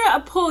 If you're at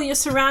a pool, you're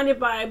surrounded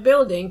by a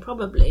building,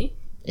 probably.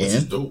 Which is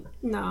And dope.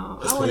 No,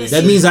 That's I want to crazy.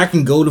 see. that means I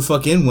can go to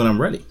fuck in when I'm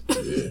ready.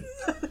 Yeah.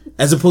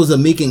 As opposed to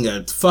making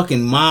a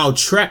fucking mile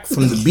trek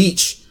from the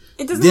beach.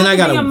 It doesn't Then have I to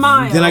be a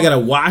gotta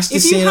mile. wash the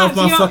If you sand off have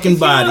my your- fucking if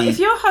your- body. If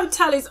your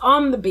hotel is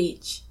on the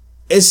beach,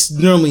 It's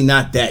normally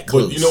not that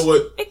close. But you know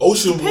what? It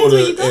Ocean depends water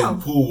where you go. and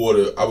pool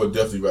water, I would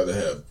definitely rather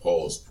have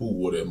pool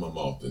water in my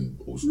mouth than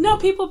ocean no,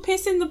 water. people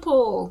piss in the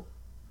pool.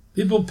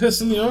 People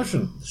piss in the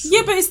ocean.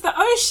 Yeah, but it's the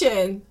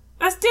ocean.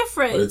 That's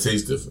different. But it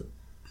tastes different.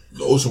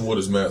 The ocean water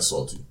is mad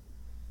salty.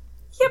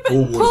 Yeah, but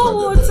Pool pool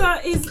water's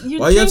not water is you're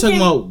Why y'all drinking.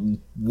 talking about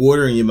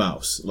water in your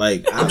mouth?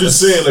 Like I'm just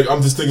saying, like,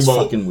 I'm just thinking It's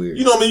about, fucking weird.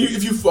 you know what I mean?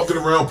 If you fucking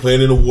around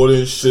playing in the water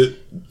and shit.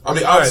 I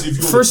mean, obviously, if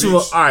you First of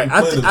all, all right,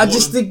 I I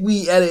just think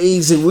we at an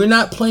age that we're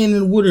not playing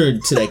in water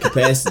to that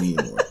capacity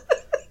anymore.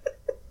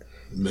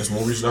 that's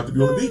more reason not to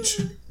be on the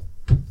beach.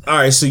 All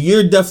right, so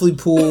you're definitely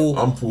pool.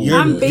 I'm pool. You're,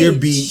 I'm beach. you're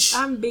beach.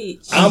 I'm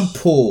beach. I'm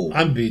pool.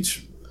 I'm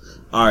beach.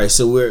 All right,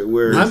 so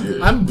we're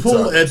I'm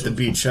pool at the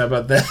beach. How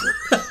about that?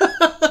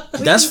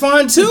 that's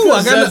fine too.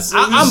 I got. There's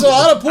a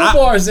lot of pool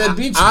bars at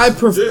beaches.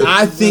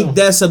 I think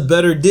that's a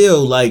better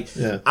deal. Like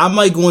Yeah. I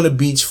might go on the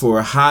beach for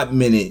a hot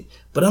minute,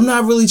 but I'm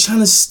not really trying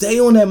to stay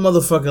on that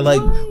motherfucker.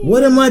 Like,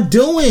 what am I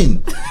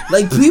doing?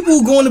 Like,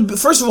 people going to,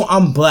 first of all,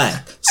 I'm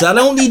black, so I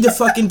don't need to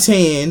fucking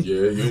tan.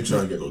 Yeah, you ain't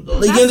trying to get no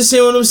dark. Like, you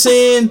understand what I'm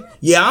saying?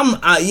 Yeah,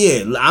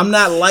 I'm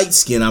not light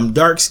skinned. I'm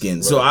dark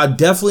skinned. So I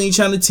definitely ain't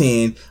trying to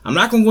tan. I'm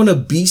not gonna go on the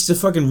beach to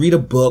fucking read a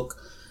book.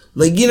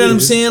 Like, you know what I'm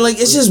saying? Like,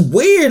 it's just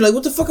weird. Like,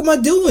 what the fuck am I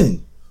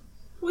doing?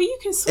 Well, you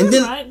can swim,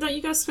 right? Don't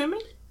you go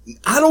swimming?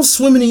 I don't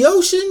swim in the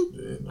ocean.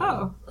 Yeah,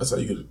 no. That's how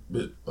you get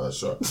bit by a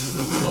shark.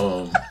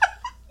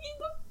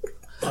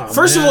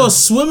 First of all,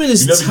 swimming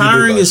is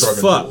tiring as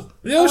fuck.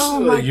 Oh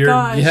my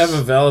gosh. You have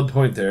a valid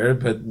point there,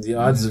 but the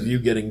odds of you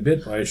getting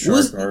bit by a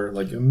shark are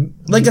like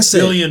I said,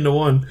 billion to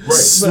one. Right.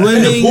 Swimming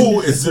in the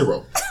pool is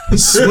zero.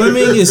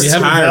 Swimming is you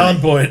have tiring. a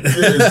valid point.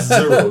 It's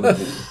zero in the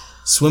pool.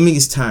 Swimming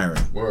is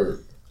tiring.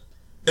 Word.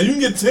 And you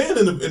can get tan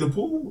in the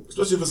pool,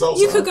 especially if it's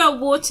outside. You could go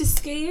water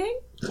skiing.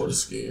 Water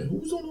skiing?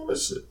 Who's doing all that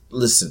shit?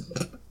 Listen,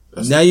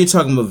 now you're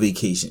talking about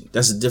vacation.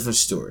 That's a different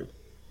story.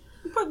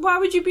 But why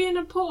would you be in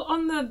a pool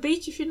on the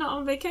beach if you're not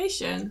on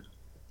vacation?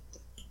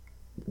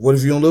 What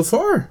if you don't live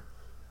far?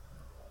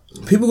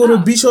 People go to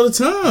the beach all the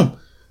time.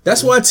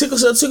 That's why it took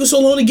us so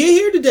long to get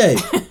here today.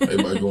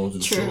 Everybody going to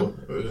the store.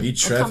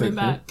 Beach Or traffic. coming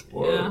back.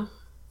 Yeah.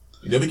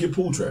 You never get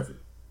pool traffic.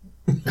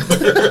 My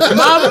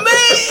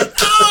man!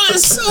 Oh,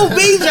 that's so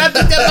major. I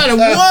think that might have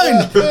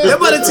won. That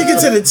might have took it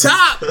to the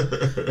top.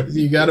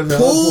 You got a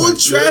valid Pool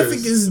point. traffic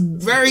is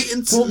very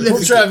insignificant.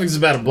 Pool traffic's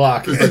about a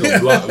block. It's like a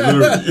block,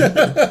 literally.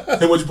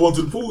 And once you pull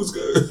into the pool, it's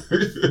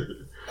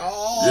good.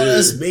 Oh,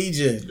 that's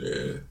major.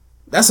 Yeah.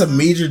 That's a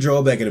major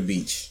drawback of the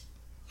beach.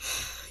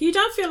 You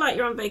don't feel like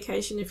you're on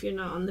vacation if you're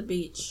not on the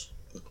beach.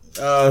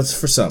 It's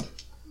for some.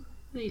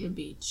 Need a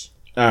beach.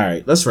 All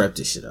right, let's wrap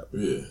this shit up.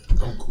 Yeah,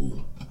 I'm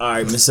cool. All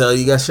right, Miss L,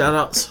 you got shout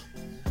outs?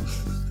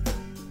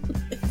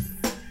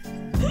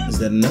 Is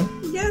that enough?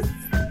 Yes,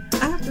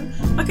 I have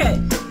to.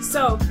 Okay,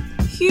 so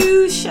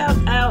huge shout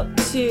out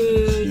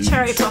to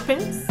Cherry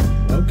Poppins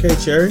Okay,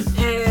 Cherry.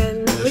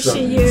 and shout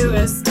wishing out you to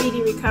a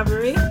speedy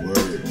recovery.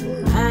 Word.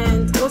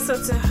 And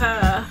also to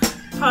her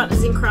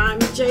partners in crime,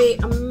 Jay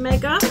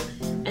Omega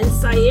and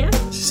Sayer,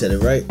 She said it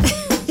right.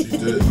 She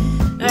did.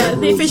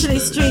 the Officially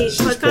Street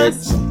She's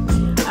podcast.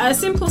 correct.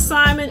 Simple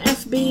Simon,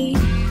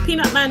 FB,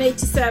 Peanut Man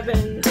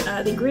 87,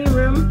 The Green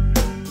Room,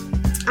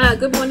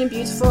 Good Morning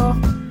Beautiful,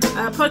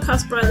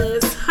 Podcast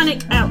Brothers,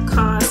 Hunnick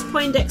Outcast,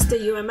 Poindexter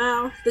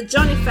UML, The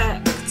John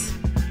Effect,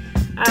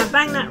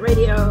 Bang That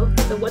Radio,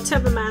 The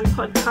Whatever Man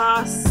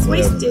Podcast,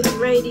 Wasted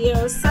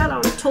Radio,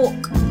 Salon Talk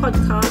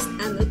Podcast,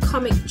 and The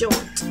Comic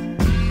Jaunt.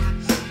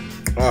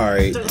 All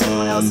right. Don't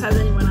know if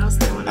anyone else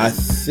they want I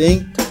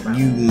think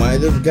you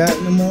might have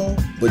gotten them all,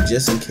 but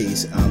just in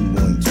case, I'm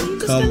going to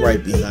come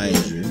right behind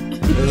you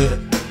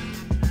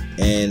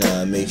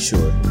and make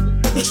sure.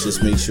 Let's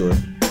just make sure.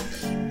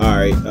 All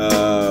right.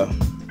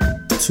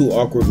 Two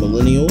Awkward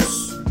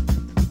Millennials,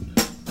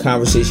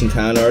 Conversation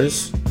Con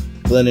Artists,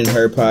 Glenn and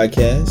Her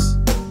Podcast,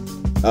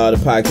 the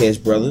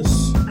Podcast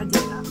Brothers. I did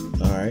that.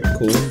 All right,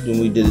 cool. Then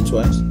we did it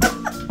twice.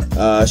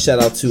 Shout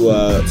out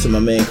to my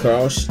man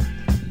Carl.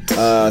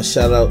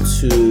 Shout out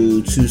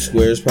to Two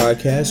Squares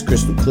Podcast,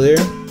 Crystal Clear,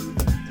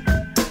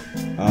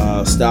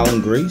 Style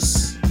and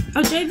Grace,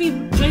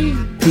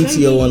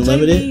 PTO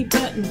Unlimited, JV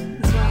Burton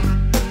as well.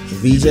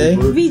 VJ.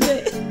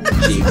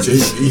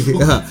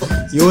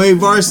 VJ. You ain't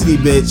varsity,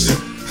 bitch.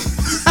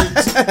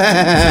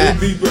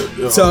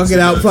 Talking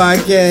Out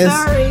Podcast.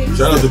 Sorry.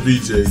 Shout out to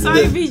BJ.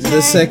 Sorry, VJ.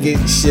 The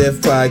Second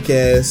Shift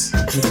Podcast.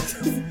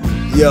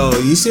 Yo,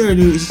 you should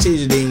change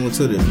your name on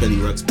Twitter, Petty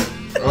Ruxpin.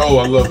 Oh,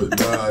 I love it.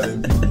 Nah, I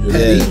didn't.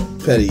 Yeah,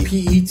 Petty. Petty?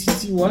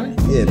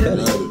 Yeah,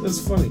 Petty. That's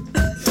funny.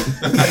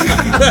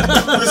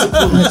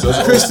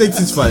 Chris thinks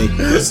it's funny.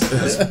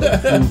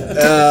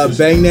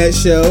 Bang That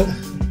Show.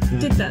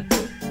 Did that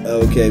too.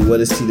 Okay, what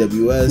is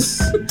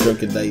TWS?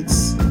 Drunken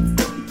Nights.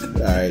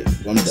 Alright,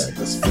 I'm done.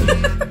 That's funny.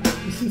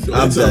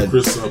 I'm done.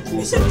 Chris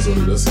cool signs on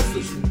it. That's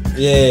official.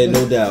 Yeah,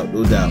 no doubt.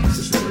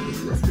 Official record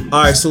reference.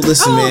 Alright, so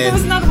listen, There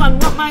was man. another one.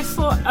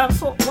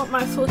 What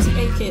my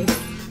 48 is.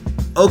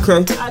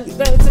 Okay.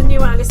 There's a new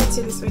one I listened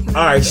to this week.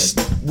 Alright,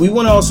 we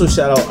want to also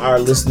shout out our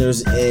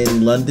listeners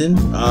in London.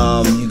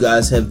 You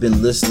guys have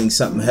been listening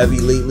something heavy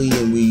lately,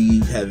 and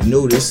we have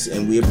noticed,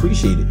 and we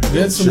appreciate it. We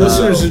had some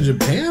listeners in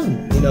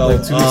Japan. You know,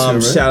 like 2 weeks ago,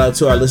 right? shout out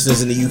to our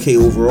listeners in the UK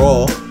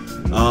overall.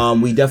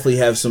 We definitely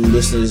have some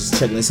listeners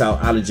checking us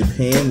out of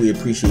Japan. We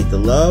appreciate the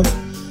love.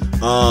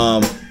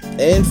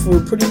 And for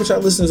pretty much our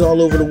listeners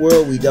all over the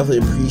world, we definitely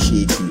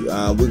appreciate you.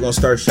 We're going to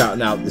start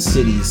shouting out the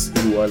cities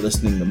who are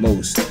listening the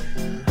most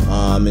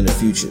in the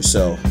future.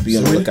 So be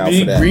on the lookout we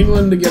need for that.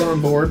 Greenland to get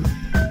on board.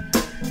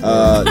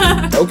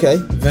 Okay.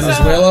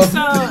 Venezuela.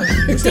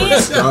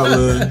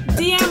 Scotland.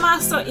 DM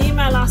us or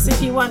email us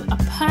if you want a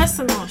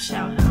personal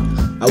shout out.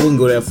 I wouldn't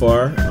go that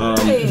far.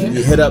 Hey.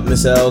 You hit up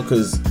Miss L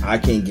because I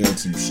can't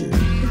guarantee you shit.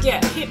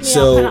 Yeah, hit me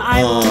So, up and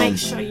I will make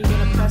sure you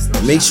get a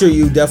personal Make shout sure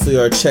you definitely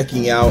are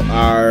checking out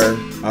our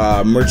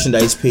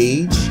merchandise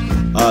page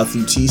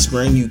through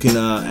Teespring. You can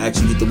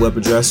actually get the web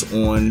address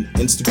on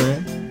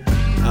Instagram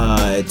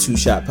at 2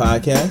 Shot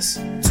Podcast.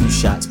 2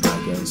 Shots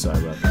Podcast.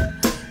 Sorry about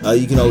that.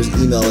 You can always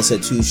email us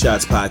at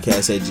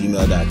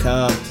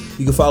 2shotspodcast@gmail.com.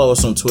 You can follow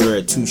us on Twitter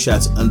at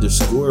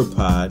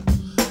 2shots_pod.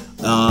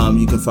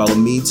 You can follow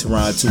me,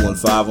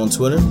 Teron215 on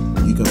Twitter.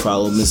 You can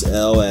follow Miss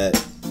L at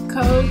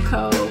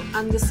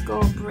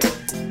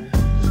Coco_Brit.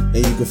 And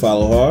you can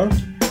follow her.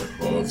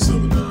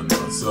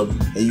 7997.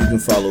 And you can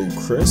follow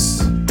Chris.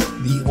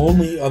 The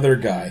only other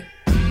guy.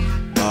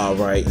 All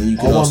right. And you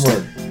can All also, one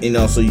word. And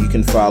also you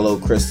can follow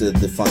Krista,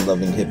 the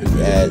fun-loving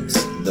hippie, at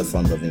the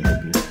fun-loving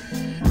hippie.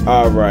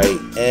 All right.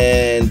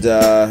 And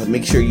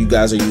make sure you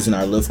guys are using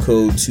our lift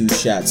code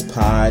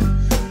 2ShotsPod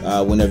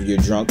whenever you're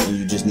drunk and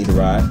you just need a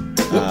ride.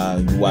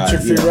 What's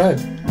your free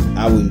ride?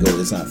 I wouldn't go.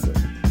 It's not free.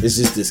 It's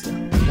just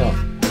discount. Oh.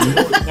 All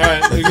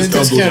right. We get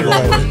discounted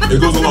ride. It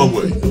goes a long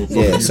way.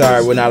 Yeah.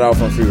 Sorry, we're not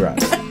offering free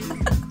rides.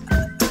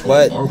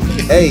 But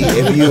hey,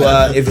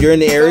 if you're in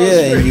the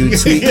area and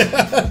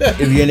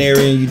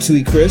you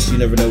tweet Chris, you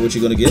never know what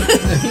you're gonna get.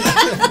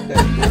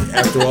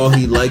 After all,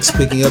 he likes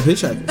picking up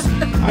hitchhikers.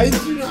 I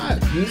do not.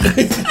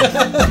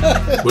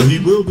 But he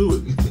will do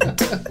it.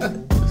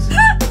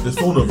 His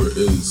phone number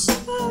is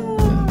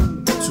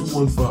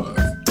 215.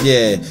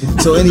 Yeah.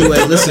 So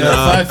anyway, listen.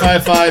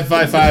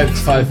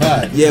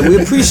 555-5555. Yeah,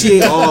 we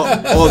appreciate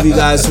all of you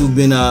guys who've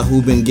been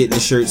getting the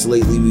shirts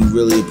lately. We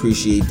really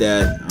appreciate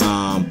that.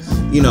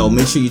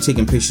 Make sure you're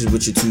taking pictures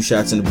with your 2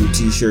 Shots in the Boot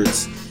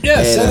t-shirts.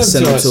 Yeah, and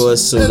send them to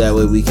us so that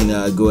way we can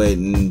go ahead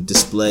and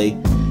display.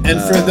 And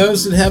for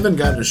those that haven't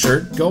gotten a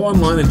shirt, go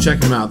online and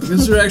check them out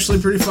because they're actually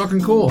pretty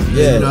fucking cool.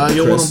 Yeah, and,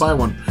 you'll want to buy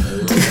one.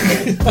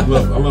 I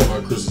love how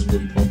Chris is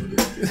really pumping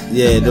it.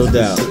 Yeah, no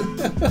doubt.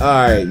 All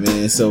right,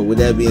 man. So with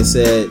that being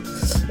said,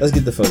 let's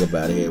get the fuck up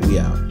out of here. We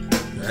out.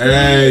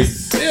 Hey.